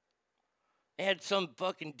 They had some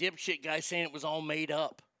fucking dipshit guy saying it was all made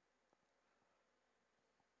up.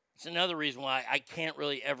 It's another reason why I can't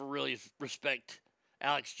really ever really respect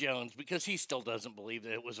Alex Jones, because he still doesn't believe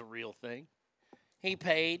that it was a real thing. He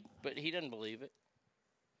paid, but he doesn't believe it.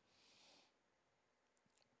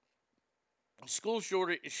 School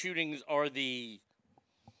shootings are the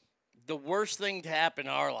worst thing to happen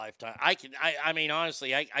in our lifetime. I mean,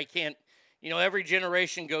 honestly, I can't, every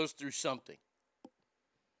generation goes through something.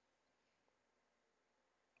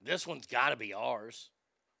 This one's got to be ours.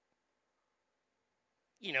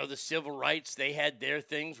 The civil rights, they had their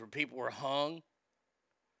things where people were hung.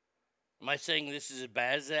 Am I saying this is as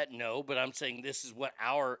bad as that? No, but I'm saying this is what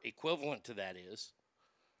our equivalent to that is.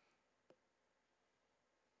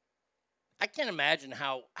 I can't imagine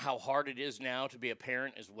how hard it is now to be a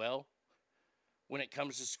parent as well when it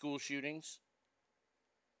comes to school shootings.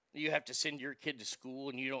 You have to send your kid to school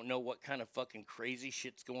and you don't know what kind of fucking crazy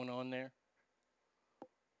shit's going on there.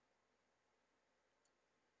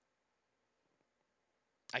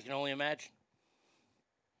 I can only imagine.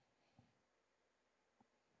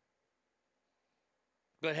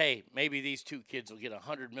 But hey, maybe these two kids will get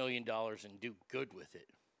 $100 million and do good with it.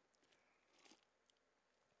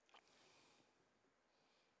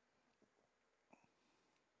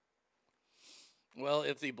 Well,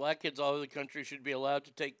 if the black kids all over the country should be allowed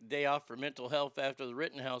to take the day off for mental health after the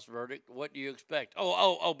Rittenhouse verdict, what do you expect?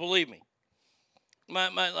 Oh, believe me.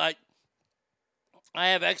 I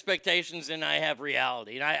have expectations and I have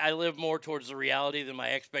reality. And I live more towards the reality than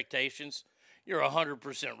my expectations. You're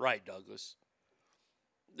 100% right, Douglas.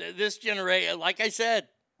 This generation, like I said,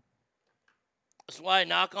 that's why I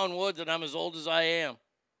knock on wood that I'm as old as I am.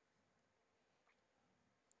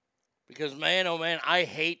 Because, man, oh, man, I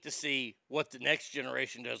hate to see what the next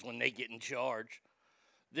generation does when they get in charge.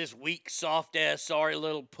 This weak, soft-ass, sorry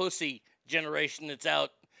little pussy generation that's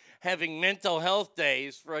out having mental health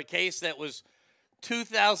days for a case that was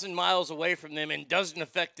 2,000 miles away from them and doesn't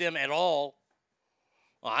affect them at all.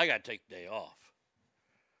 Well, I got to take the day off.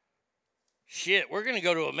 Shit, we're going to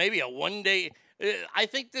go to maybe a one-day. I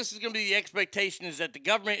think this is going to be the expectation is that the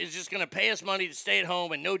government is just going to pay us money to stay at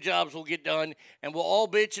home and no jobs will get done. And we'll all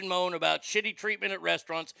bitch and moan about shitty treatment at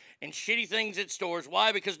restaurants and shitty things at stores.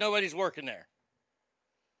 Why? Because nobody's working there.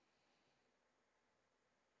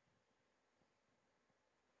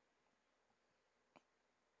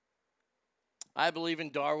 I believe in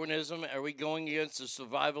Darwinism. Are we going against the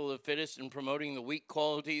survival of the fittest and promoting the weak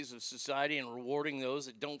qualities of society and rewarding those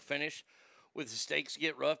that don't finish with the stakes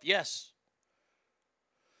get rough? Yes.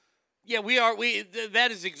 Yeah, we are. That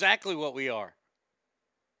is exactly what we are.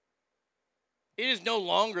 It is no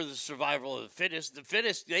longer the survival of the fittest. The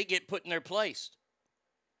fittest, they get put in their place.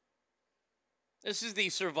 This is the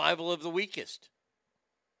survival of the weakest.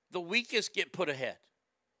 The weakest get put ahead.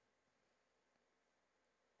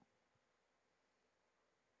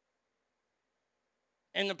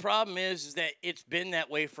 And the problem is that it's been that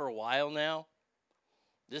way for a while now.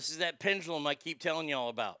 This is that pendulum I keep telling y'all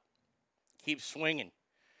about. Keeps swinging,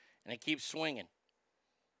 and it keeps swinging.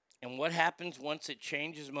 And what happens once it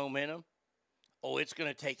changes momentum? Oh, it's going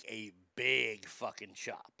to take a big fucking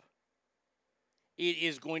chop. It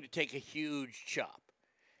is going to take a huge chop.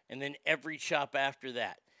 And then every chop after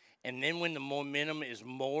that. And then when the momentum is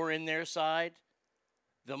more in their side,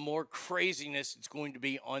 the more craziness it's going to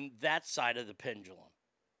be on that side of the pendulum.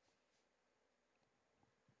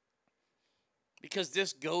 Because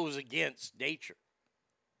this goes against nature.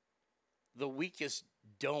 The weakest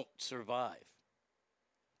don't survive.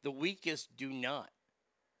 The weakest do not,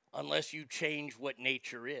 unless you change what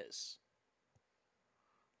nature is.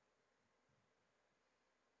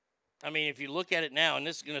 I mean, if you look at it now, and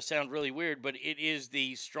this is going to sound really weird, but it is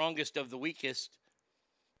the strongest of the weakest.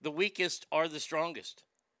 The weakest are the strongest.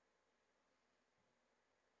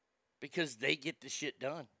 Because they get the shit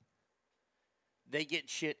done. They get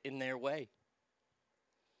shit in their way.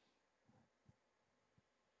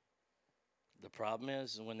 The problem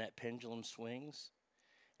is when that pendulum swings,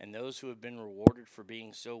 and those who have been rewarded for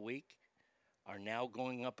being so weak are now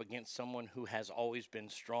going up against someone who has always been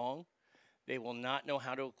strong. They will not know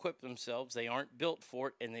how to equip themselves. They aren't built for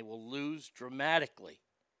it, and they will lose dramatically.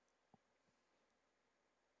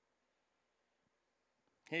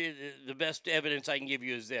 The best evidence I can give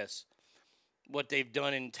you is this. What they've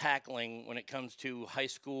done in tackling when it comes to high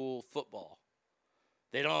school football.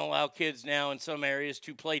 They don't allow kids now in some areas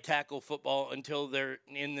to play tackle football until they're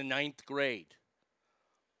in the 9th grade.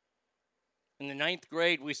 In the 9th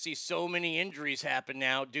grade, we see so many injuries happen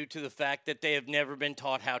now due to the fact that they have never been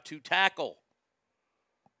taught how to tackle.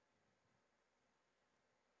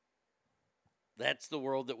 That's the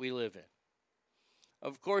world that we live in.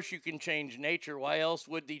 Of course, you can change nature. Why else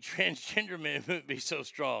would the transgender movement be so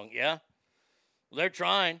strong? Yeah? Well, they're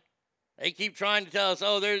trying. They keep trying to tell us,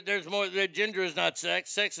 oh, there's more. Gender is not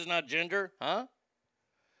sex. Sex is not gender. Huh?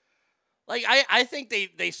 Like, I think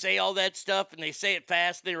they say all that stuff, and they say it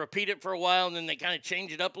fast. They repeat it for a while, and then they kind of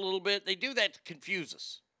change it up a little bit. They do that to confuse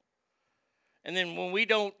us. And then when we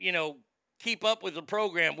don't, keep up with the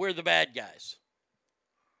program, we're the bad guys.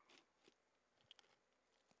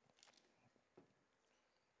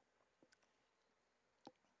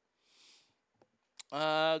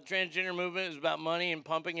 Transgender movement is about money and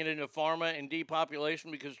pumping it into pharma and depopulation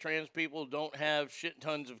because trans people don't have shit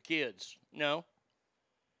tons of kids. No.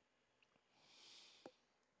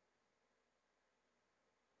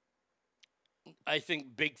 I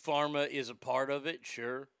think big pharma is a part of it,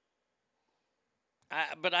 sure.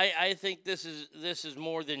 But I think this is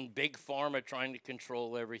more than big pharma trying to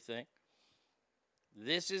control everything.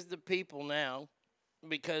 This is the people now.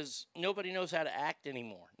 Because nobody knows how to act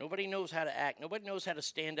anymore. Nobody knows how to act. Nobody knows how to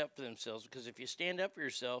stand up for themselves. Because if you stand up for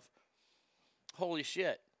yourself, holy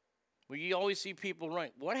shit. Well, you always see people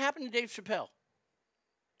running. What happened to Dave Chappelle?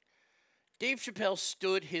 Dave Chappelle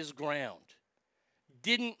stood his ground.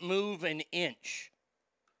 Didn't move an inch.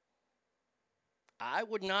 I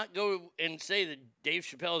would not go and say that Dave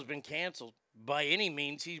Chappelle has been canceled. By any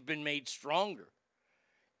means, he's been made stronger.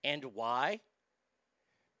 And why?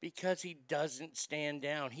 Because he doesn't stand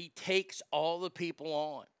down. He takes all the people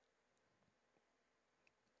on.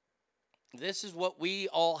 This is what we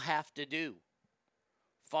all have to do.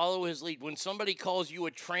 Follow his lead. When somebody calls you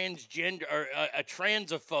a transgender or a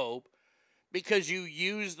transphobe because you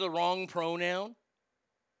use the wrong pronoun,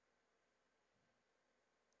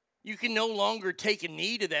 you can no longer take a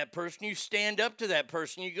knee to that person. You stand up to that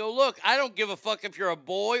person. You go, look, I don't give a fuck if you're a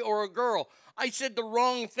boy or a girl. I said the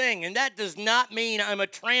wrong thing, and that does not mean I'm a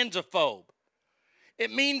transphobe.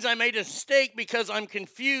 It means I made a mistake because I'm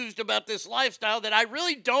confused about this lifestyle that I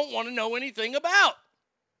really don't want to know anything about.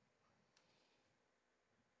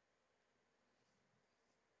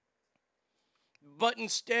 But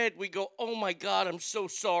instead, we go, oh my God, I'm so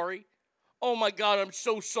sorry. Oh my God, I'm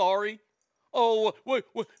so sorry. Oh, wait,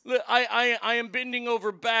 I am bending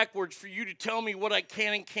over backwards for you to tell me what I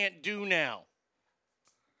can and can't do now.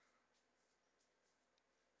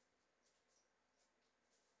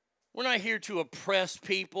 We're not here to oppress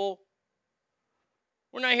people.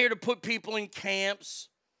 We're not here to put people in camps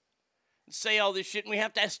and say all this shit, and we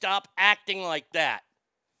have to stop acting like that.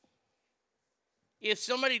 If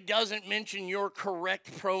somebody doesn't mention your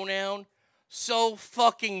correct pronoun, so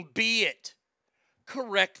fucking be it.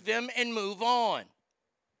 Correct them and move on.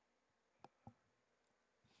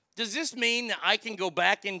 Does this mean that I can go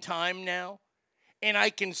back in time now and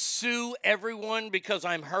I can sue everyone because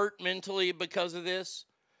I'm hurt mentally because of this?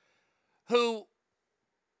 Who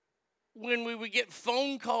when we would get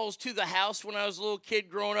phone calls to the house when I was a little kid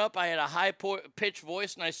growing up, I had a high-pitched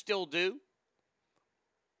voice, and I still do.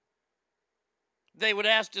 They would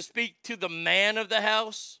ask to speak to the man of the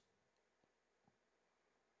house.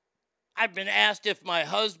 I've been asked if my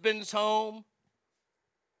husband's home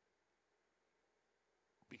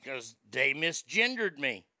because they misgendered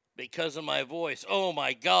me because of my voice. Oh,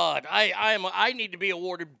 my God. I need to be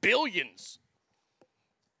awarded billions.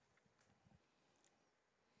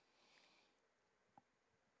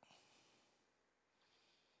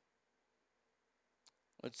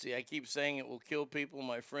 Let's see, I keep saying it will kill people.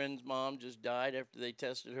 My friend's mom just died after they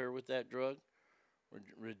tested her with that drug,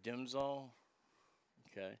 Redimzol.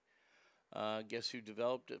 Okay. Guess who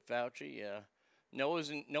developed it? Fauci? Yeah. No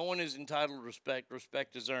one is entitled to respect.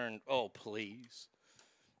 Respect is earned. Oh, please.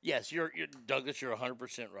 Yes, you're Douglas, you're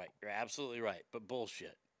 100% right. You're absolutely right, but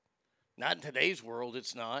bullshit. Not in today's world,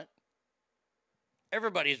 it's not.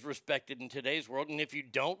 Everybody's respected in today's world, and if you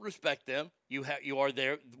don't respect them, you are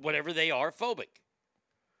there, whatever they are, phobic.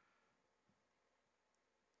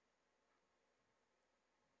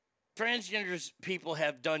 Transgender people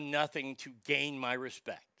have done nothing to gain my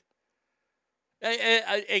respect.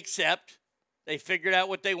 Except they figured out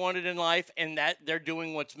what they wanted in life, and that they're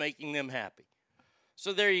doing what's making them happy.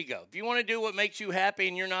 So there you go. If you want to do what makes you happy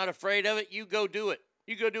and you're not afraid of it, you go do it.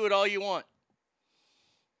 You go do it all you want.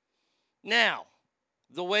 Now,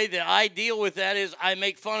 the way that I deal with that is I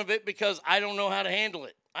make fun of it because I don't know how to handle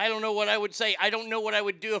it. I don't know what I would say. I don't know what I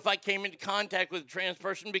would do if I came into contact with a trans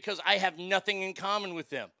person because I have nothing in common with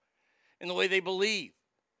them in the way they believe.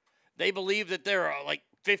 They believe that there are like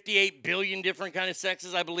 58 billion different kind of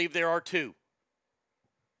sexes. I believe there are 2.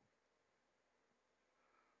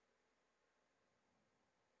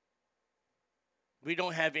 We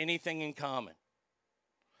don't have anything in common.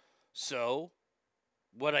 So,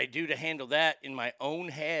 what I do to handle that in my own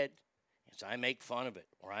head is I make fun of it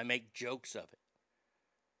or I make jokes of it.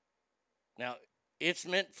 Now, it's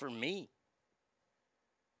meant for me.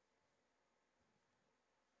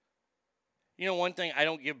 You know, one thing I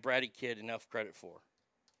don't give Bratty Kid enough credit for,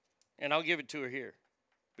 and I'll give it to her here,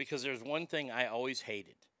 because there's one thing I always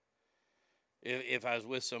hated. If I was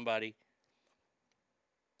with somebody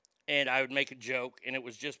and I would make a joke and it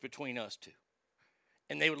was just between us two,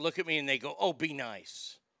 and they would look at me and they go, "Oh, be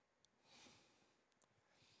nice."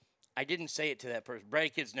 I didn't say it to that person.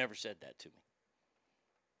 Bratty Kid's never said that to me.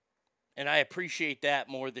 And I appreciate that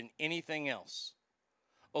more than anything else.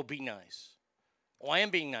 Oh, be nice. Oh, I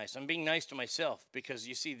am being nice. I'm being nice to myself because,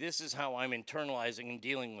 you see, this is how I'm internalizing and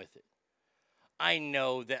dealing with it. I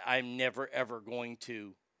know that I'm never, ever going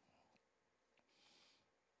to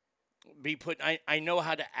be put... I know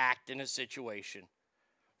how to act in a situation.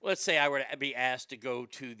 Let's say I were to be asked to go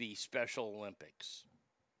to the Special Olympics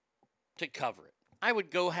to cover it. I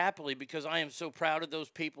would go happily because I am so proud of those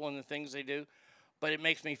people and the things they do. But it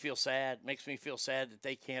makes me feel sad. It makes me feel sad that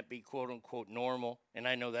they can't be quote-unquote normal. And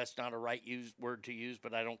I know that's not a right word to use,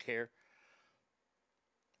 but I don't care.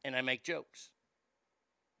 And I make jokes.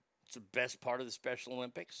 It's the best part of the Special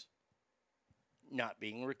Olympics. Not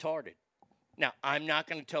being retarded. Now, I'm not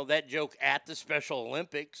going to tell that joke at the Special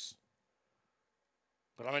Olympics.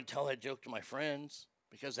 But I'm going to tell that joke to my friends.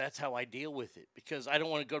 Because that's how I deal with it. Because I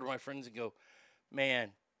don't want to go to my friends and go,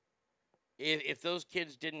 man, if those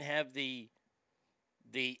kids didn't have the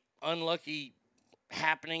unlucky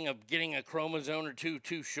happening of getting a chromosome or two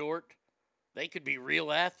too short, they could be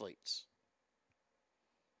real athletes.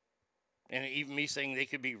 And even me saying they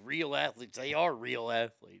could be real athletes, they are real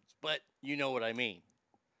athletes. But you know what I mean.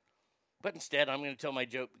 But instead, I'm going to tell my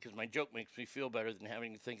joke because my joke makes me feel better than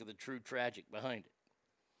having to think of the true tragic behind it.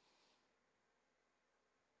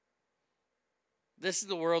 This is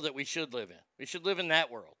the world that we should live in. We should live in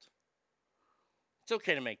that world. It's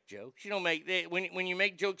okay to make jokes. You don't when you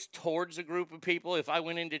make jokes towards a group of people. If I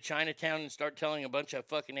went into Chinatown and start telling a bunch of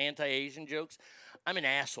fucking anti-Asian jokes, I'm an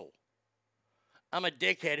asshole. I'm a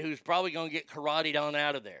dickhead who's probably going to get karateed on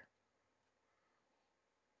out of there.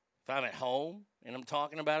 If I'm at home and I'm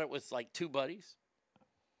talking about it with like 2 buddies,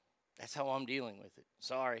 that's how I'm dealing with it.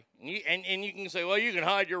 Sorry. And you can say, well, you can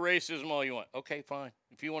hide your racism all you want. Okay, fine.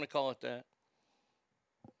 If you want to call it that,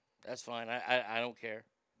 that's fine. I don't care.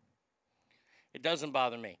 It doesn't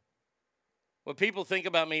bother me. What people think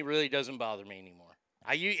about me really doesn't bother me anymore.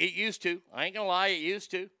 It used to. I ain't going to lie, it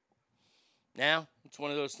used to. Now, it's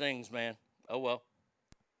one of those things, man. Oh, well.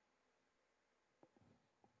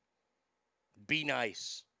 Be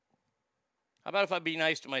nice. How about if I be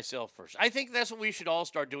nice to myself first? I think that's what we should all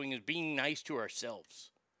start doing is being nice to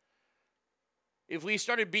ourselves. If we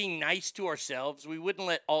started being nice to ourselves, we wouldn't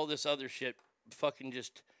let all this other shit fucking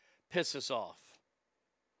just piss us off.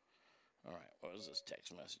 All right, what does this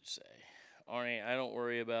text message say? Arnie, I don't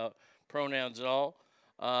worry about pronouns at all.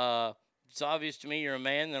 It's obvious to me you're a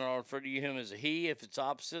man, then I'll refer to him as a he. If it's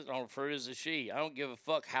opposite, I'll refer to it as a she. I don't give a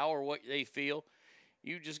fuck how or what they feel.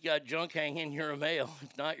 You just got junk hanging, you're a male.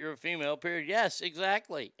 If not, you're a female, period. Yes,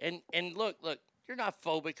 exactly. And look, you're not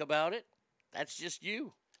phobic about it. That's just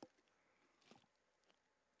you.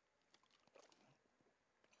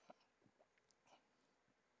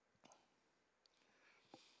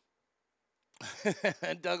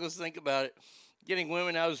 Douglas, think about it. Getting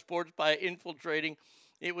women out of sports by infiltrating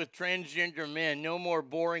it with transgender men. No more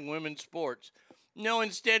boring women's sports. No,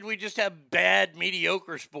 instead, we just have bad,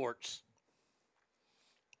 mediocre sports.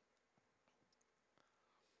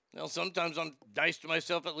 Well, sometimes I'm nice to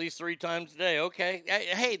myself at least 3 times a day. Okay.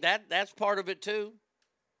 Hey, that's part of it, too.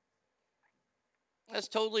 That's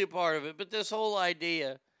totally a part of it. But this whole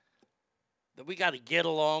idea that we got to get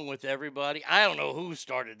along with everybody, I don't know who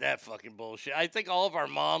started that fucking bullshit. I think all of our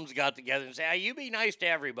moms got together and said, hey, you be nice to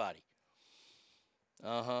everybody.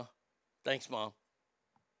 Uh-huh. Thanks, Mom.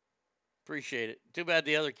 Appreciate it. Too bad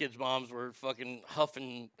the other kids' moms were fucking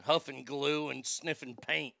huffing glue and sniffing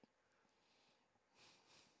paint.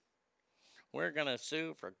 We're going to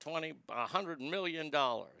sue for $100 million.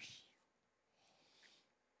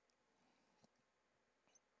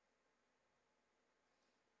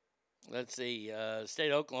 Let's see.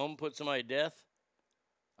 State of Oklahoma put somebody to death.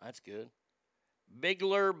 That's good.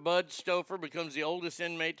 Bigler Bud Stouffer becomes the oldest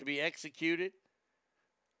inmate to be executed.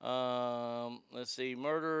 Let's see.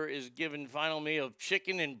 Murderer is given final meal of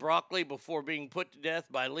chicken and broccoli before being put to death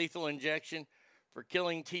by lethal injection for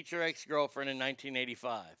killing teacher ex-girlfriend in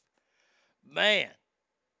 1985. Man,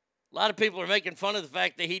 a lot of people are making fun of the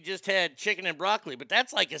fact that he just had chicken and broccoli, but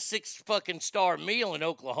that's like a 6 fucking star meal in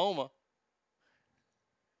Oklahoma.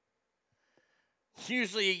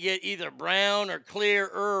 Usually you get either brown or clear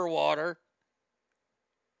water.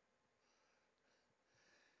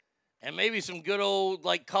 And maybe some good old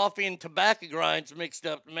like coffee and tobacco grinds mixed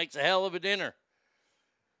up that makes a hell of a dinner.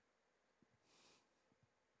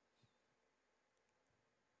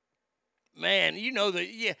 Man, you know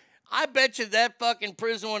that, yeah. I bet you that fucking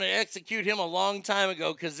prison wanted to execute him a long time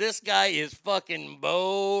ago because this guy is fucking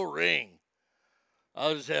boring.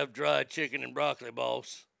 I'll just have dry chicken and broccoli,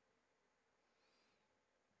 boss.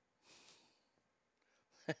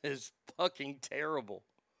 That is fucking terrible.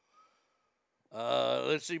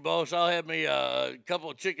 Let's see, boss. I'll have me a couple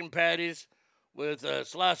of chicken patties with a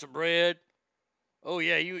slice of bread. Oh,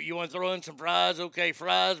 yeah, you want to throw in some fries? Okay,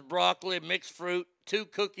 fries, broccoli, mixed fruit, 2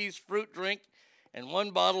 cookies, fruit drink, and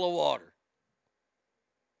 1 bottle of water.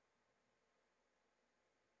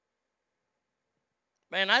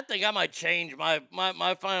 Man, I think I might change my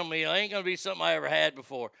final meal. It ain't going to be something I ever had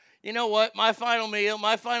before. You know what? My final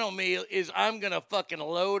meal is I'm going to fucking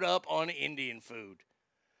load up on Indian food.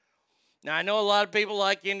 Now, I know a lot of people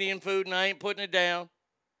like Indian food, and I ain't putting it down.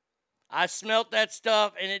 I smelt that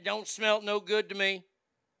stuff, and it don't smell no good to me.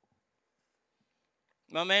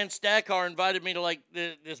 My man Stackar invited me to like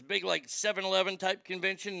this big like 7-Eleven type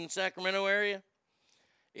convention in the Sacramento area.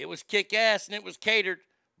 It was kick-ass and it was catered,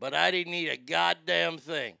 but I didn't eat a goddamn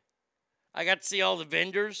thing. I got to see all the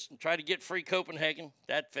vendors and try to get free Copenhagen.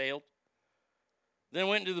 That failed. Then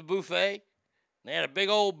went into the buffet. They had a big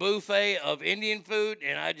old buffet of Indian food,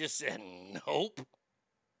 and I just said, nope.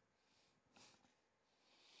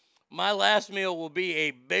 My last meal will be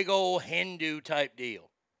a big old Hindu type deal.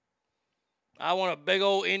 I want a big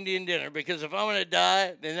old Indian dinner because if I'm going to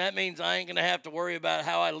die, then that means I ain't going to have to worry about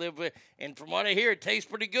how I live with. And from what I hear, it tastes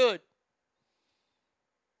pretty good.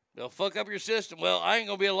 They'll fuck up your system. Well, I ain't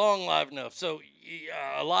going to be alive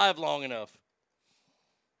long enough.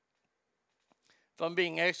 If I'm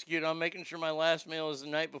being executed, I'm making sure my last meal is the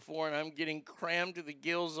night before, and I'm getting crammed to the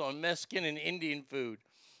gills on Mexican and Indian food.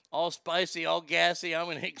 All spicy, all gassy. I'm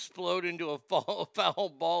going to explode into a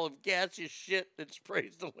foul ball of gaseous shit that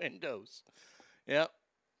sprays the windows. Yep.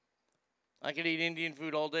 I could eat Indian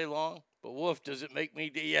food all day long, but woof, does it make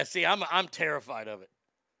me... Yeah, see, I'm terrified of it.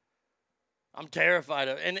 I'm terrified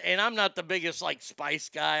of it. And I'm not the biggest, like, spice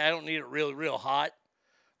guy. I don't need it real, real hot.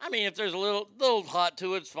 I mean, if there's a little hot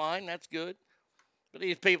to it, it's fine. That's good. But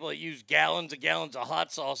these people that use gallons of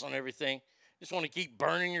hot sauce on everything, just want to keep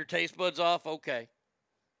burning your taste buds off, okay.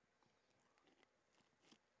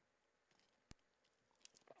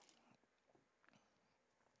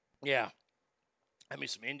 Yeah. I mean,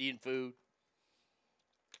 some Indian food.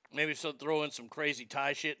 Maybe throw in some crazy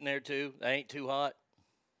Thai shit in there, too. That ain't too hot.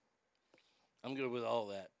 I'm good with all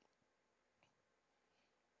that.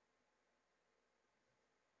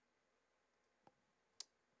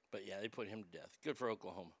 But, yeah, they put him to death. Good for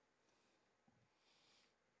Oklahoma.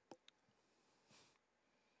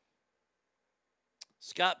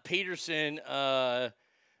 Scott Peterson no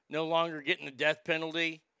longer getting the death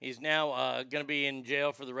penalty. He's now going to be in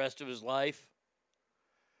jail for the rest of his life.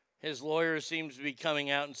 His lawyer seems to be coming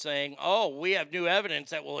out and saying, oh, we have new evidence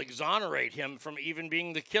that will exonerate him from even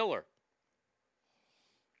being the killer.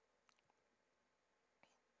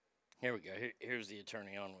 Here we go. Here's the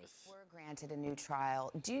attorney on with. We're granted a new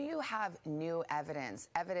trial. Do you have new evidence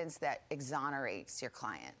that exonerates your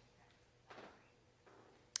client?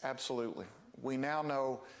 Absolutely. We now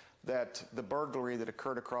know that the burglary that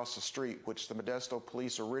occurred across the street, which the Modesto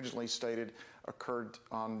police originally stated occurred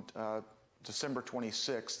on December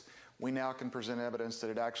 26th, we now can present evidence that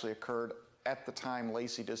it actually occurred at the time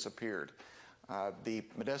Laci disappeared. The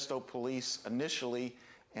Modesto police initially,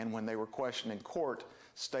 and when they were questioned in court,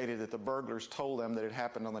 stated that the burglars told them that it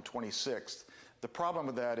happened on the 26th. The problem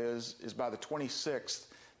with that is by the 26th,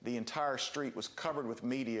 the entire street was covered with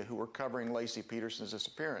media who were covering Laci Peterson's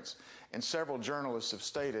disappearance. And several journalists have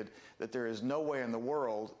stated that there is no way in the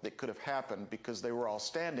world that could have happened because they were all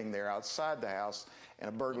standing there outside the house and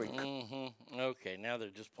a burglary. Mm-hmm. Okay, now they're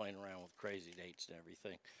just playing around with crazy dates and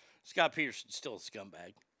everything. Scott Peterson's still a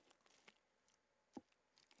scumbag.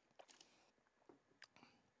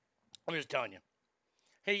 I'm just telling you.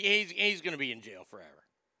 He's going to be in jail forever.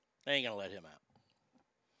 They ain't going to let him out.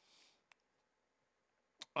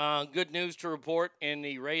 Good news to report in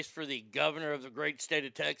the race for the governor of the great state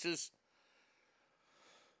of Texas.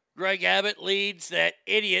 Greg Abbott leads that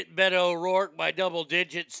idiot Beto O'Rourke by double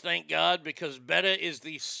digits, thank God, because Beto is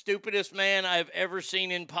the stupidest man I've ever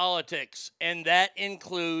seen in politics, and that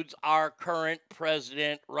includes our current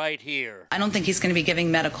president right here. I don't think he's going to be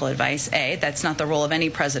giving medical advice, A. That's not the role of any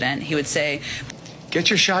president. He would say, get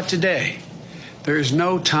your shot today. There is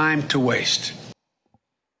no time to waste.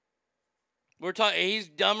 We're talking. He's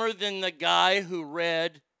dumber than the guy who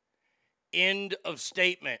read "End of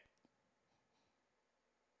Statement."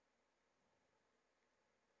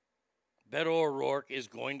 Beto O'Rourke is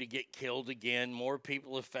going to get killed again. More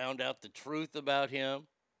people have found out the truth about him.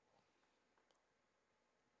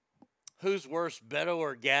 Who's worse, Beto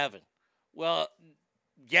or Gavin? Well,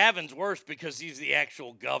 Gavin's worse because he's the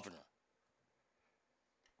actual governor.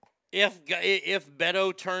 If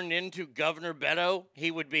Beto turned into Governor Beto,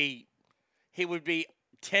 he would be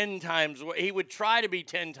 10 times worse. He would try to be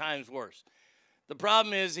 10 times worse. The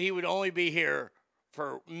problem is he would only be here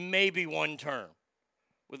for maybe one term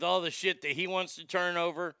with all the shit that he wants to turn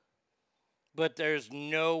over, but there's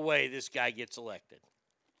no way this guy gets elected.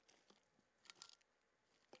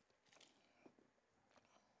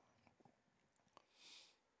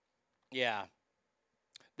 Yeah.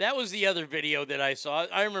 That was the other video that I saw.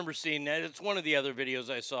 I remember seeing that. It's one of the other videos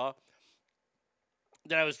I saw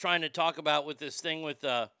that I was trying to talk about with this thing with,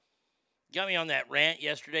 got me on that rant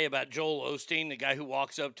yesterday about Joel Osteen, the guy who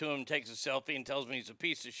walks up to him, takes a selfie, and tells me he's a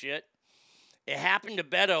piece of shit. It happened to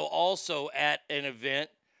Beto also at an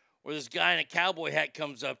event where this guy in a cowboy hat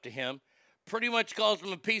comes up to him, pretty much calls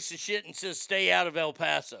him a piece of shit and says, stay out of El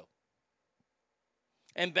Paso.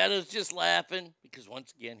 And Beto's just laughing because,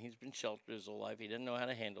 once again, he's been sheltered his whole life. He didn't know how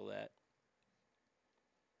to handle that.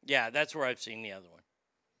 Yeah, that's where I've seen the other one.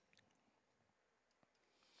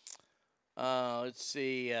 Let's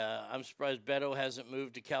see. I'm surprised Beto hasn't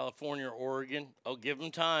moved to California or Oregon. I'll give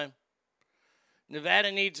him time.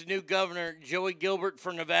 Nevada needs a new governor. Joey Gilbert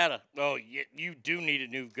for Nevada. Oh, you do need a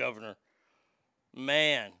new governor.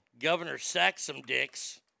 Man, Governor Sacks some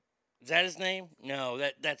dicks. Is that his name? No,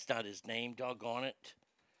 that's not his name. Doggone it.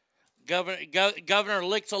 Governor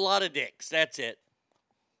licks a lot of dicks. That's it.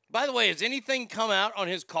 By the way, has anything come out on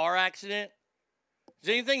his car accident? Has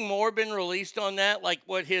anything more been released on that? Like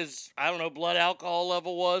what his, blood alcohol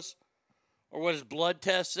level was? Or what his blood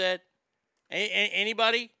test said?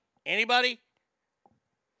 Anybody? Anybody?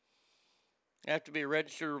 You have to be a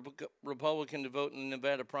registered Republican to vote in the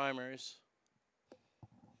Nevada primaries.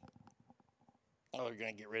 Oh, they're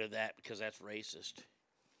going to get rid of that because that's racist.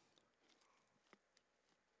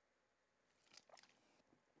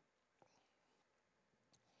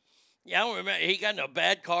 Yeah, I don't remember. He got in a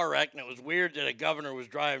bad car wreck, and it was weird that a governor was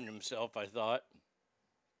driving himself, I thought.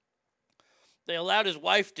 They allowed his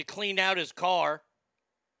wife to clean out his car.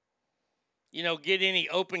 Get any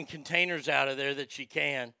open containers out of there that she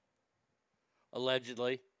can.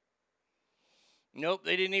 Allegedly. Nope,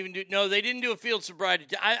 they didn't even do... No, they didn't do a field sobriety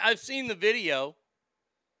test. I've seen the video,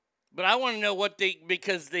 but I want to know what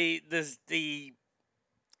because the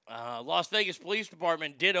Las Vegas Police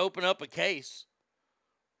Department did open up a case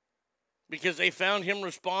because they found him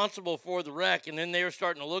responsible for the wreck, and then they were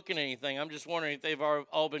starting to look at anything. I'm just wondering if they've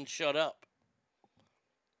all been shut up.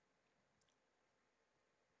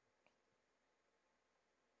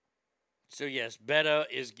 So, yes, Beto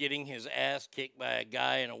is getting his ass kicked by a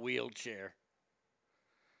guy in a wheelchair.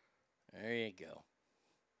 There you go.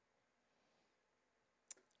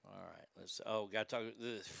 All right. Got to talk about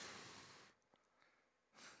this.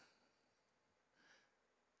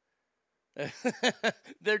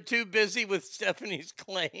 They're too busy with Stephanie's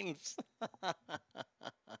claims. All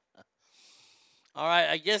right,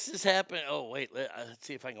 I guess this happened. Oh, wait, let's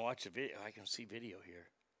see if I can watch the video. I can see video here.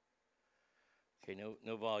 Okay,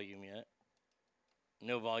 no volume yet.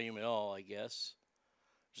 No volume at all, I guess.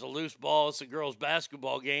 There's a loose ball. It's a girls'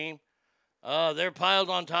 basketball game. They're piled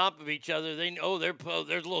on top of each other. There's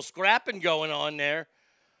a little scrapping going on there.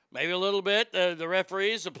 Maybe a little bit. The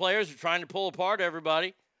referees, the players are trying to pull apart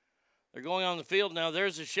everybody. They're going on the field now.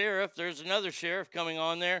 There's a sheriff. There's another sheriff coming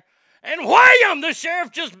on there. And wham! The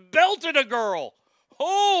sheriff just belted a girl.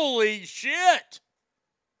 Holy shit.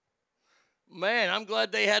 Man, I'm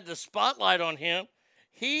glad they had the spotlight on him.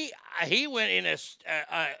 He went in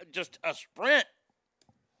just a sprint.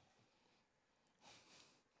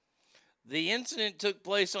 The incident took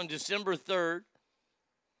place on December 3rd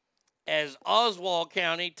as Oswald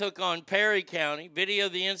County took on Perry County. Video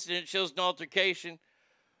of the incident shows an altercation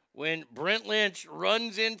when Brent Lynch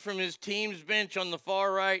runs in from his team's bench on the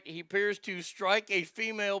far right. He appears to strike a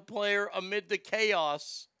female player amid the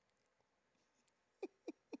chaos.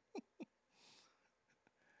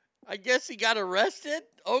 I guess he got arrested?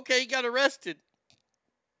 Okay, he got arrested.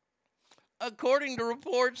 According to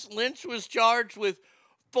reports, Lynch was charged with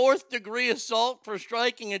 4th-degree assault for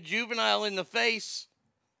striking a juvenile in the face.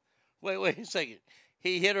 Wait a second.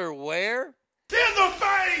 He hit her where? In the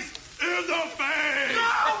face! In the face!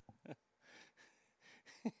 No!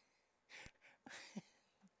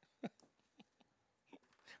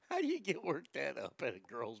 How do you get worked that up at a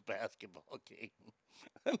girls' basketball game?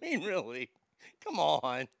 I mean, really? Come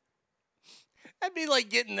on. That'd be like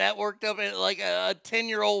getting that worked up at like a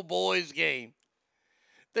 10-year-old boys game.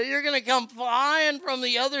 That you're going to come flying from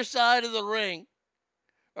the other side of the ring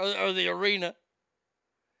or the arena,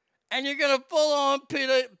 and you're going to full on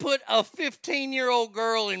put a 15-year-old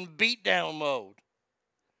girl in beatdown mode.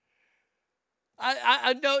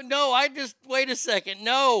 I just, wait a second,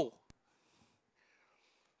 no.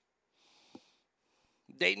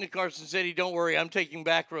 Dayton and Carson City, don't worry, I'm taking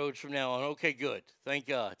back roads from now on. Okay, good. Thank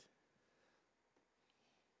God.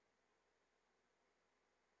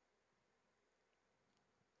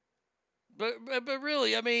 But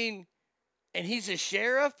really, I mean, and he's a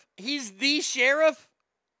sheriff? He's the sheriff?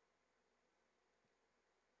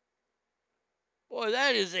 Boy,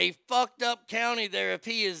 that is a fucked up county there if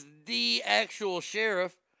he is the actual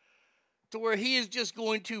sheriff, to where he is just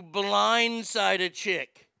going to blindside a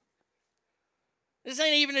chick. This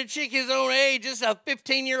ain't even a chick his own age. This is a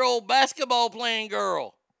 15-year-old basketball playing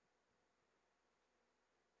girl.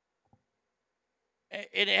 And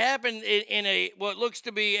it happened in a what looks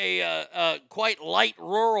to be a quite light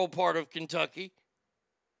rural part of Kentucky.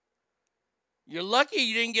 You're lucky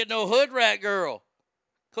you didn't get no hood rat girl.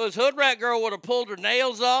 Because hood rat girl would have pulled her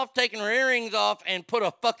nails off, taken her earrings off, and put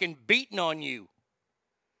a fucking beating on you.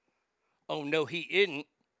 Oh, no, he didn't.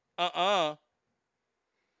 And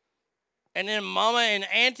then mama and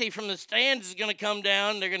auntie from the stands is going to come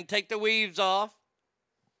down. They're going to take the weaves off.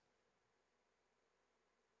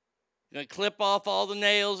 Going to clip off all the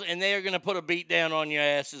nails, and they are going to put a beat down on your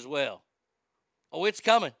ass as well. Oh, it's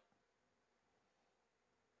coming.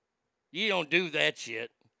 You don't do that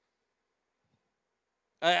shit.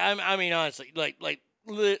 I mean, honestly,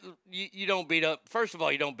 you don't beat up. First of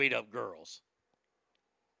all, you don't beat up girls.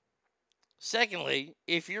 Secondly,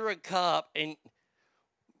 if you're a cop and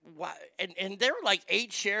there were like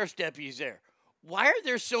 8 sheriff's deputies there. Why are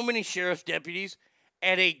there so many sheriff's deputies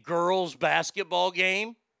at a girls' basketball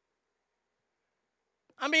game?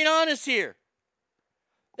 I'm being honest here.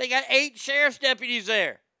 They got 8 sheriff's deputies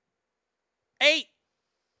there. 8.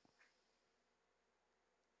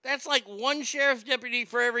 That's like 1 sheriff's deputy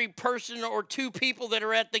for every person or 2 people that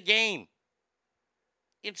are at the game.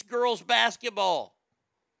 It's girls' basketball.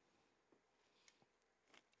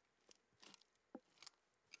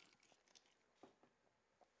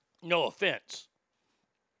 No offense.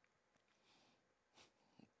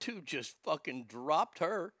 Dude just fucking dropped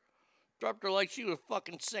her. Dropped her like she was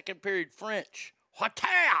fucking second period French. What-a!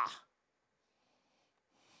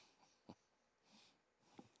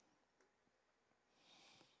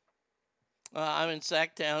 I'm in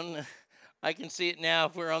Sacktown. I can see it now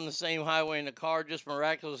if we're on the same highway and the car just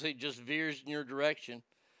miraculously just veers in your direction.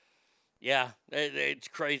 Yeah, it's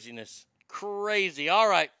craziness. Crazy. All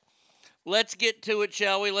right. Let's get to it,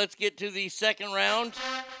 shall we? Let's get to the second round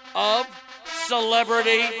of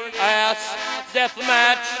Celebrity Ass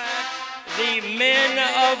Deathmatch. the Men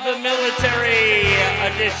of the Military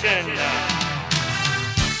edition.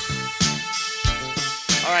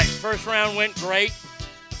 All right, first round went great.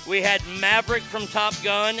 We had Maverick from Top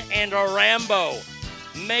Gun and a Rambo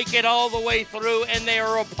make it all the way through, and they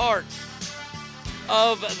are a part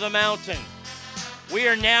of the mountain. We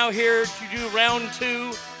are now here to do round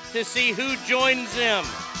 2 to see who joins them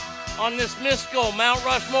on this mystical Mount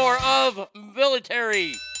Rushmore of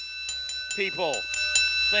military people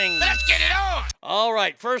things. Let's get it on! All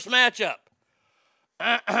right, first matchup.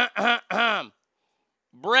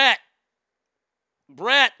 Brett,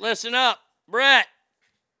 listen up. Brett.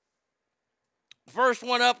 First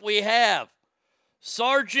one up we have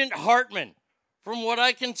Sergeant Hartman from what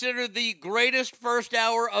I consider the greatest first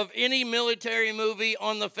hour of any military movie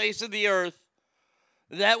on the face of the earth.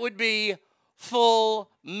 That would be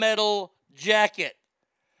Full Metal Jacket,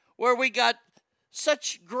 where we got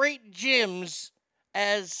such great gems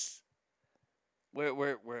as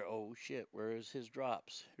where oh shit, where is his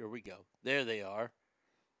drops? Here we go. There they are.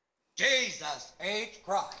 Jesus H.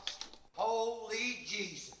 Christ. Holy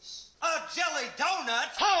Jesus. A jelly donut?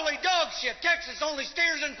 Holy dog shit. Texas only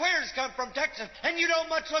steers and queers come from Texas, and you don't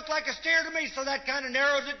much look like a steer to me, so that kind of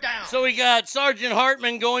narrows it down. So we got Sergeant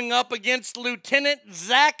Hartman going up against Lieutenant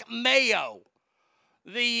Zach Mayo.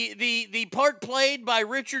 The part played by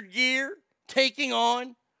Richard Gere taking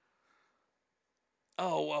on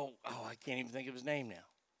I can't even think of his name now.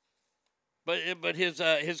 But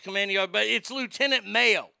his commanding, but it's Lieutenant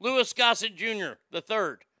Mayo, Louis Gossett Jr. the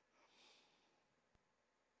third.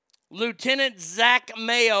 Lieutenant Zach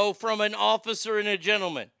Mayo from An Officer and a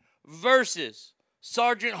Gentleman versus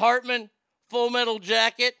Sergeant Hartman, Full Metal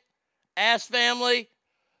Jacket, Ass Family.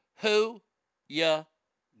 Who ya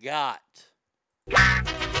got?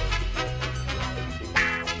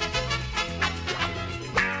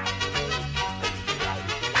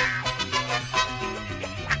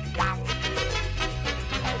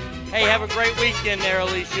 Hey, have a great weekend there,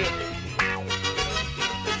 Alicia.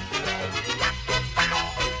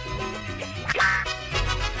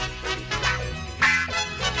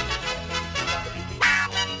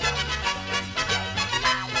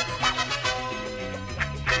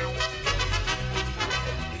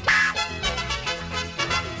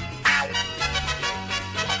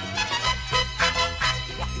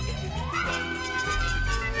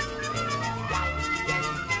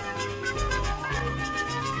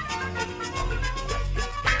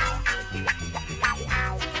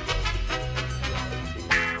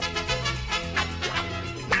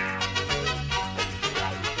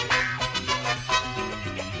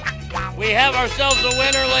 We have ourselves a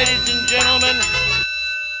winner, ladies and gentlemen.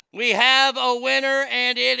 We have a winner,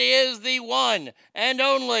 and it is the one and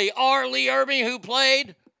only R. Lee Ermey, who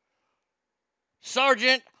played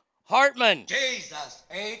Sergeant Hartman. Jesus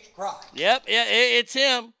H. Christ. Yep, it's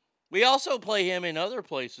him. We also play him in other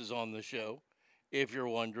places on the show, if you're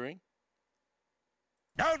wondering.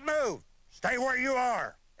 Don't move. Stay where you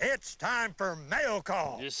are. It's time for mail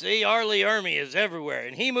call. You see, R. Lee Ermey is everywhere,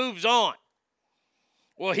 and he moves on.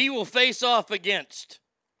 Well, he will face off against,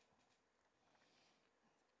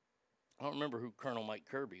 I don't remember who Colonel Mike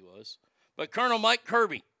Kirby was, but Colonel Mike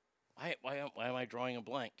Kirby. Why am I drawing a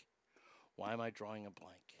blank? Why am I drawing a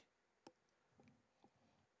blank?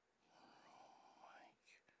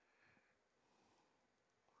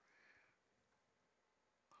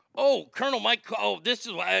 Oh, this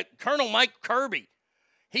is Colonel Mike Kirby.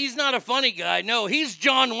 He's not a funny guy. No, he's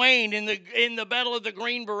John Wayne in the Battle of the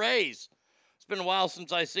Green Berets. It's been a while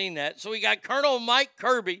since I've seen that. So we got Colonel Mike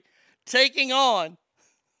Kirby taking on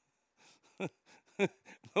the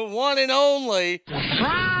one and only.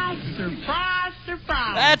 Surprise.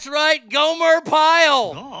 That's right, Gomer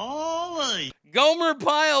Pyle. Golly. Gomer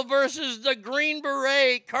Pyle versus the Green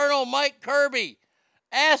Beret, Colonel Mike Kirby.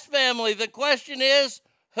 Ass Family, the question is,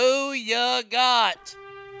 who ya got?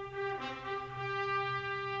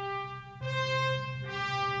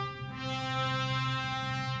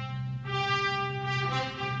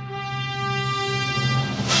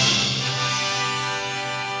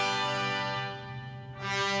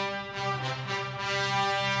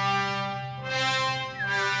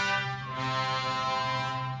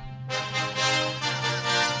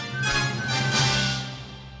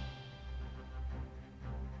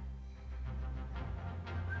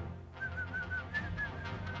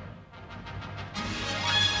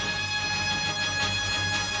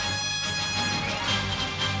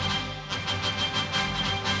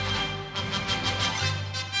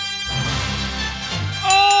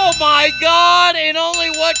 My God, and only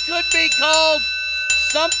what could be called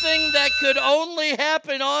something that could only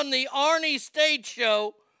happen on the Arnie Stage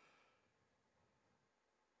Show.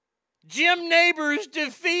 Jim Nabors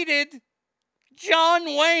defeated John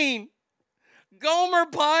Wayne. Gomer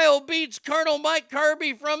Pyle beats Colonel Mike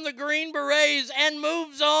Kirby from the Green Berets and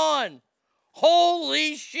moves on.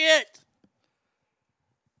 Holy shit.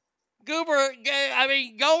 Gomer,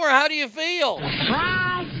 how do you feel?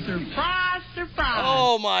 Surprise, surprise.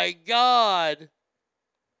 Oh, my God.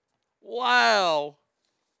 Wow.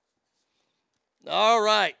 All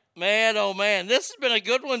right. Man, oh, man. This has been a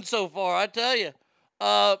good one so far, I tell you.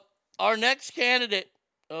 Our next candidate,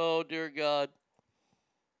 oh, dear God,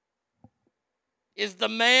 is the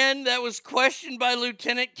man that was questioned by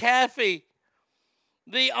Lieutenant Caffey,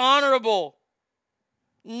 the Honorable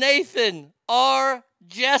Nathan R.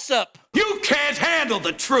 Jessup. You can't handle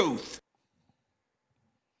the truth.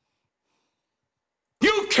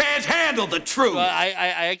 You can't handle the truth. Well, I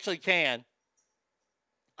actually can.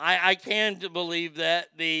 I can believe that.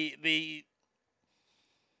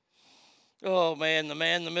 Oh, man, the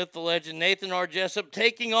myth, the legend, Nathan R. Jessup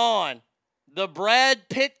taking on the Brad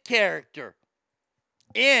Pitt character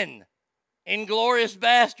in Inglourious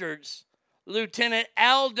Bastards, Lieutenant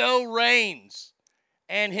Aldo Raines,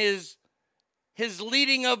 and his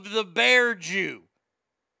leading of the Bear Jew.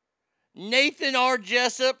 Nathan R.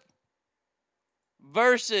 Jessup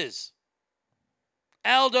versus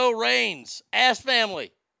Aldo Raines. Ass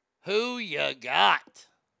Family, who you got?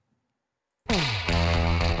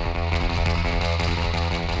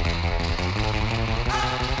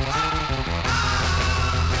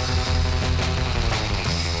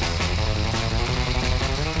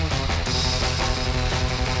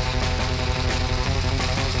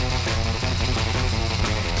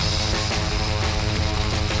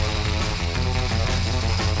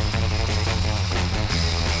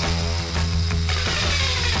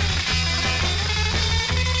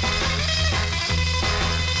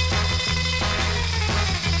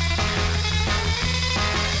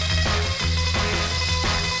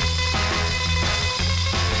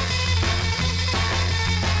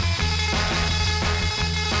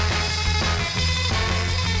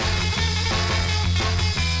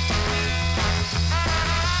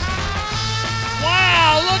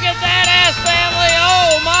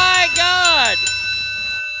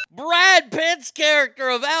 Brad Pitt's character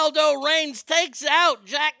of Aldo Raines takes out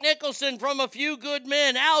Jack Nicholson from A Few Good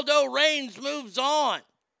Men. Aldo Raines moves on.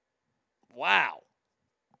 Wow.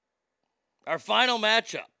 Our final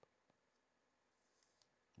matchup.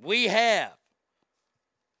 We have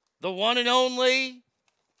the one and only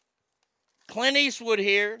Clint Eastwood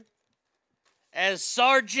here as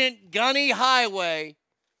Sergeant Gunny Highway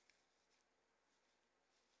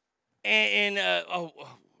in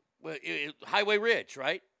Highway Ridge,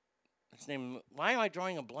 right? His name. Why am I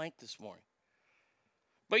drawing a blank this morning?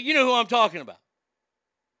 But you know who I'm talking about.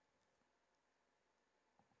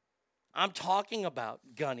 I'm talking about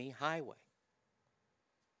Gunny Highway.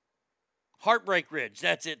 Heartbreak Ridge.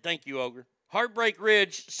 That's it. Thank you, Ogre. Heartbreak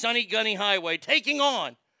Ridge, Sonny Gunny Highway, taking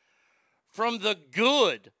on from the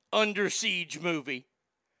good Under Siege movie,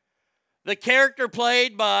 the character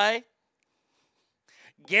played by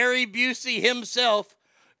Gary Busey himself,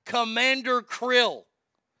 Commander Krill.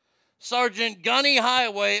 Sergeant Gunny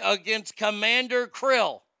Highway against Commander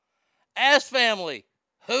Krill. Ass Family,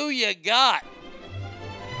 who you got?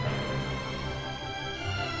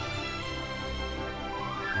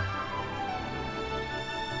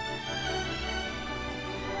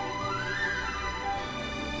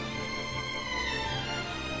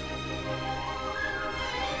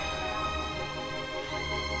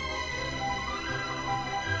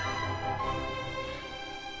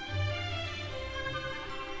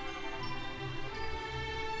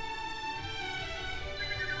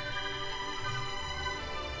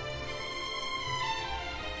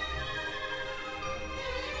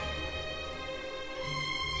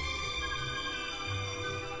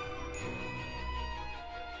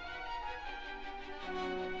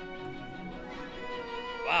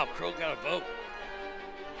 Wow, Crow got a vote.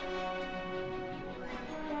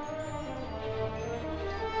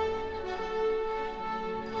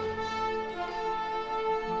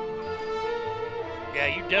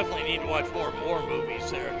 Yeah, you definitely need to watch more movies,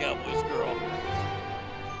 Sarah Cowboys Girl.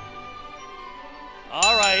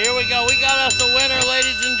 All right, here we go. We got us a winner,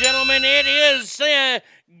 ladies and gentlemen. It is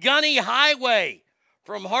Gunny Highway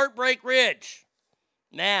from Heartbreak Ridge.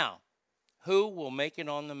 Now, who will make it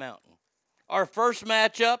on the mountain? Our first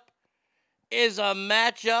matchup is a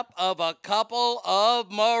matchup of a couple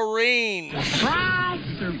of Marines. Surprise,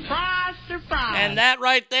 surprise, surprise. And that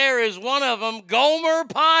right there is one of them, Gomer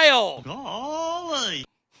Pyle. Golly.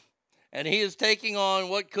 And he is taking on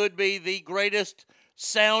what could be the greatest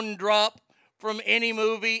sound drop from any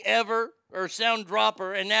movie ever, or sound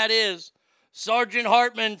dropper, and that is Sergeant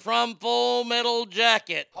Hartman from Full Metal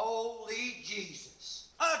Jacket. Holy Jesus.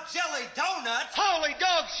 A jelly donut? Holy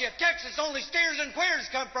dog shit. Texas, only steers and queers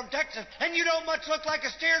come from Texas, and you don't much look like a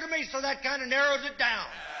steer to me, so that kind of narrows it down.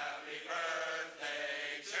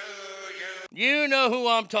 You know who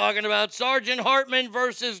I'm talking about. Sergeant Hartman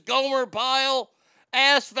versus Gomer Pyle.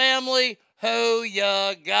 Ass Family, who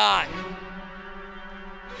ya got?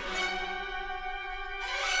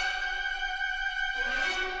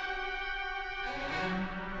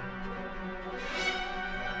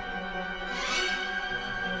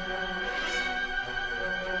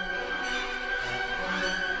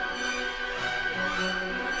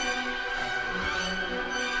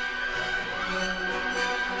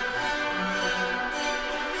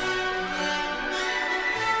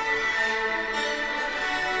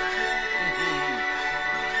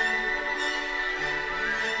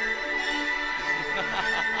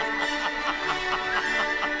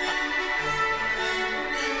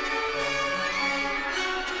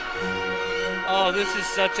 Oh, this is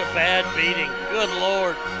such a bad beating. Good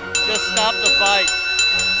Lord. Just stop the fight.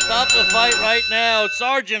 Stop the fight right now.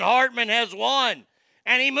 Sergeant Hartman has won,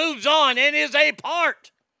 and he moves on and is a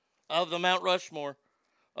part of the Mount Rushmore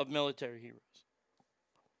of military heroes.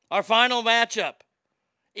 Our final matchup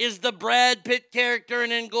is the Brad Pitt character in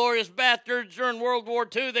Inglourious Basterds. During World War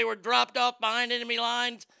II, they were dropped off behind enemy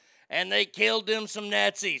lines, and they killed them some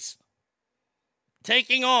Nazis.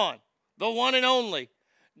 Taking on the one and only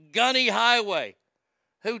Gunny Highway,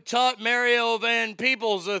 who taught Mario Van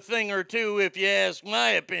Peebles a thing or two, if you ask my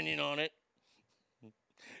opinion on it.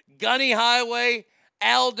 Gunny Highway,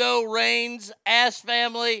 Aldo Raines, Ass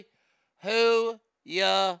Family, who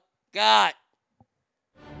ya got?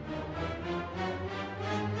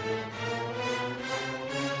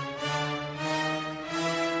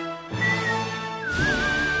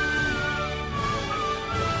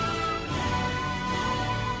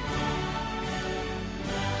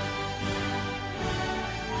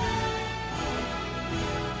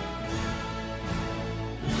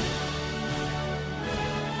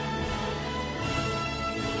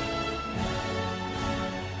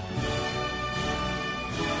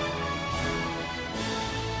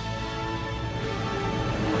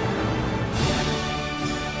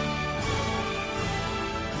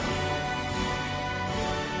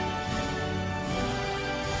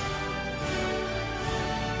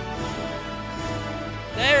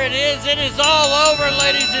 There it is. It is all over,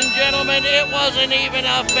 ladies and gentlemen. It wasn't even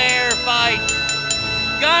a fair fight.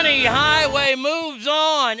 Gunny Highway moves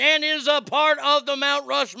on and is a part of the Mount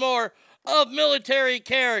Rushmore of military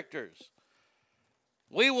characters.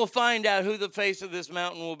 We will find out who the face of this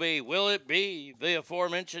mountain will be. Will it be the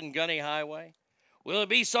aforementioned Gunny Highway? Will it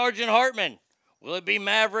be Sergeant Hartman? Will it be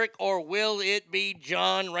Maverick, or will it be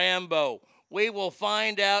John Rambo? We will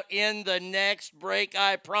find out in the next break,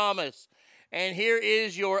 I promise. And here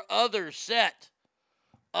is your other set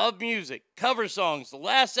of music, cover songs. The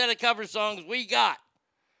last set of cover songs we got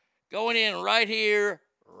going in right here,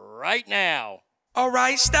 right now. All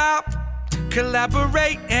right, stop,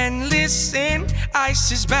 collaborate and listen.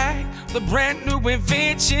 Ice is back, the brand new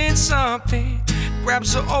invention. Something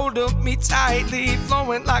grabs a hold of me tightly,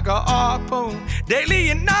 flowing like a harpoon. Daily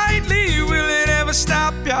and nightly, will it ever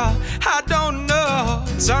stop, y'all? I don't know.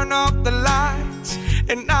 Turn off the lights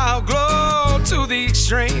and I'll glow to the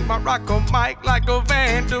extreme. I rock a mic like a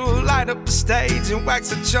vandal, light up the stage and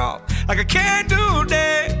wax a chalk like a candle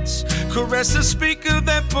dance. Caress the speaker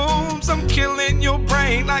that booms. I'm killing your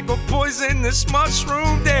brain like a poisonous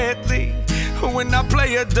mushroom, deadly. When I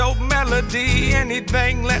play a dope melody,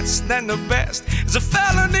 anything less than the best is a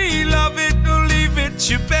felony. Love it or leave it,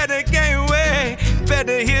 you better gain weight.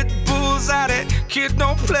 Better hit bullseye, that kid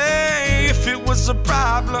don't play. If it was a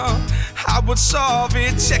problem, I would solve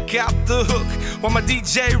it. Check out the hook while my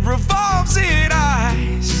DJ revolves it.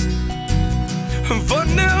 Ice,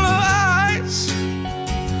 vanilla ice,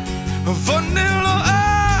 vanilla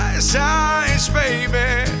ice, ice,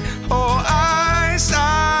 baby. Oh, ice,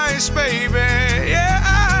 ice, baby. Yeah,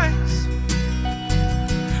 ice,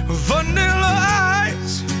 vanilla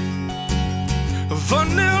ice,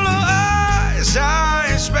 vanilla ice,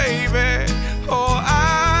 ice, baby. Oh,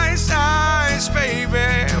 ice, ice,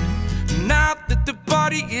 baby. Now that the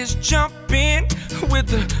body is jumping with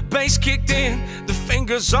the bass kicked in, the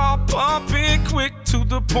fingers all pumping, quick to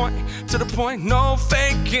the point, no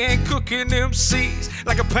faking, cooking MCs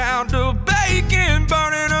like a pound of bacon,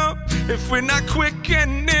 burning up. If we're not quick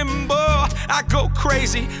and nimble, I go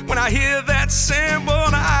crazy when I hear that cymbal.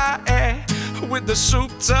 With the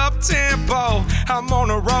souped up tempo, I'm on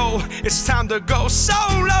a roll. It's time to go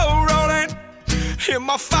solo, rolling In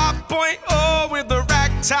my 5.0 with the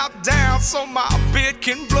rack top down so my bed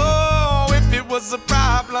can blow. If it was a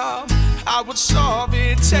problem, I would solve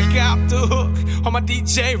it. Check out the hook on my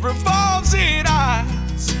DJ revolves it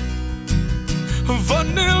eyes.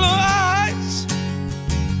 Vanilla eyes.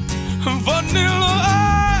 Vanilla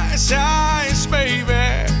eyes. Eyes,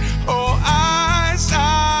 baby. Oh, eyes,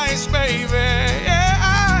 eyes, baby. Yeah,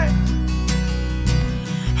 eyes.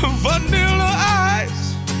 Vanilla eyes.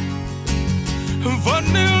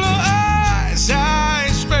 Vanilla eyes,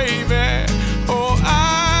 eyes, baby. Oh,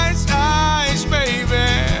 eyes, eyes, baby.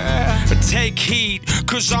 Take heed,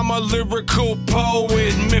 cause I'm a lyrical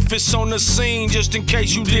poet. Memphis on the scene, just in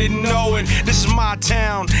case you didn't know it. This is my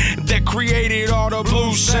town that created all the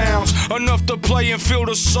blues sounds. Enough to play and feel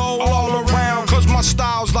the soul all around. Cause my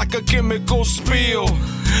style's like a chemical spill.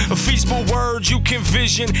 A feast for words you can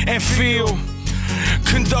vision and feel.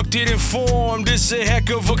 Conducted and formed, it's a heck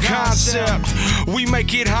of a concept. We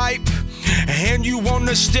make it hype, and you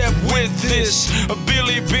wanna step with this.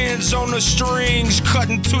 Billy Benz on the strings,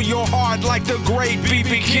 cutting to your heart like the great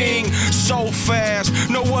B.B. King. So fast,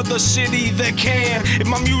 no other city that can. If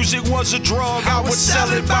my music was a drug, I would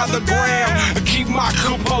sell it by the gram. Keep my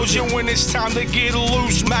composure when it's time to get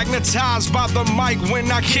loose. Magnetized by the mic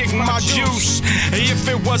when I kick my juice. If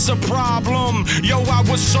it was a problem, yo, I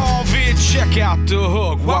would solve it. Check out the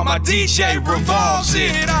hook while my DJ revolves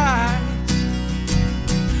it.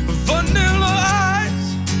 Vanilla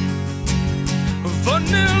eyes,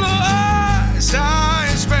 vanilla eyes,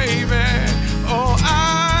 eyes, baby. Oh,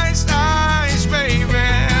 eyes, eyes, baby.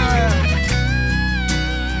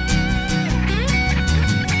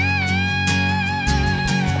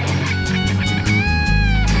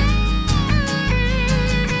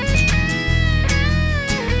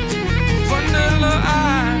 Vanilla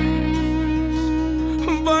eyes,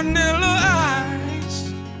 vanilla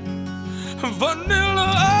eyes,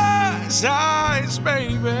 vanilla eyes. Eyes,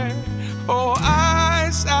 baby. Oh,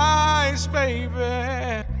 eyes, eyes,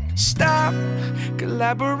 baby. Stop,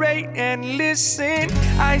 collaborate, and listen.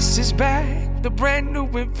 Ice is back, the brand new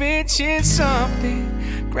invention.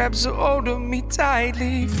 Something grabs a hold of me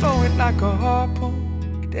tightly, flowing like a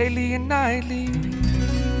harpoon, daily and nightly.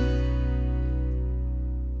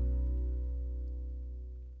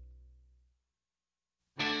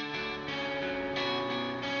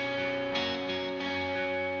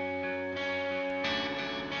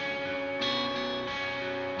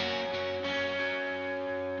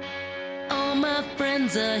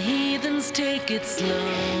 Friends are heathens, take it slow.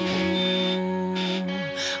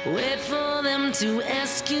 Wait for them to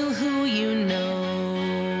ask you who you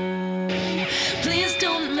know. Please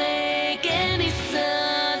don't make any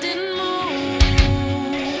sudden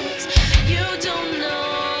moves. You don't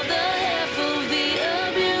know the half of the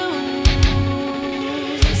abuse.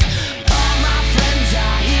 All my friends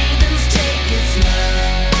are heathens, take it slow.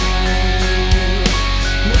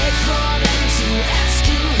 Wait for them to ask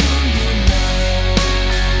you who you know.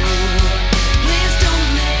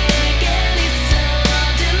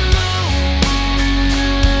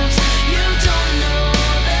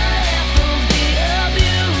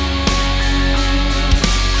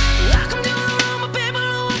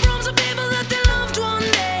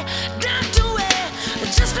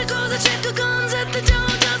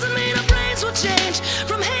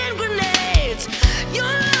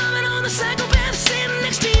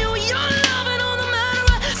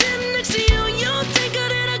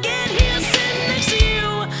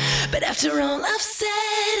 After all I've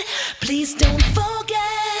said, please don't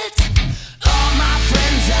forget. All my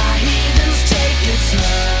friends are heathens, take it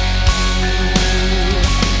slow.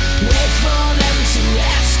 Wait for them to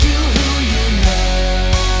ask you who you know.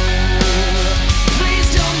 Please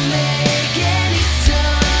don't make any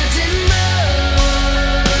sudden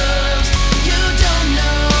moves. You don't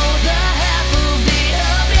know the half of the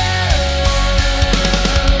abuse.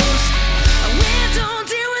 We don't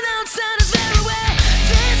deal with outsiders very well.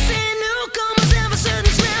 They say newcomers have a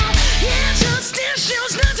certain smell. Yeah, just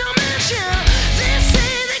issues not to mention. They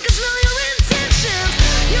say they can smell your intentions.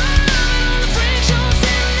 You're loving all the freak shows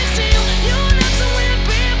sitting next to you. You're not some weird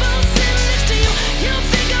people sitting next to you. You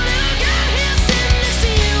think I'll never get here sitting next to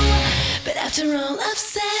you. But after all I've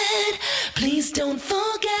said, please don't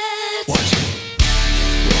forget.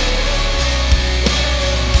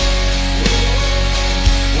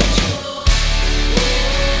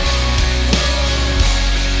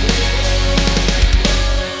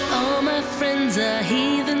 All my friends are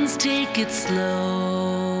heathens, take it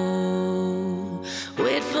slow.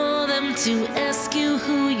 Wait for them to ask you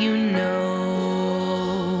who you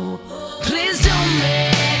know. Please don't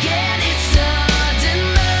make any sudden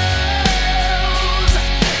moves.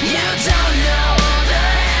 You don't know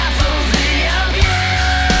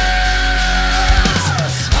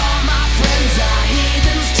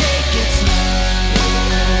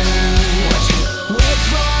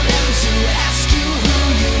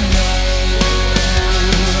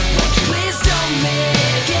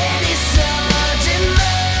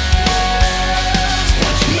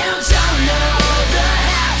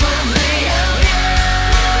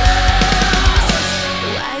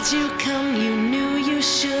let you come, you knew you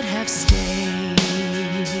should have stayed.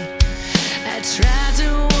 I tried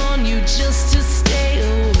to warn you just to stay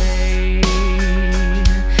away.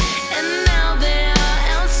 And now they are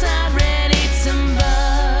outside ready to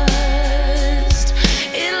bust.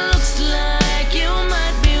 It looks like you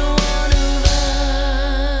might be one of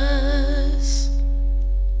us.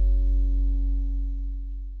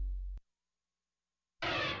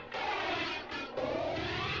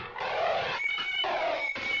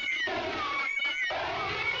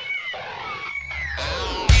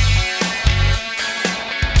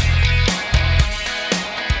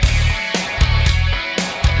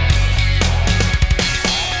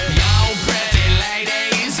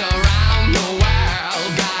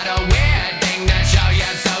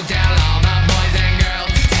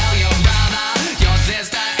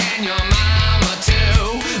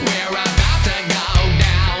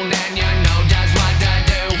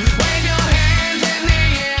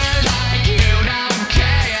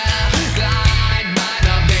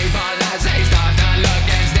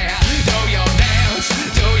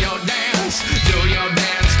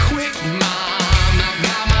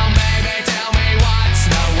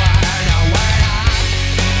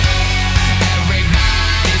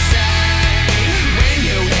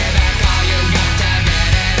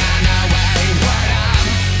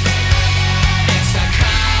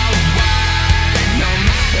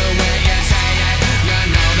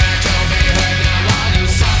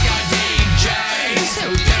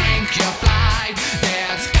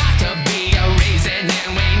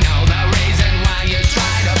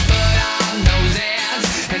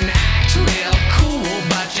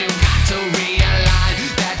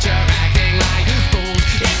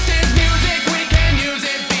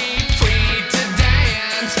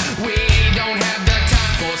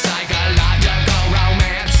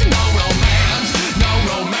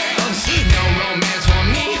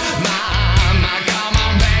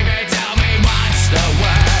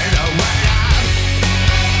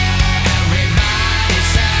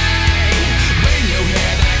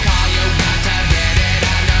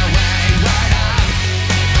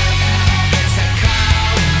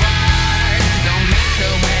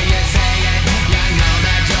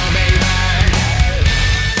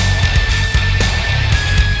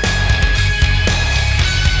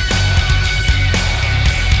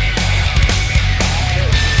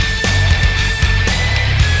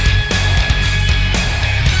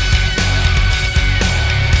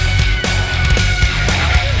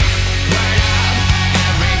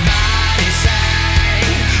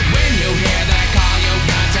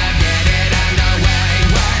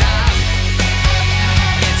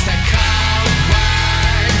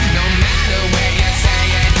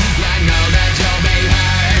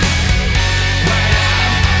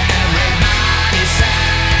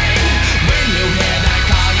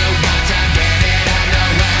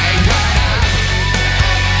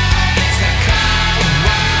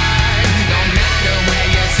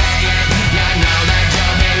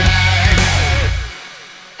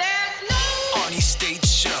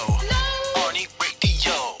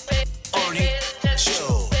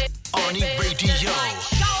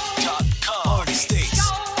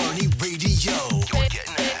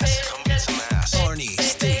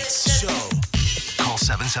 Call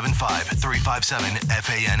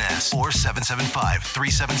 775-357-FANS or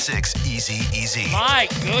 775-376-EASY-EASY. My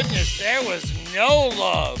goodness, there was no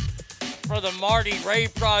love for the Marty Ray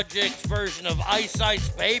Project's version of Ice Ice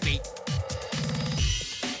Baby.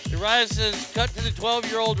 Uriah says, cut to the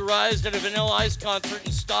 12-year-old Uriah at a Vanilla Ice concert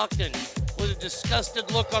in Stockton with a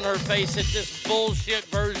disgusted look on her face at this bullshit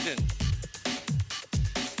version.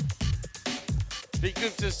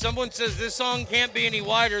 Because if someone says this song can't be any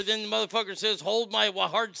whiter, then the motherfucker says, hold my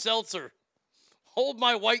hard seltzer. Hold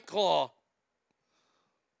my White Claw.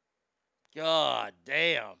 God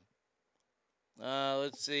damn.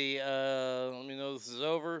 Let's see. Let me know this is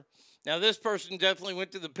over. Now, this person definitely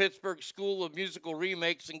went to the Pittsburgh School of Musical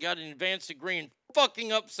Remakes and got an advanced degree in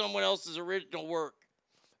fucking up someone else's original work.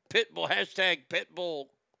 Pitbull. Hashtag Pitbull.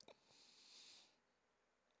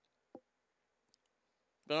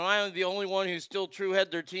 But I am the only one who's still true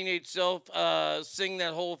had their teenage self sing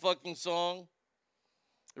that whole fucking song.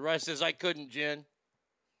 The rest says, I couldn't, Jen.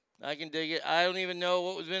 I can dig it. I don't even know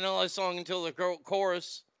what was Vanilla song until the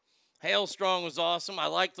chorus. Hailstrong was awesome. I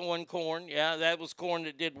like the one Korn. Yeah, that was Korn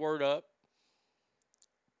that did Word Up.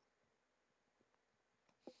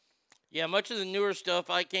 Yeah, much of the newer stuff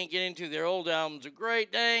I can't get into. Their old albums are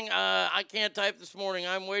great. Dang, I can't type this morning.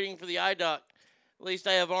 I'm waiting for the iDoc. At least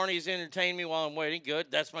I have Arnie's entertain me while I'm waiting. Good,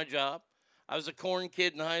 that's my job. I was a Korn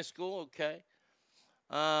kid in high school. Okay.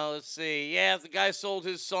 Let's see. Yeah, if the guy sold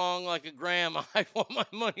his song like a gram, I'd want my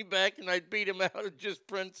money back and I'd beat him out of just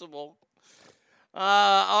principle.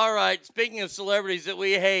 All right. Speaking of celebrities that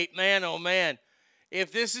we hate, man, oh man.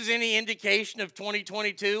 If this is any indication of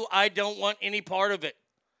 2022, I don't want any part of it.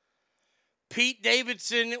 Pete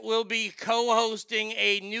Davidson will be co-hosting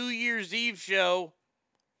a New Year's Eve show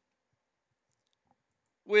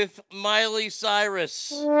with Miley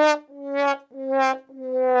Cyrus.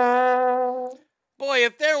 Boy,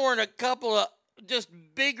 if there weren't a couple of just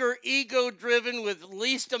bigger, ego-driven, with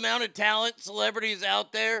least amount of talent celebrities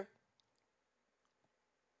out there.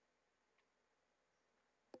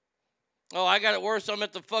 Oh, I got it worse. I'm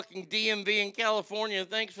at the fucking DMV in California.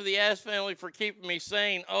 Thanks for the Ass family for keeping me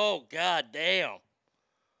sane. Oh, god damn.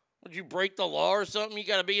 Would you break the law or something? You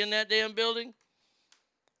got to be in that damn building?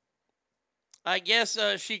 I guess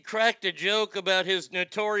she cracked a joke about his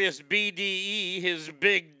notorious BDE, his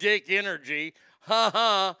big dick energy. Ha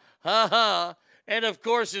ha, ha ha. And of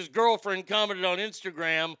course, his girlfriend commented on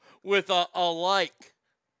Instagram with a like.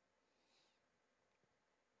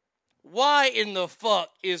 Why in the fuck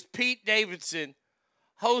is Pete Davidson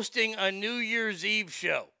hosting a New Year's Eve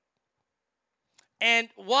show? And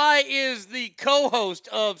why is the co-host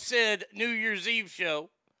of said New Year's Eve show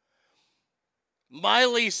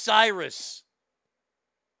Miley Cyrus?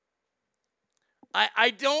 I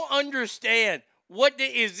don't understand.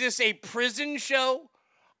 Is this a prison show?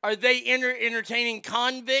 Are they entertaining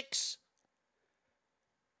convicts?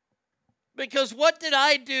 Because what did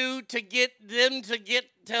I do to get them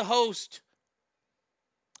to host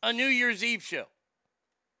a New Year's Eve show?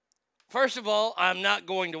 First of all, I'm not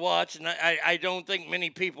going to watch, and I don't think many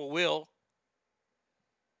people will.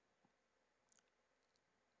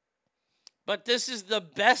 But this is the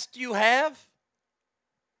best you have?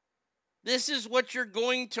 This is what you're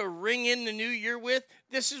going to ring in the new year with?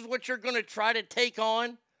 This is what you're going to try to take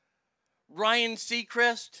on Ryan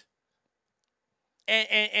Seacrest?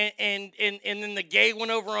 And then the gay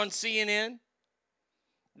one over on CNN?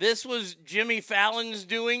 This was Jimmy Fallon's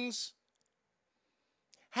doings?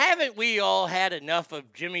 Haven't we all had enough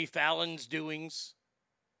of Jimmy Fallon's doings?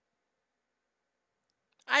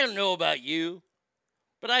 I don't know about you,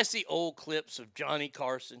 but I see old clips of Johnny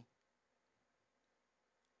Carson,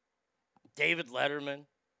 David Letterman.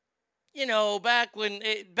 You know, back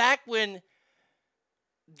when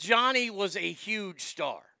Johnny was a huge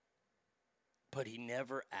star, but he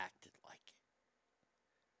never acted like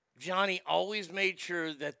it. Johnny always made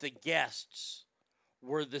sure that the guests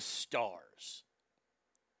were the stars.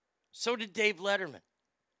 So did Dave Letterman.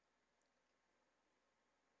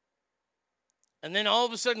 And then all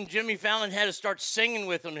of a sudden, Jimmy Fallon had to start singing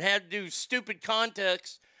with them and had to do stupid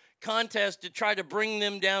contests to try to bring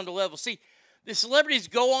them down to level. See, the celebrities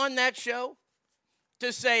go on that show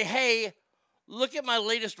to say, hey, look at my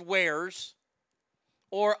latest wares,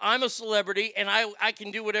 or I'm a celebrity and I can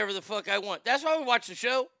do whatever the fuck I want. That's why we watch the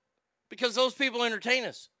show, because those people entertain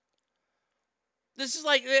us.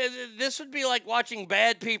 This would be like watching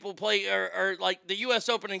bad people play, or like the U.S.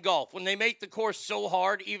 Open in golf. When they make the course so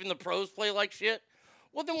hard, even the pros play like shit.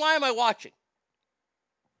 Well, then why am I watching?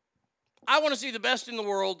 I want to see the best in the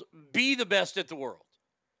world be the best at the world.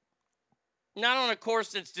 Not on a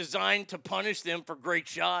course that's designed to punish them for great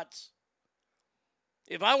shots.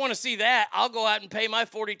 If I want to see that, I'll go out and pay my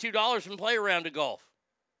 $42 and play a round of golf.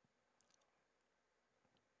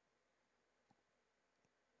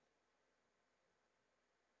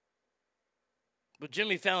 But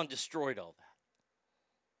Jimmy Fallon destroyed all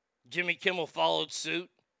that. Jimmy Kimmel followed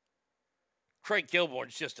suit. Craig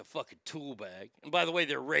Kilborn's just a fucking tool bag. And by the way,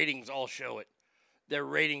 their ratings all show it. Their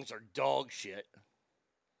ratings are dog shit.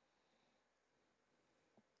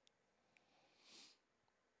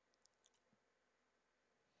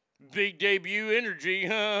 Big debut energy.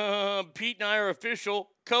 Pete and I are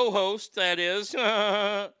official co-hosts, that is.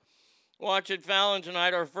 Watch at Fallon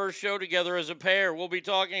tonight, our first show together as a pair. We'll be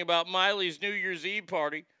talking about Miley's New Year's Eve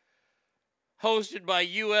party, hosted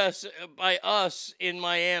by us in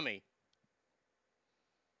Miami.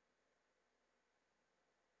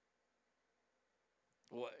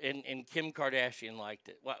 And Kim Kardashian liked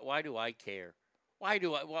it. Why do I care? Why?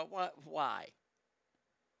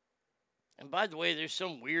 And by the way, there's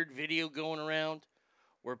some weird video going around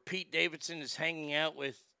where Pete Davidson is hanging out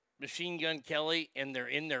with Machine Gun Kelly, and they're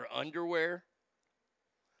in their underwear.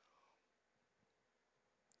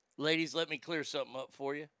 Ladies, let me clear something up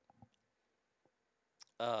for you.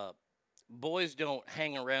 Boys don't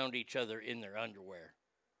hang around each other in their underwear.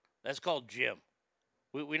 That's called gym.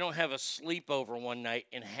 We don't have a sleepover one night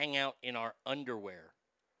and hang out in our underwear.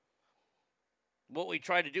 What we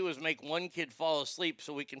try to do is make one kid fall asleep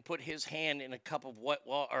so we can put his hand in a cup of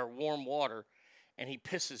warm water, and he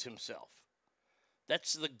pisses himself.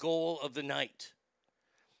 That's the goal of the night.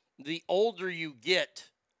 The older you get,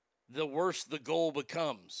 the worse the goal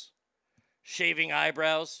becomes. Shaving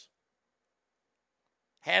eyebrows,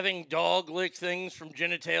 having dog lick things from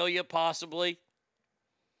genitalia, possibly,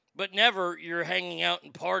 but never you're hanging out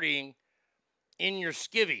and partying in your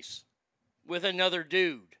skivvies with another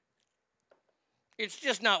dude. It's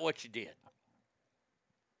just not what you did.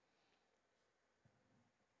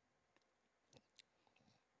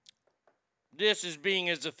 This is being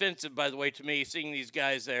as offensive, by the way, to me, seeing these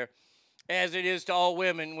guys there, as it is to all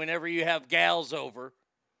women whenever you have gals over.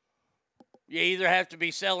 You either have to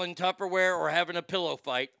be selling Tupperware or having a pillow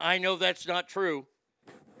fight. I know that's not true.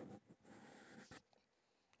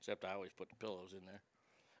 Except I always put the pillows in there.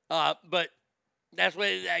 But that's what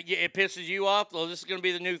it pisses you off. Well, this is going to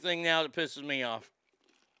be the new thing now that pisses me off.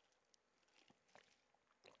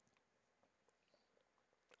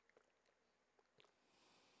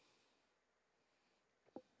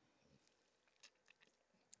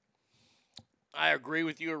 I agree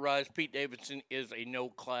with you, Arise. Pete Davidson is a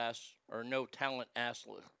no talent ass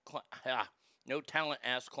clown.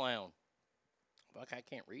 Fuck, I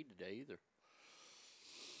can't read today either.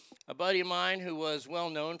 A buddy of mine who was well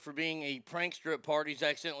known for being a prankster at parties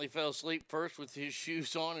accidentally fell asleep first with his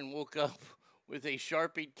shoes on and woke up with a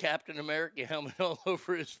Sharpied Captain America helmet all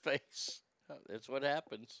over his face. That's what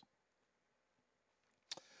happens.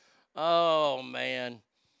 Oh, man.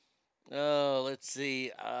 Oh, let's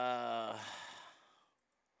see. What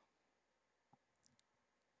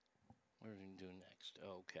are we doing next?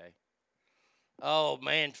 Okay. Oh,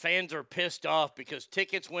 man, fans are pissed off because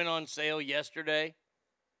tickets went on sale yesterday.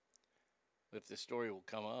 If the story will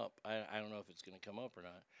come up. I don't know if it's going to come up or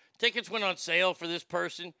not. Tickets went on sale for this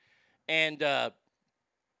person, and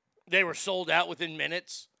they were sold out within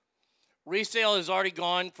minutes. Resale has already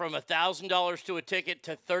gone from $1,000 to a ticket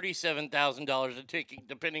to $37,000 a ticket,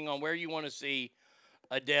 depending on where you want to see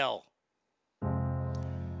Adele. I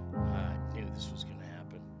knew this was going to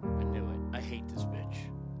happen. I knew it. I hate this bitch.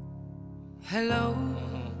 Hello.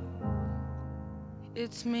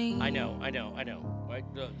 It's me. I know. Right?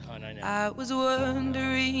 Hon, I know. I was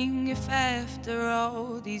wondering if after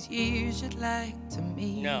all these years you'd like to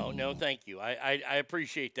meet. No, thank you. I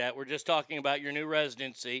appreciate that. We're just talking about your new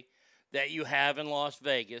residency that you have in Las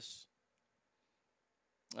Vegas.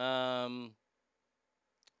 Does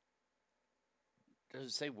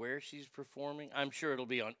it say where she's performing? I'm sure it'll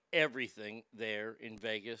be on everything there in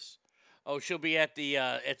Vegas. Oh, she'll be at the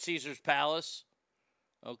at Caesar's Palace.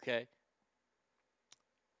 Okay.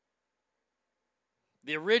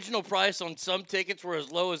 The original price on some tickets were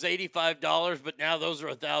as low as $85, but now those are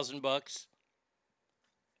 $1,000.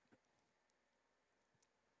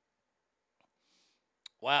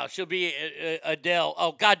 Wow, she'll be Adele.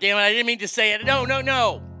 Oh, God damn it, I didn't mean to say it. No.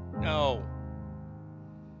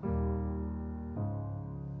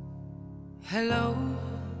 Hello,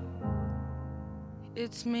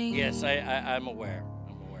 it's me. Yes, I'm aware.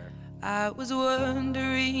 I was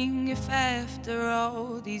wondering if after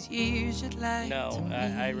all these years you'd like to meet.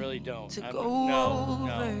 I really don't.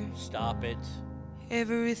 No, stop it.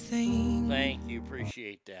 Everything. Thank you,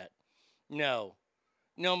 appreciate that. No,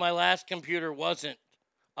 my last computer wasn't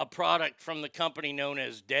a product from the company known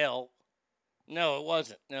as Dell. No, it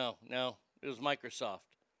wasn't. No, it was Microsoft.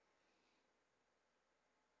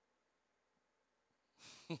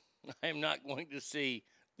 I am not going to see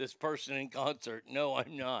this person in concert. No,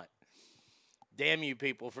 I'm not. Damn you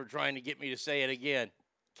people for trying to get me to say it again.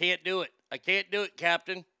 Can't do it. I can't do it,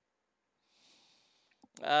 Captain.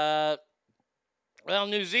 Well,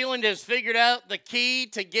 New Zealand has figured out the key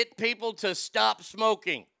to get people to stop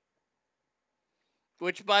smoking.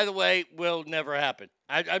 Which, by the way, will never happen.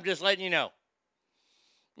 I'm just letting you know.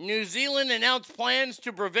 New Zealand announced plans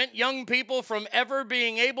to prevent young people from ever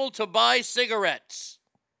being able to buy cigarettes.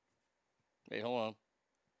 Wait, hold on.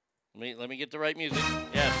 Let me get the right music.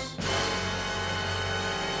 Yes.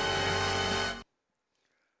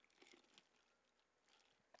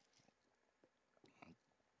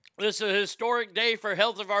 This is a historic day for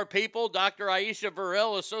health of our people, Dr. Aisha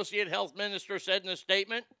Verrell, Associate Health Minister, said in a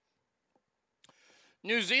statement.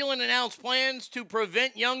 New Zealand announced plans to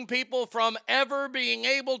prevent young people from ever being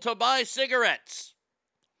able to buy cigarettes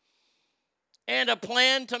and a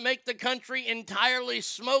plan to make the country entirely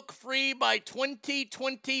smoke-free by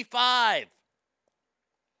 2025.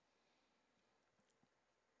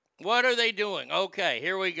 What are they doing? Okay,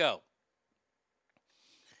 here we go.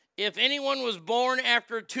 If anyone was born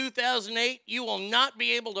after 2008, you will not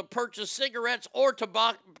be able to purchase cigarettes or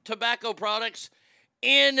tobacco products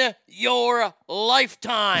in your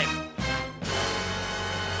lifetime.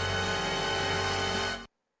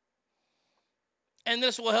 And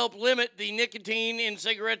this will help limit the nicotine in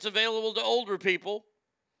cigarettes available to older people.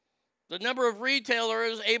 The number of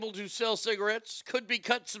retailers able to sell cigarettes could be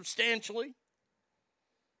cut substantially.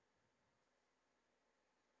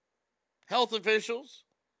 Health officials,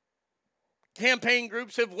 campaign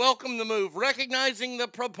groups have welcomed the move, recognizing the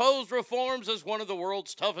proposed reforms as one of the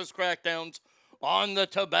world's toughest crackdowns on the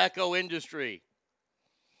tobacco industry.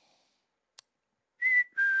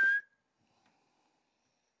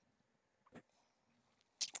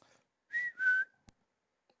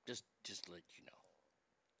 Just to let you know.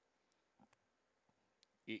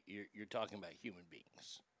 You're talking about human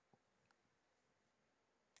beings.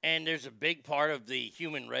 And there's a big part of the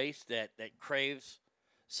human race that craves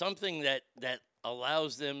something that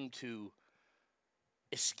allows them to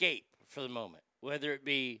escape for the moment, whether it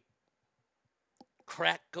be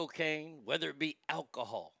crack cocaine, whether it be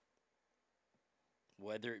alcohol,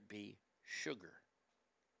 whether it be sugar,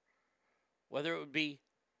 whether it would be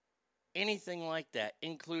anything like that,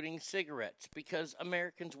 including cigarettes, because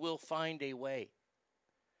Americans will find a way.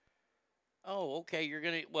 Oh, okay, you're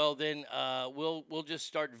going to, well, then we'll just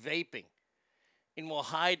start vaping, and we'll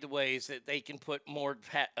hide the ways that they can put more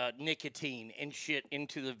nicotine and shit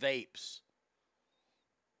into the vapes.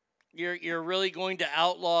 You're really going to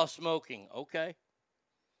outlaw smoking, okay?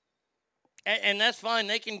 And that's fine.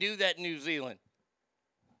 They can do that in New Zealand.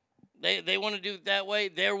 They want to do it that way.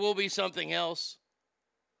 There will be something else.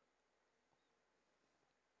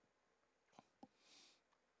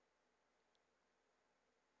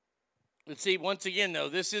 But see, once again, though,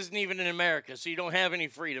 this isn't even in America, so you don't have any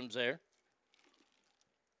freedoms there.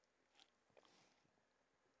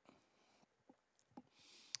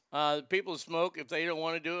 People smoke, if they don't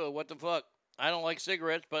want to do it, what the fuck? I don't like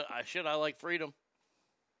cigarettes, but I like freedom.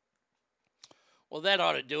 Well, that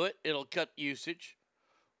ought to do it. It'll cut usage.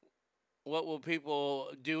 What will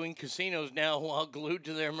people do in casinos now while glued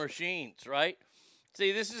to their machines, right?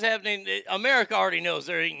 See, this is happening. America already knows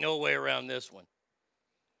there ain't no way around this one.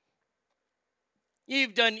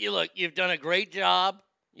 You've done a great job.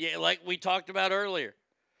 Yeah, like we talked about earlier.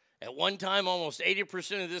 At one time, almost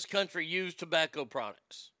 80% of this country used tobacco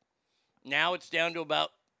products. Now it's down to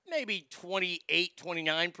about maybe 28,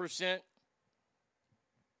 29%.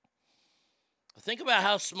 Think about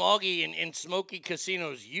how smoggy and smoky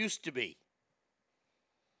casinos used to be.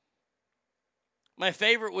 My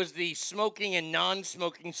favorite was the smoking and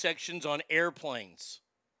non-smoking sections on airplanes.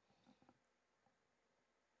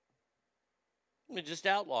 We just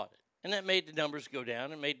outlawed it. And that made the numbers go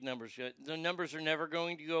down. It made the numbers go. The numbers are never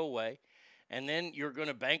going to go away. And then you're going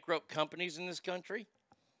to bankrupt companies in this country?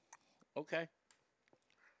 Okay.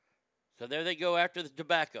 So there they go after the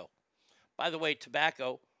tobacco. By the way,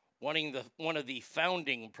 tobacco, one of the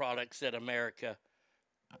founding products that America,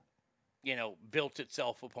 built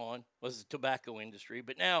itself upon was the tobacco industry.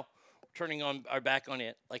 But now we're turning our back on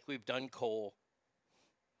it like we've done coal,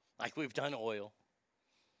 like we've done oil.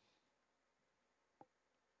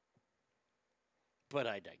 But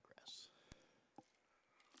I digress.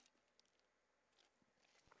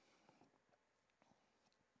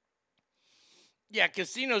 Yeah,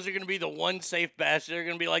 casinos are going to be the one safe bastion. They're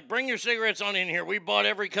going to be like, bring your cigarettes on in here. We bought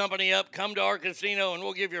every company up. Come to our casino and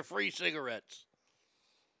we'll give you free cigarettes.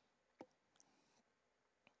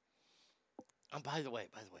 And by the way,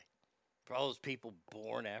 for all those people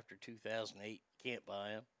born after 2008, can't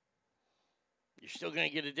buy them. You're still going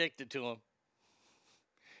to get addicted to them.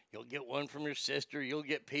 You'll get one from your sister. You'll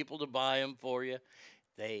get people to buy them for you.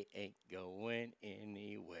 They ain't going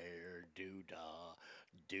anywhere. Doo-dah,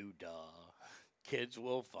 doo-dah. Kids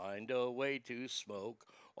will find a way to smoke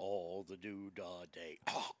all the doo-dah day.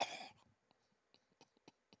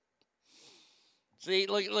 See,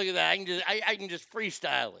 look at that. I can just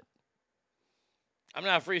freestyle it. I'm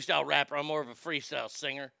not a freestyle rapper. I'm more of a freestyle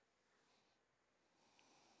singer.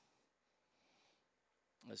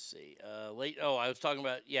 Let's see. I was talking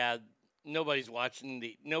about, nobody's watching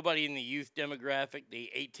nobody in the youth demographic, the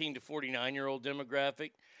 18 to 49-year-old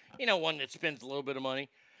demographic, one that spends a little bit of money.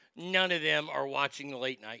 None of them are watching the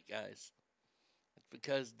late night guys. It's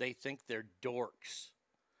because they think they're dorks.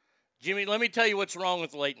 Jimmy, let me tell you what's wrong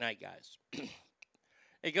with the late night guys.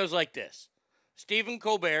 It goes like this. Stephen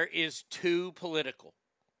Colbert is too political.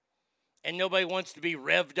 And nobody wants to be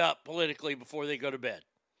revved up politically before they go to bed.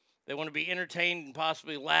 They want to be entertained and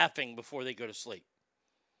possibly laughing before they go to sleep.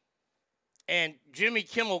 And Jimmy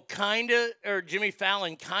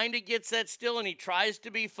Fallon kind of gets that still, and he tries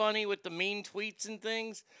to be funny with the mean tweets and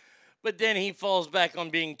things, but then he falls back on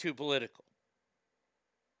being too political.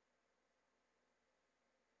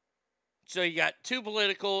 So you got too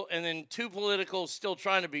political, and then too political still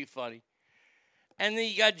trying to be funny. And then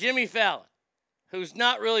you got Jimmy Fallon, who's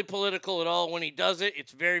not really political at all. When he does it,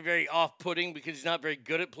 it's very, very off-putting because he's not very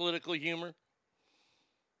good at political humor.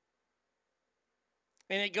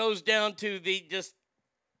 And it goes down to the just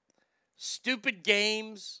stupid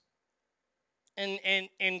games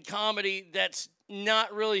and comedy that's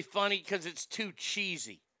not really funny because it's too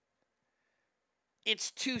cheesy.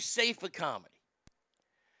 It's too safe a comedy.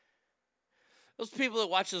 Those people that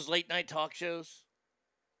watch those late night talk shows,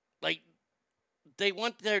 like, they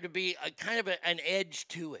want there to be a kind of an edge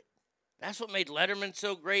to it. That's what made Letterman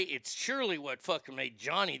so great. It's surely what fucking made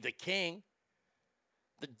Johnny the King.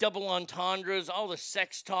 The double entendres, all the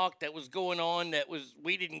sex talk that was going on that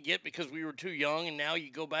we didn't get because we were too young, and now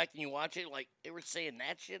you go back and you watch it like they were saying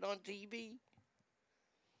that shit on TV.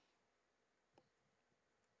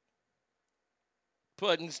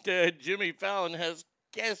 But instead, Jimmy Fallon has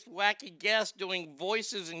wacky guests doing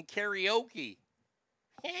voices in karaoke.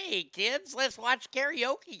 Hey, kids, let's watch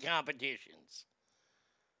karaoke competitions.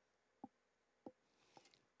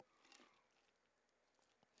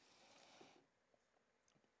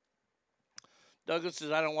 Douglas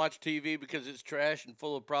says, I don't watch TV because it's trash and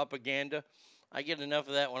full of propaganda. I get enough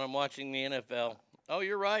of that when I'm watching the NFL. Oh,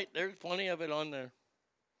 you're right. There's plenty of it on there.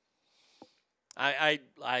 I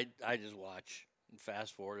just watch and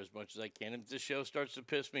fast forward as much as I can. If the show starts to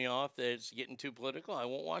piss me off that it's getting too political, I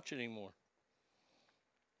won't watch it anymore.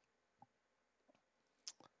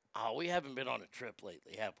 Oh, we haven't been on a trip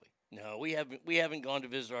lately, have we? No, we haven't gone to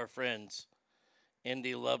visit our friends in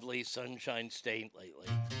the lovely Sunshine State lately.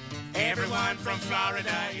 Everyone from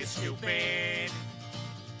Florida is stupid.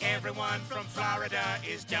 Everyone from Florida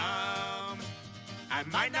is dumb. I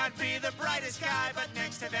might not be the brightest guy, but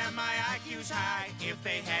next to them my IQ's high. If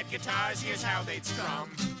they had guitars, here's how they'd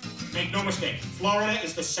strum. Make no mistake, Florida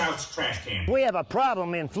is the South's trash can. We have a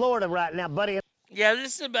problem in Florida right now, buddy. Yeah,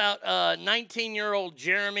 this is about 19-year-old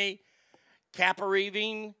Jeremy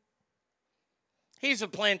Caparivine. He's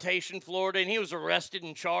of Plantation, Florida, and he was arrested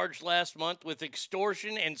and charged last month with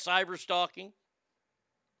extortion and cyberstalking.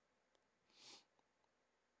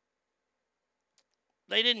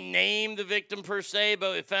 They didn't name the victim per se,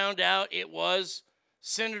 but we found out it was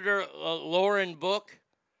Senator Lauren Book,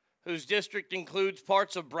 whose district includes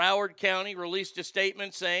parts of Broward County, released a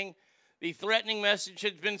statement saying the threatening message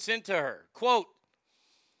had been sent to her. Quote,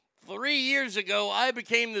 3 years ago, I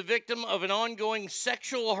became the victim of an ongoing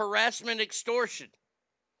sexual harassment extortion.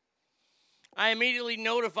 I immediately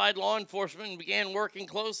notified law enforcement and began working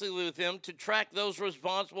closely with them to track those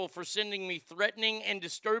responsible for sending me threatening and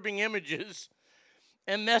disturbing images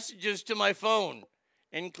and messages to my phone,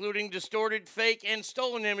 including distorted, fake, and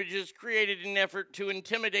stolen images created in an effort to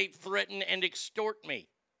intimidate, threaten, and extort me.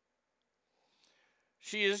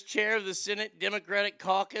 She is chair of the Senate Democratic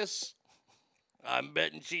Caucus. I'm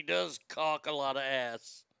betting she does cock a lot of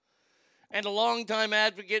ass. And a longtime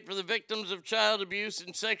advocate for the victims of child abuse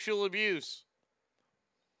and sexual abuse.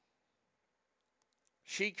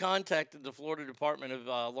 She contacted the Florida Department of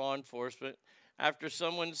Law Enforcement after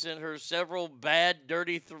someone sent her several bad,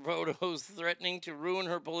 dirty photos threatening to ruin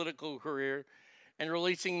her political career and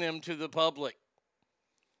releasing them to the public.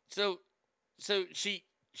 So she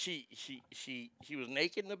was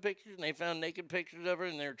naked in the pictures, and they found naked pictures of her,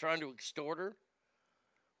 and they were trying to extort her.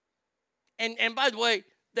 And by the way,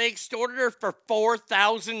 they extorted her for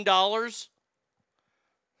 $4,000.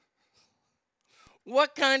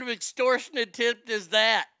 What kind of extortion attempt is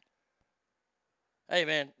that? Hey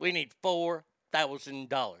man, we need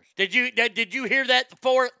 $4,000. Did you hear that?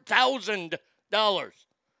 $4,000.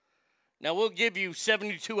 Now we'll give you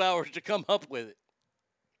 72 hours to come up with it.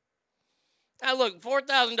 Now look,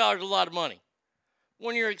 $4,000 is a lot of money.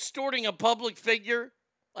 When you're extorting a public figure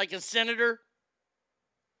like a senator,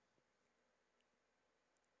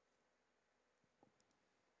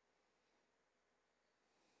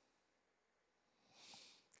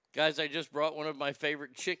 guys, I just brought one of my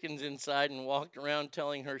favorite chickens inside and walked around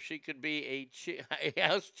telling her she could be a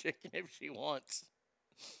house chicken if she wants.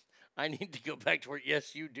 I need to go back to work.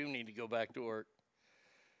 Yes, you do need to go back to work.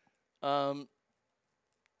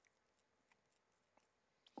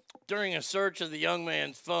 During a search of the young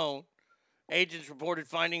man's phone, agents reported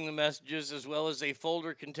finding the messages as well as a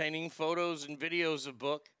folder containing photos and videos of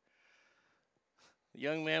Book. The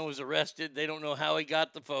young man was arrested. They don't know how he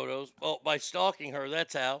got the photos. Well, by stalking her,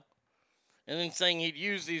 that's how. And then saying he'd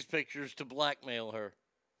use these pictures to blackmail her.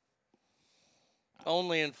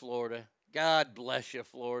 Only in Florida. God bless you,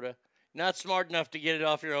 Florida. Not smart enough to get it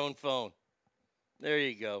off your own phone. There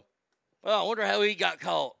you go. Well, I wonder how he got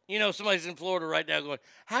caught. You know, somebody's in Florida right now going,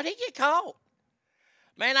 how did he get caught?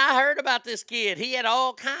 Man, I heard about this kid. He had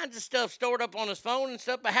all kinds of stuff stored up on his phone and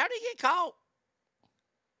stuff, but how did he get caught?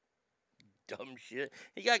 Dumb shit.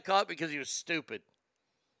 He got caught because he was stupid.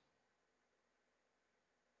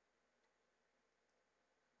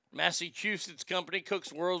 Massachusetts company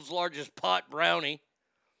cooks world's largest pot brownie.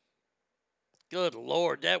 Good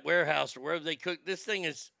Lord, that warehouse, or wherever they cook, this thing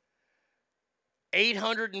is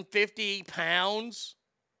 850 pounds.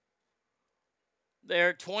 There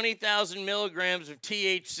are 20,000 milligrams of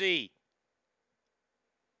THC.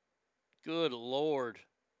 Good Lord.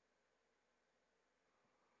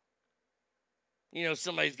 You know,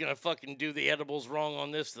 somebody's going to fucking do the edibles wrong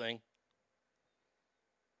on this thing.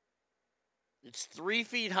 It's 3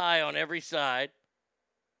 feet high on every side.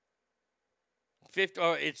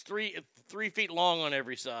 It's 3 feet long on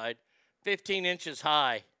every side. 15 inches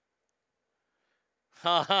high.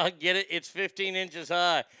 Ha ha, get it? It's 15 inches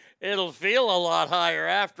high. It'll feel a lot higher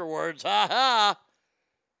afterwards. Ha ha.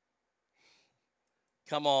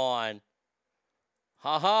 Come on.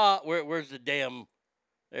 Ha ha. Where's the damn...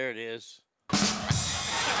 There it is.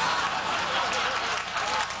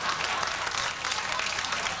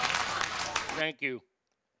 Thank you.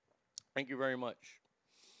 Thank you very much.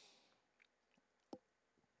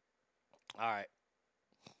 All right.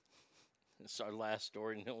 This is our last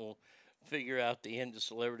story, and then we'll figure out the end of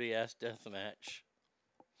Celebrity Ask Deathmatch.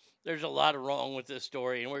 There's a lot of wrong with this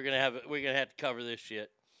story, and we're gonna have to cover this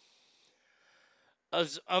shit.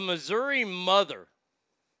 A Missouri mother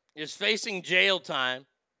is facing jail time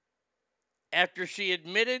after she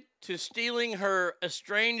admitted to stealing her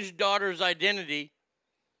estranged daughter's identity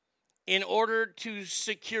in order to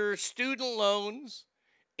secure student loans,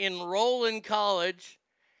 enroll in college,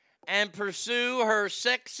 and pursue her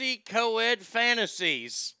sexy co-ed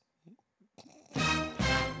fantasies.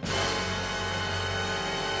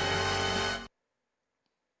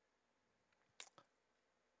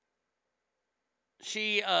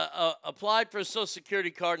 She applied for a Social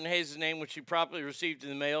Security card in Hayes' name, which she promptly received in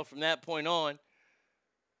the mail. From that point on,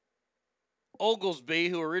 Oglesby,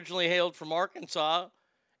 who originally hailed from Arkansas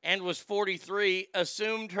and was 43,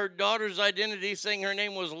 assumed her daughter's identity, saying her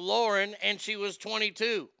name was Lauren and she was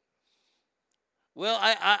 22. Well,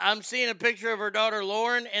 I'm seeing a picture of her daughter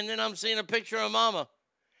Lauren, and then I'm seeing a picture of Mama.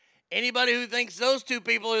 Anybody who thinks those two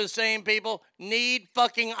people are the same people need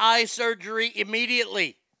fucking eye surgery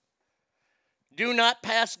immediately. Do not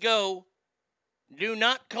pass go. Do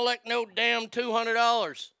not collect no damn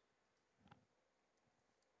 $200.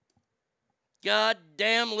 God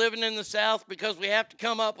damn living in the South, because we have to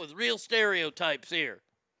come up with real stereotypes here.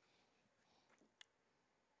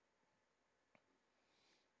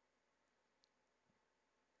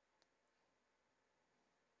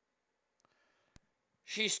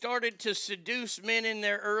 She started to seduce men in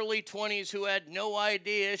their early 20s who had no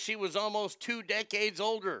idea she was almost 2 decades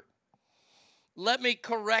older. Let me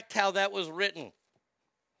correct how that was written.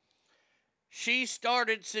 She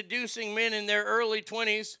started seducing men in their early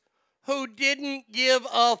 20s who didn't give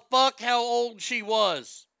a fuck how old she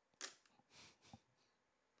was.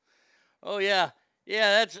 Oh, yeah.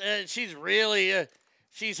 Yeah, that's she's really,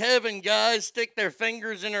 she's having guys stick their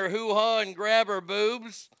fingers in her hoo-ha and grab her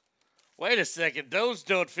boobs. Wait a second, those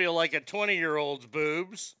don't feel like a 20-year-old's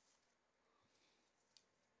boobs.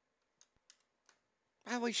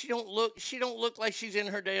 By the way, she don't look like she's in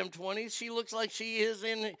her damn 20s. She looks like she is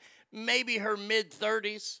in maybe her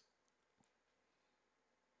mid-30s.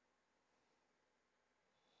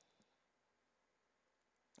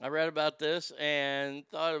 I read about this and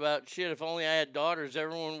thought about, shit, if only I had daughters,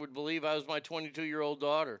 everyone would believe I was my 22-year-old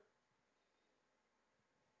daughter.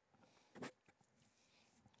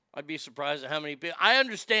 I'd be surprised at how many people. I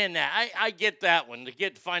understand that. I get that one. To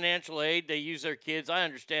get financial aid, they use their kids. I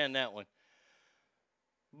understand that one.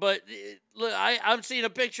 But look, I'm seeing a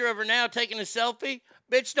picture of her now taking a selfie.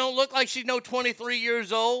 Bitch don't look like she's no 23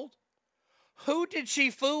 years old. Who did she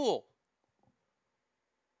fool?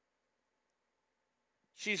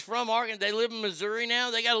 She's from Arkansas. They live in Missouri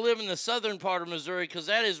now. They got to live in the southern part of Missouri because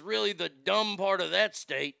that is really the dumb part of that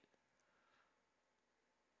state.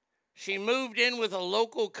 She moved in with a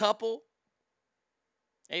local couple,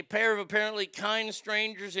 a pair of apparently kind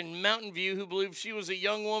strangers in Mountain View who believed she was a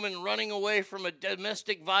young woman running away from a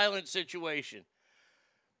domestic violence situation.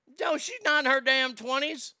 No, she's not in her damn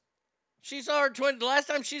 20s. She saw her 20s. The last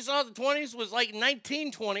time she saw the 20s was like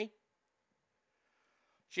 1920.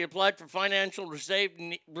 She applied for financial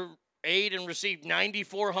aid and received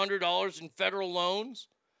 $9,400 in federal loans,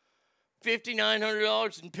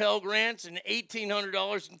 $5,900 in Pell Grants, and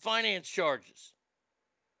 $1,800 in finance charges.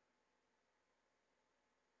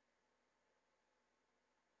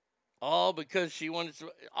 All because she wanted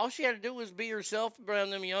to. All she had to do was be herself around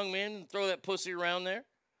them young men and throw that pussy around there.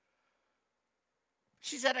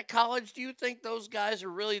 She's at a college. Do you think those guys are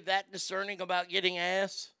really that discerning about getting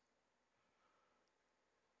ass?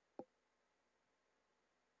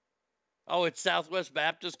 Oh, it's Southwest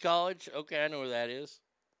Baptist College? Okay, I know where that is.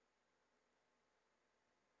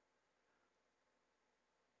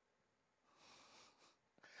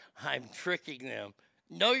 I'm tricking them.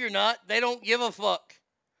 No, you're not. They don't give a fuck.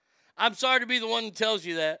 I'm sorry to be the one that tells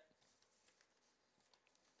you that.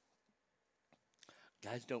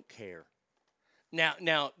 Guys don't care.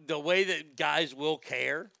 Now, the way that guys will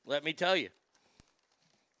care, let me tell you,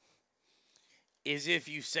 is if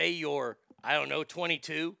you say you're,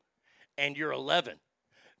 22 and you're 11,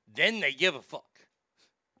 then they give a fuck.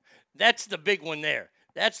 That's the big one there.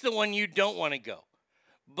 That's the one you don't want to go.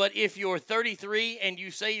 But if you're 33 and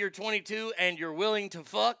you say you're 22 and you're willing to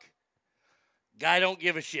fuck, guy don't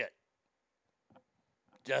give a shit.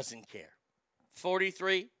 Doesn't care.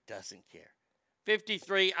 43, doesn't care.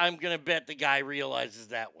 53, I'm going to bet the guy realizes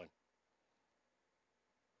that one.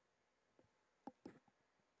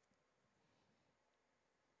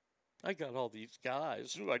 I got all these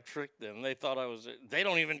guys who I tricked them. They thought I was. They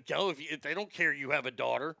don't even know if they don't care you have a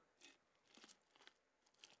daughter.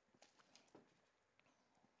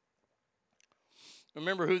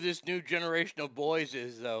 Remember who this new generation of boys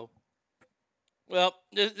is, though. Well,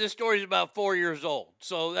 this story's about 4 years old,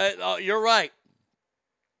 so that you're right.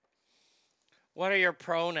 What are your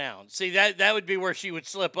pronouns? See, that would be where she would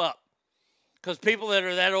slip up, because people that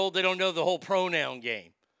are that old, they don't know the whole pronoun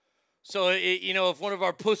game. So, if one of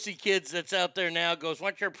our pussy kids that's out there now goes,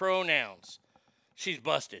 "What's your pronouns?" She's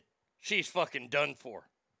busted. She's fucking done for.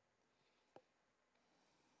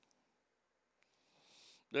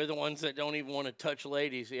 They're the ones that don't even want to touch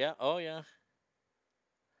ladies. Yeah. Oh, yeah.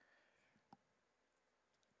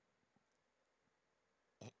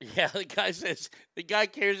 Yeah, the guy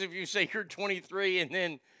cares if you say you're 23 and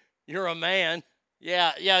then you're a man.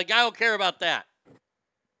 Yeah, the guy will care about that.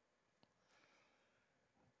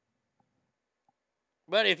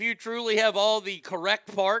 But if you truly have all the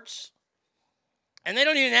correct parts, and they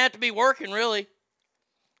don't even have to be working, really,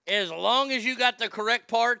 as long as you got the correct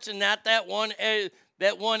parts and not that one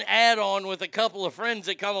add-on with a couple of friends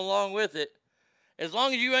that come along with it, as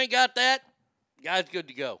long as you ain't got that, guy's good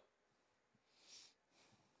to go.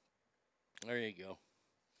 There you go.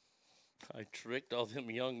 I tricked all them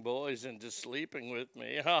young boys into sleeping with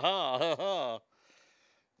me. Ha ha ha ha.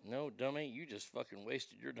 No, dummy, you just fucking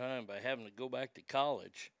wasted your time by having to go back to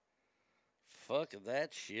college. Fuck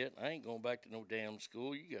that shit. I ain't going back to no damn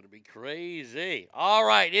school. You gotta be crazy. All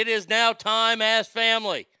right, it is now time, Ass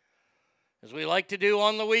Family. As we like to do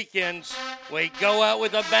on the weekends, we go out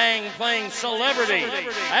with a bang playing Celebrity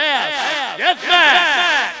Ass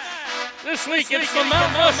Deathmatch. This week it's the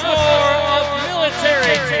Mount Rushmore of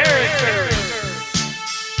military characters.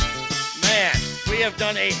 Man, we have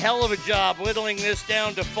done a hell of a job whittling this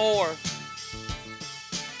down to 4.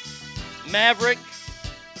 Maverick,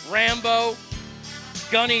 Rambo,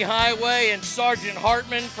 Gunny Highway, and Sergeant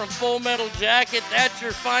Hartman from Full Metal Jacket. That's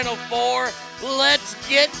your final 4. Let's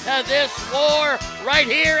get to this war right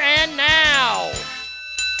here and now.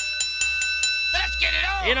 Let's get it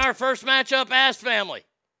on. In our first matchup, Ass Family,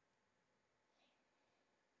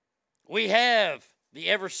 we have the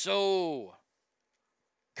ever so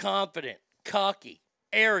confident, cocky,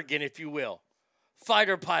 arrogant, if you will,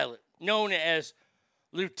 fighter pilot known as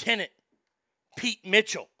Lieutenant Pete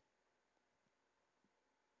Mitchell,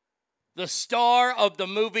 the star of the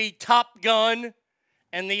movie Top Gun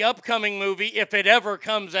and the upcoming movie, if it ever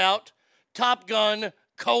comes out, Top Gun: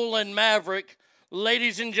 Maverick.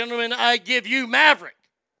 Ladies and gentlemen, I give you Maverick.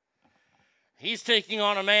 He's taking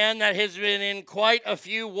on a man that has been in quite a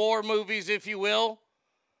few war movies, if you will,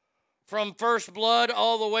 from First Blood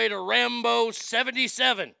all the way to Rambo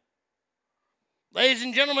 77. Ladies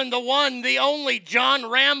and gentlemen, the one, the only John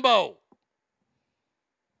Rambo.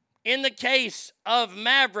 In the case of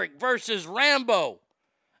Maverick versus Rambo,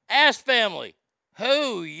 Ass Family,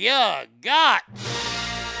 who ya got?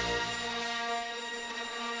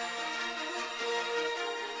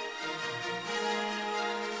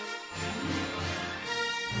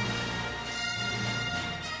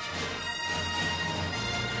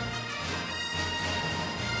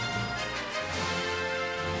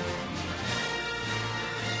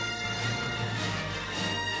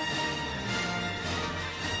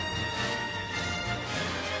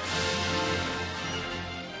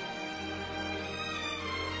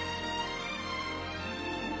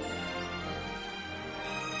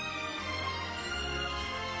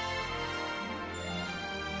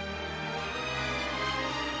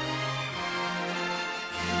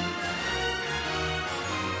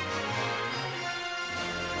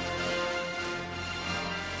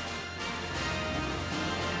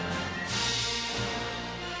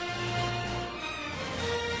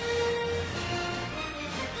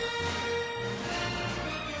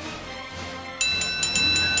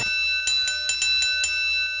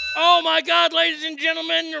 my God, ladies and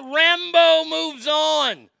gentlemen, Rambo moves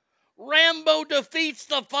on. Rambo defeats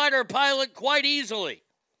the fighter pilot quite easily.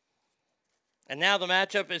 And now the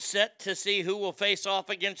matchup is set to see who will face off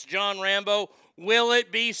against John Rambo. Will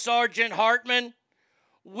it be Sergeant Hartman?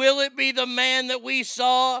 Will it be the man that we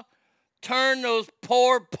saw turn those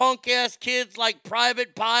poor punk-ass kids like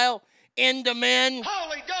Private Pile into men?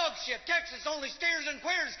 Holy dog shit! Texas, only steers and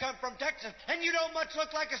queers come from Texas, and you don't much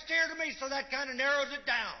look like a steer to me, so that kind of narrows it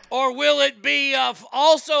down. Or will it be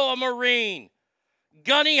also a Marine?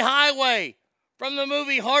 Gunny Highway from the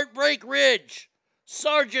movie Heartbreak Ridge.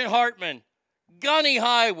 Sergeant Hartman, Gunny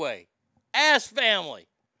Highway, Ass Family.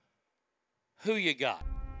 Who you got?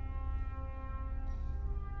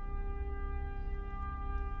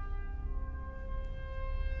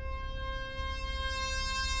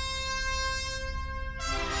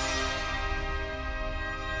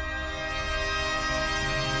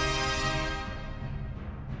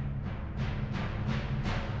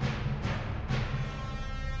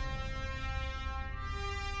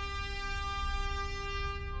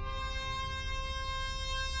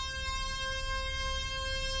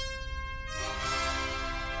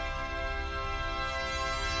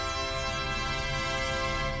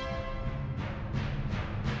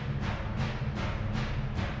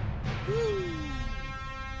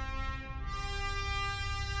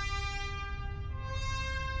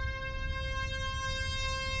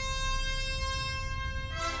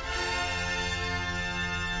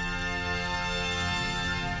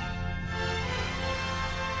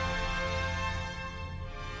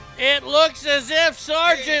 It looks as if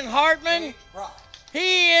Sergeant Hartman,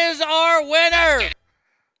 he is our winner.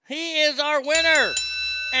 He is our winner.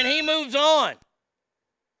 And he moves on.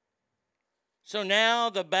 So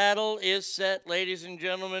now the battle is set, ladies and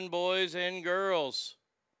gentlemen, boys and girls.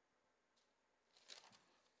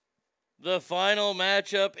 The final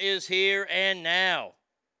matchup is here and now.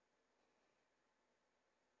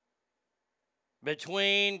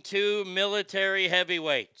 Between two military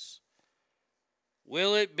heavyweights.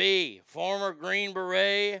 Will it be former Green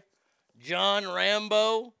Beret John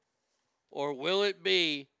Rambo, or will it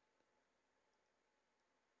be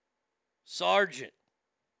Sergeant,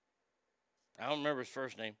 I don't remember his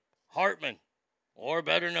first name, Hartman, or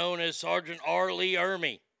better known as Sergeant R. Lee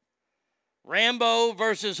Ermey? Rambo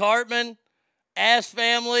versus Hartman, Ass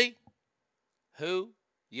Family, who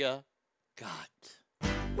ya got?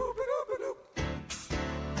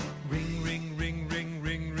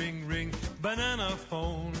 Banana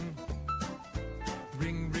phone.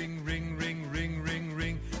 Ring, ring, ring, ring, ring, ring,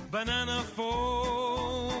 ring. Banana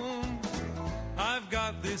phone. I've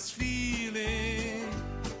got this feeling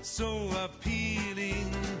so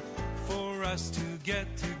appealing for us to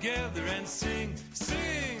get together and sing,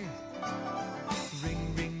 sing.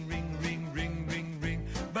 Ring, ring, ring, ring, ring, ring, ring.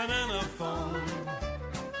 Banana phone.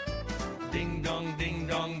 Ding dong, ding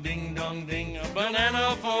dong, ding dong, ding. A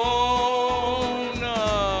banana phone.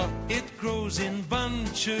 It grows in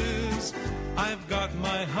bunches. I've got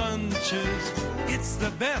my hunches. It's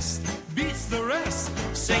the best, beats the rest.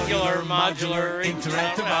 Singular, modular,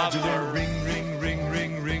 interactive, modular. Ring, ring, ring,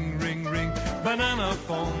 ring, ring, ring, ring. Banana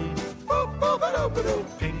phone. Boop, boop, boop,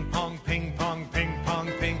 boop. Ping pong, ping pong, ping pong,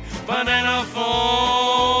 ping. Banana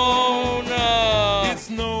phone. It's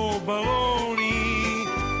no baloney.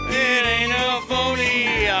 It ain't a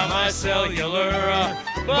phony. My cellular,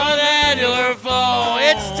 modular phone.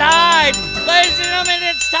 It's tied. Ladies and gentlemen,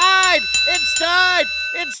 it's tied. It's tied.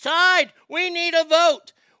 It's tied. We need a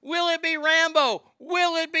vote. Will it be Rambo?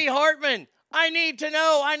 Will it be Hartman? I need to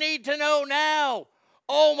know. I need to know now.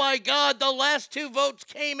 Oh, my God. The last two votes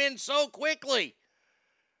came in so quickly.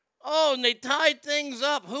 Oh, and they tied things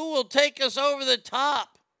up. Who will take us over the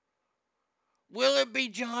top? Will it be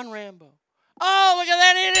John Rambo? Oh, look at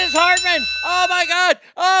that. It is Hartman. Oh, my God.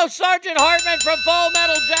 Oh, Sergeant Hartman from Full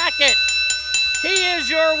Metal Jacket. He is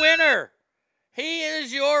your winner. He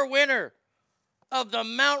is your winner of the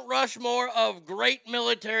Mount Rushmore of great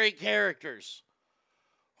military characters.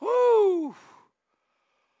 Woo.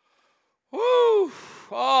 Woo.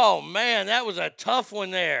 Oh, man, that was a tough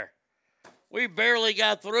one there. We barely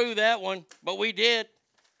got through that one, but we did.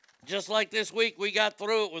 Just like this week, we got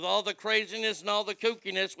through it with all the craziness and all the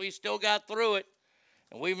kookiness. We still got through it,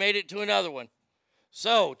 and we made it to another one.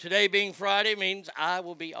 So, today being Friday means I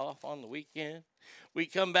will be off on the weekend. We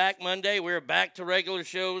come back Monday. We're back to regular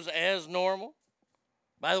shows as normal.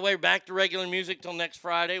 By the way, back to regular music till next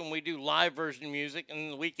Friday when we do live version music.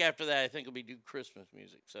 And the week after that, I think we'll be doing Christmas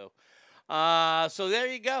music. So there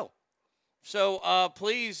you go. So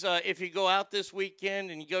please, if you go out this weekend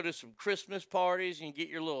and you go to some Christmas parties and you get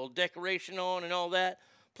your little decoration on and all that,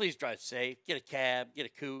 please drive safe. Get a cab, get a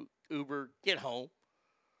coupe, Uber, get home.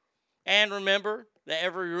 And remember that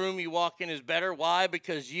every room you walk in is better. Why?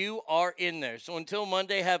 Because you are in there. So until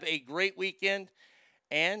Monday, have a great weekend.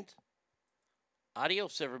 And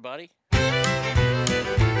adios, everybody.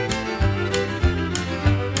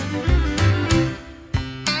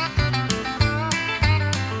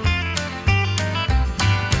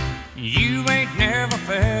 You ain't never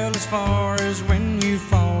fell as far as when you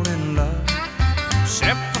fall in love,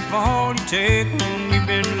 except the fall you take when you've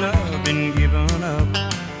been loved and given up.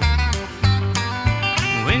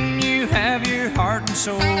 When you have your heart and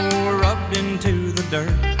soul rubbed into the dirt,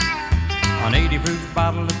 an 80-proof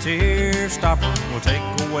bottle of Tear Stopper will take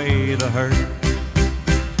away the hurt.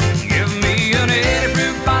 Give me an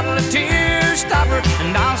 80-proof bottle of Tear Stopper,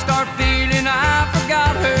 and I'll start feeling I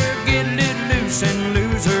forgot her. Get a little loose and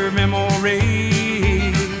lose her memory,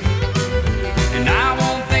 and I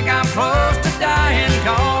won't think I'm close to dying,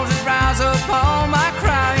 cause it rise up all my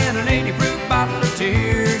crying. An 80-proof bottle of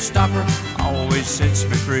Tear Stopper always sets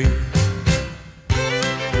me free.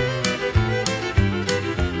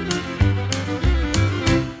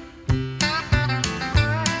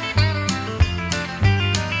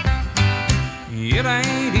 It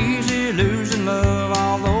ain't easy losing love,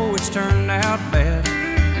 although it's turned out bad.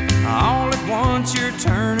 All at once you're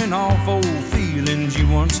turning off old feelings you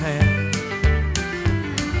once had.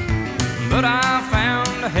 But I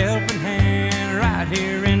found a helping hand right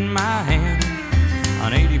here in my hand.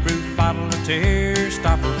 An 80-proof bottle of Tear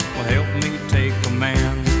Stopper will help me take a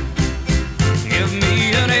man. Give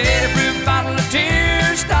me an 80-proof bottle of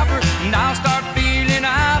Tear Stopper, and I'll start feeling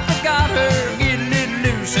I forgot her. Get a little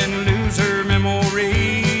loose and lose her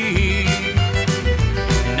memory,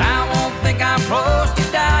 and I won't think I'm close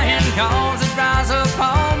to dying, cause it dries up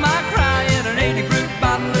all my crying. An 80-proof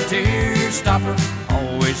bottle of Tear Stopper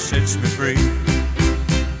always sets me free.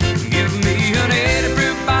 Give me an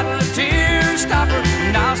 80-proof bottle of Tear Stopper,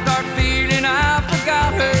 and I'll start feeling I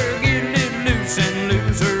forgot her. Get a little loose and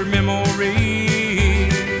lose her memory,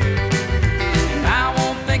 and I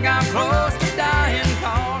won't think I'm close to dying,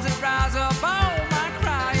 cause it dries up all my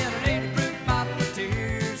crying. An 80-proof bottle of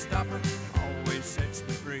Tear Stopper always sets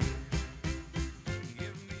me free.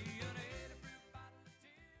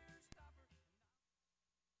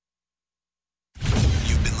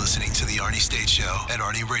 You've been listening to The Arnie State Show at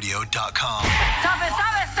ArnieRadio.com. Stop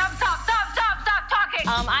talking.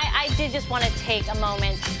 I did just want to take a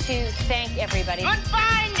moment to thank everybody.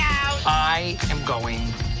 Goodbye now. I am going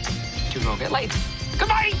to go get laid.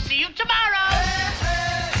 Goodbye. See you tomorrow.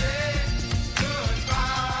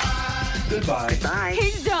 Goodbye. Bye.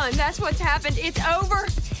 He's done. That's what's happened. It's over.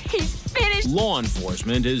 He's finished. Law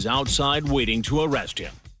enforcement is outside waiting to arrest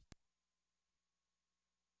him.